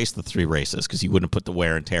wouldn't have raced the 3 races, because you wouldn't have put the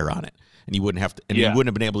wear and tear on it. And you wouldn't have to, and you wouldn't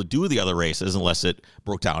have been able to do the other races unless it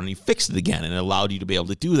broke down and you fixed it again, and it allowed you to be able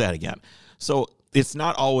to do that again. So it's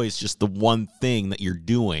not always just the one thing that you're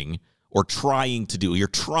doing or trying to do. You're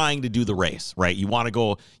trying to do the race, right? You want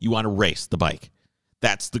to race the bike.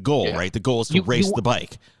 That's the goal, right? The goal is to race the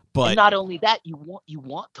bike. But and not only that, you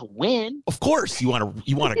want to win. Of course, you want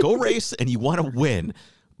to go race and you want to win.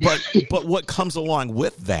 But what comes along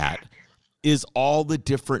with that is all the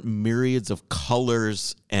different myriads of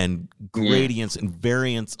colors and gradients and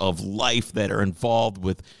variants of life that are involved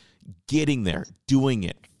with getting there, doing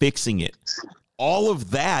it, fixing it. All of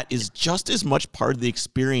that is just as much part of the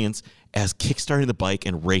experience as kickstarting the bike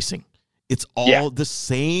and racing. It's all the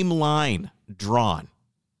same line drawn.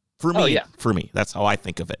 For me, that's how I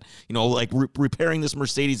think of it. You know, like repairing this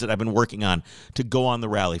Mercedes that I've been working on to go on the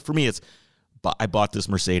rally. For me, I bought this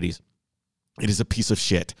Mercedes. It is a piece of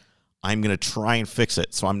shit. I'm going to try and fix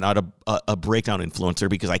it so I'm not a breakdown influencer,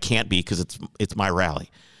 because I can't be, because it's my rally.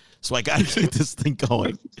 So I got to get this thing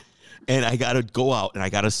going, and I got to go out and I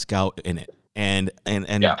got to scout in it. And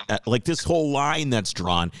like this whole line that's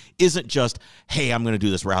drawn isn't just, hey, I'm going to do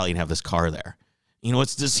this rally and have this car there. You know,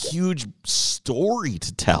 it's this huge story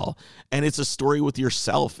to tell, and it's a story with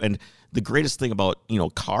yourself. And the greatest thing about, you know,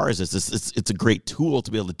 cars is it's a great tool to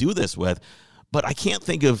be able to do this with. But I can't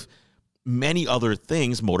think of many other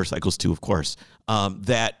things, motorcycles too, of course,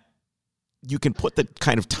 that you can put the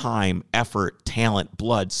kind of time, effort, talent,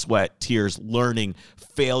 blood, sweat, tears, learning,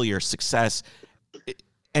 failure, success,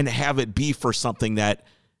 and have it be for something that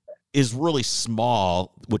is really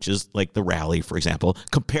small, which is like the rally, for example,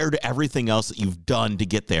 compared to everything else that you've done to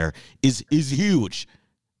get there is huge.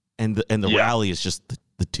 And the rally is just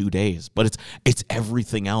the 2 days, but it's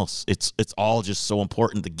everything else. It's all just so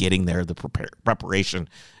important, the getting there, the preparation.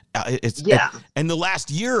 And the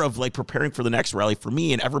last year of like preparing for the next rally for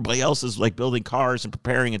me and everybody else is like building cars and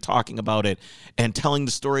preparing and talking about it and telling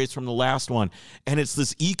the stories from the last one. And it's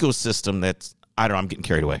this ecosystem that's, I don't know, I'm getting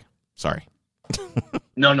carried away. Sorry.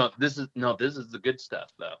 No, this is the good stuff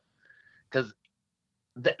though. Cause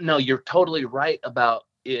you're totally right about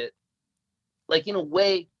it. Like in a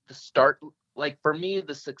way, the start, like for me,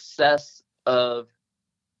 the success of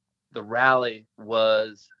the rally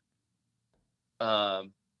was,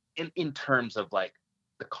 in terms of like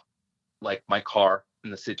my car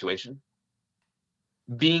and the situation,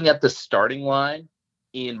 being at the starting line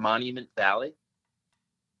in Monument Valley,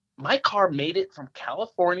 my car made it from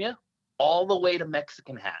California all the way to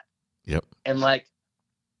Mexican Hat. Yep. And like,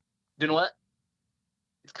 you know what?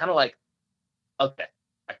 It's kind of like, okay,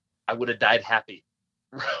 I would have died happy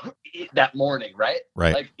that morning, right?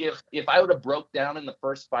 Right. Like if I would have broke down in the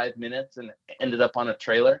first 5 minutes and ended up on a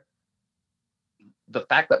trailer, the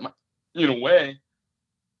fact that in a way,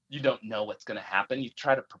 you don't know what's going to happen. You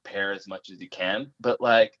try to prepare as much as you can, but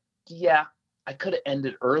like, I could have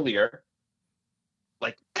ended earlier,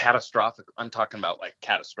 like catastrophic. I'm talking about like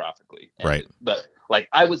catastrophically. Right. But like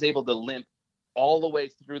I was able to limp all the way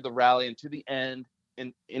through the rally and to the end.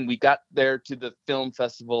 And we got there to the film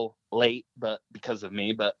festival late, but because of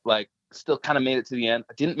me, but like still kind of made it to the end.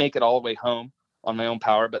 I didn't make it all the way home on my own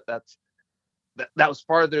power, but that was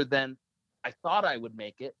farther than I thought I would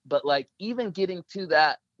make it. But like even getting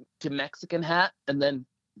to Mexican Hat and then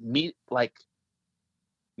meeting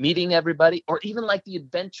everybody, or even like the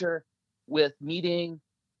adventure with meeting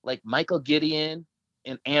like Michael Gideon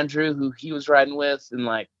and Andrew, who he was riding with, and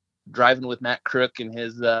like driving with Matt Crook in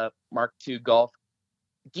his Mark II Golf,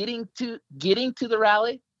 getting to the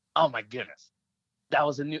rally. Oh my goodness. That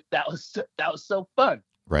was so fun.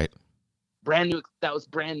 Right. Brand new. That was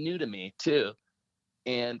brand new to me too.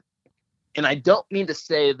 And I don't mean to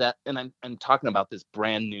say that, and I'm talking about this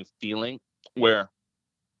brand new feeling where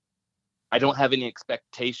I don't have any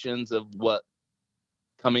expectations of what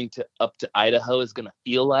coming up to Idaho is going to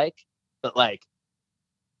feel like, but like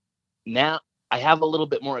now I have a little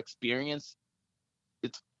bit more experience.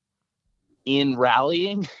 It's in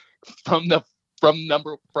rallying from the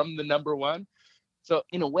number one. So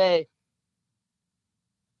in a way,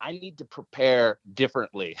 I need to prepare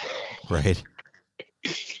differently. Right.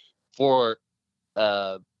 For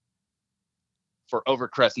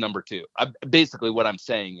Overcrest number 2. Basically what I'm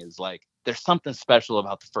saying is like there's something special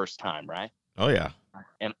about the first time, right? Oh yeah.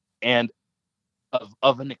 And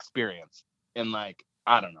of an experience. And like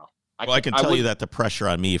I don't know. I can tell you that the pressure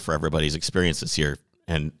on me for everybody's experiences here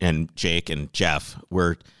and Jake and Jeff,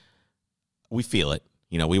 we feel it.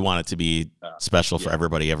 You know, we want it to be special for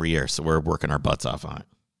everybody every year, so we're working our butts off on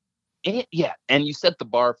it. And you set the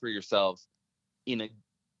bar for yourselves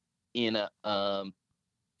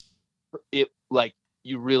like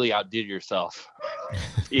you really outdid yourself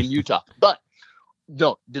in Utah. But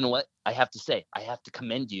no, you know what? I have to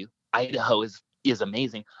commend you. Idaho is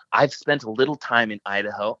amazing. I've spent a little time in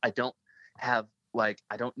Idaho. I don't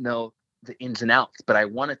know the ins and outs, but I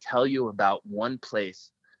want to tell you about one place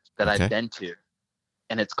that I've been to,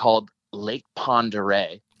 and it's called Lake Pend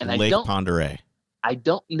Oreille. And Pend Oreille. I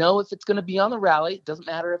don't know if it's going to be on the rally. It doesn't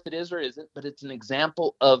matter if it is or isn't, but it's an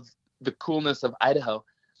example of the coolness of Idaho.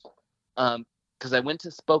 Because I went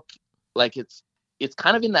to like it's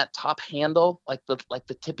kind of in that top handle, like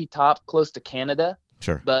the tippy top close to Canada.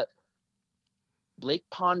 Sure. But Lake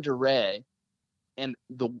Pend Oreille, and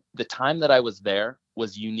the time that I was there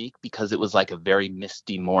was unique because it was like a very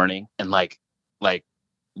misty morning, and like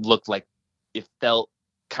looked like it felt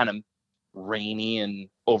kind of rainy and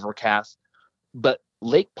overcast. But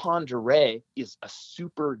Lake Pend Oreille is a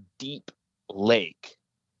super deep lake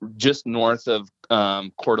just north of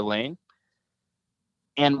Coeur d'Alene.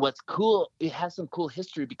 And what's cool, it has some cool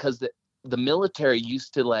history because the military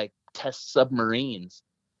used to like test submarines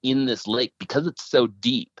in this lake because it's so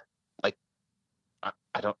deep. Like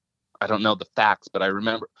I don't know the facts, but I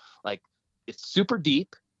remember like it's super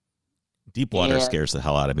deep. Deep water scares the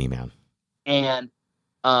hell out of me, man. And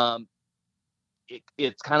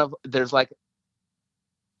it's kind of, there's like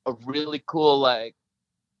a really cool like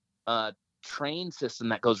train system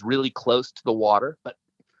that goes really close to the water,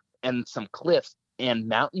 and some cliffs, and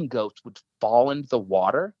mountain goats would fall into the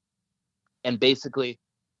water and basically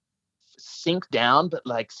sink down, but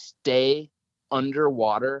like stay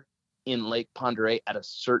underwater in Lake Pend Oreille at a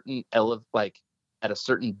certain at a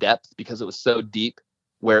certain depth because it was so deep,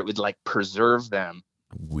 where it would like preserve them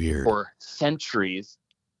for centuries,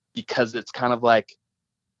 because it's kind of like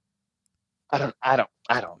I don't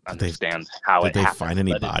understand how it happened. Did they find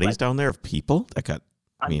any bodies down there of people that got?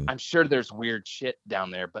 I'm sure there's weird shit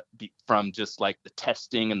down there, but from just like the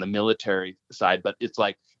testing and the military side. But it's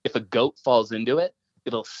like if a goat falls into it,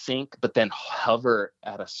 it'll sink, but then hover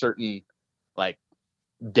at a certain like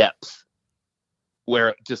depth where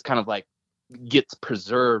it just kind of like gets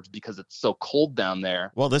preserved because it's so cold down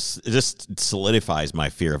there. Well, this just solidifies my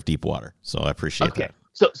fear of deep water, so I appreciate that.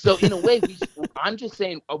 So in a way, I'm just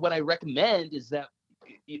saying what I recommend is that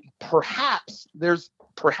perhaps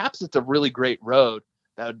it's a really great road.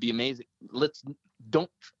 That would be amazing.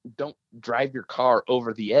 Don't drive your car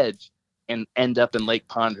over the edge and end up in Lake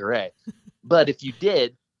Pend Oreille. But if you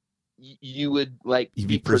did, you would you'd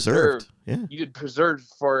be preserved. Yeah, you'd preserve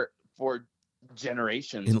for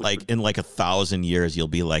generations. In like 1,000 years, you'll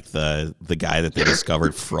be like the guy that they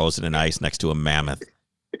discovered frozen in ice next to a mammoth.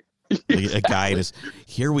 Exactly. A guy is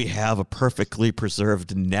here. We have a perfectly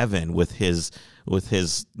preserved Nevin with his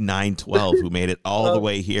 912 who made it all the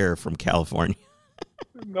way here from California.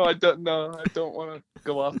 No, I don't know. I don't want to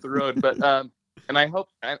go off the road, but and I hope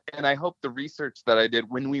the research that I did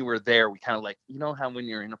when we were there, we kind of like, you know how when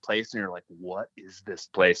you're in a place and you're like, what is this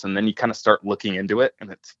place? And then you kind of start looking into it,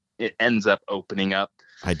 and it ends up opening up.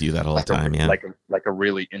 I do that all the time, yeah. Like a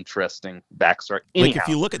really interesting backstory. Anyhow. Like if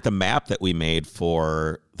you look at the map that we made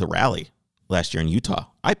for the rally last year in Utah,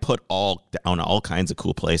 I put down all kinds of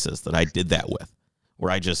cool places that I did that with,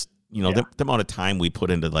 where I just, the amount of time we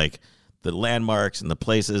put into like the landmarks and the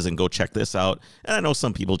places and go check this out. And I know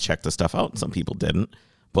some people checked the stuff out and some people didn't.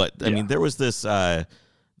 But I mean, there was this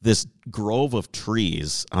grove of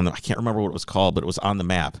trees I can't remember what it was called, but it was on the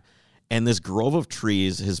map. And this grove of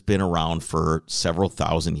trees has been around for several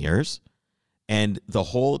thousand years. And the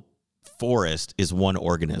whole forest is one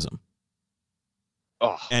organism.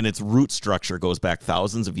 Oh. And its root structure goes back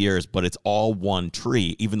thousands of years, but it's all one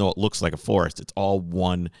tree. Even though it looks like a forest, it's all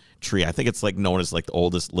one tree. I think it's like known as like the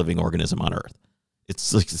oldest living organism on Earth.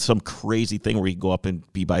 It's like some crazy thing where you go up and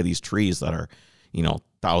be by these trees that are,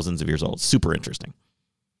 thousands of years old. Super interesting.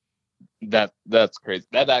 That's crazy.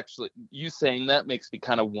 That actually, you saying that makes me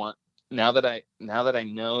kind of want, now that I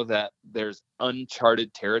know that there's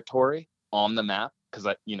uncharted territory on the map, because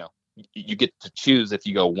you get to choose if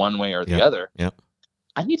you go one way or the other. Yep.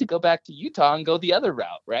 I need to go back to Utah and go the other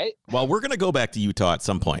route, right? Well, we're going to go back to Utah at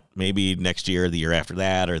some point. Maybe next year, the year after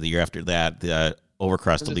that, or the year after that. The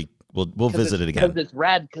Overcrest will be. We'll visit it again. Because it's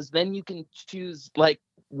rad. Because then you can choose like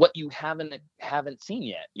what you haven't seen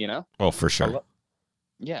yet. Oh, for sure.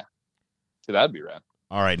 Yeah. So that'd be rad.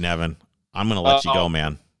 All right, Nevin. I'm going to let you go,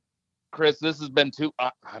 man. Chris, this has been too.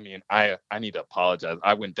 I need to apologize.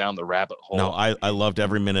 I went down the rabbit hole. No, I loved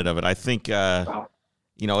every minute of it. I think.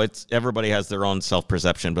 It's everybody has their own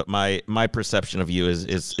self-perception, but my perception of you is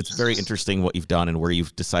it's very interesting what you've done and where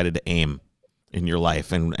you've decided to aim in your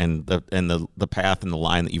life, and the path and the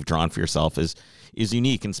line that you've drawn for yourself is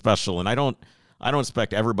unique and special. And I don't I don't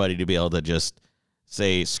expect everybody to be able to just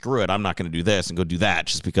say, screw it, I'm not going to do this and go do that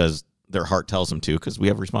just because their heart tells them to, because we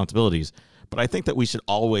have responsibilities. But I think that we should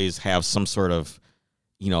always have some sort of,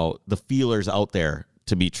 the feelers out there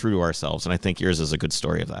to be true to ourselves. And I think yours is a good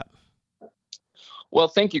story of that. Well,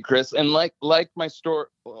 thank you, Chris. And like my story,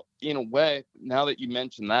 well, in a way, now that you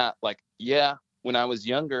mention that, when I was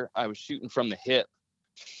younger, I was shooting from the hip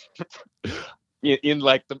in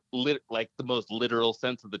the most literal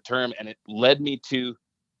sense of the term. And it led me to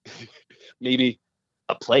maybe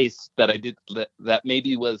a place that I did that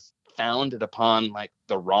maybe was founded upon like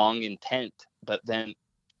the wrong intent, but then,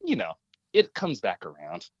 it comes back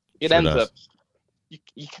around. It sure ends does. Up,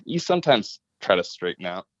 you sometimes try to straighten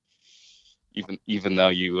out. Even though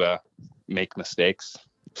you make mistakes.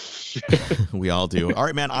 We all do. All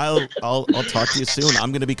right, man. I'll talk to you soon.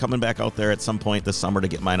 I'm going to be coming back out there at some point this summer to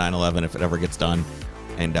get my 911 if it ever gets done,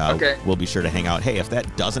 and okay. We'll be sure to hang out. Hey, if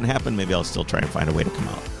that doesn't happen, maybe I'll still try and find a way to come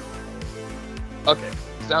out. Okay,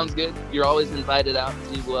 sounds good. You're always invited out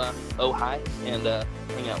to Ojai and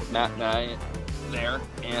hang out with Matt and I there,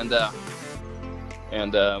 and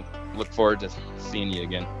look forward to seeing you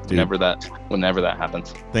again. Dude. Whenever that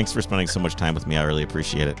happens. Thanks for spending so much time with me. I really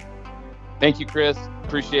appreciate it. Thank you, Chris.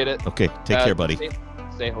 Appreciate it. Okay, take care, buddy.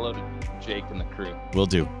 Say hello to Jake and the crew. Will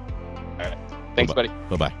do. All right. Thanks, Bye-bye.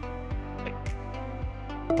 buddy.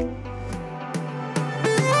 Bye-bye. Bye.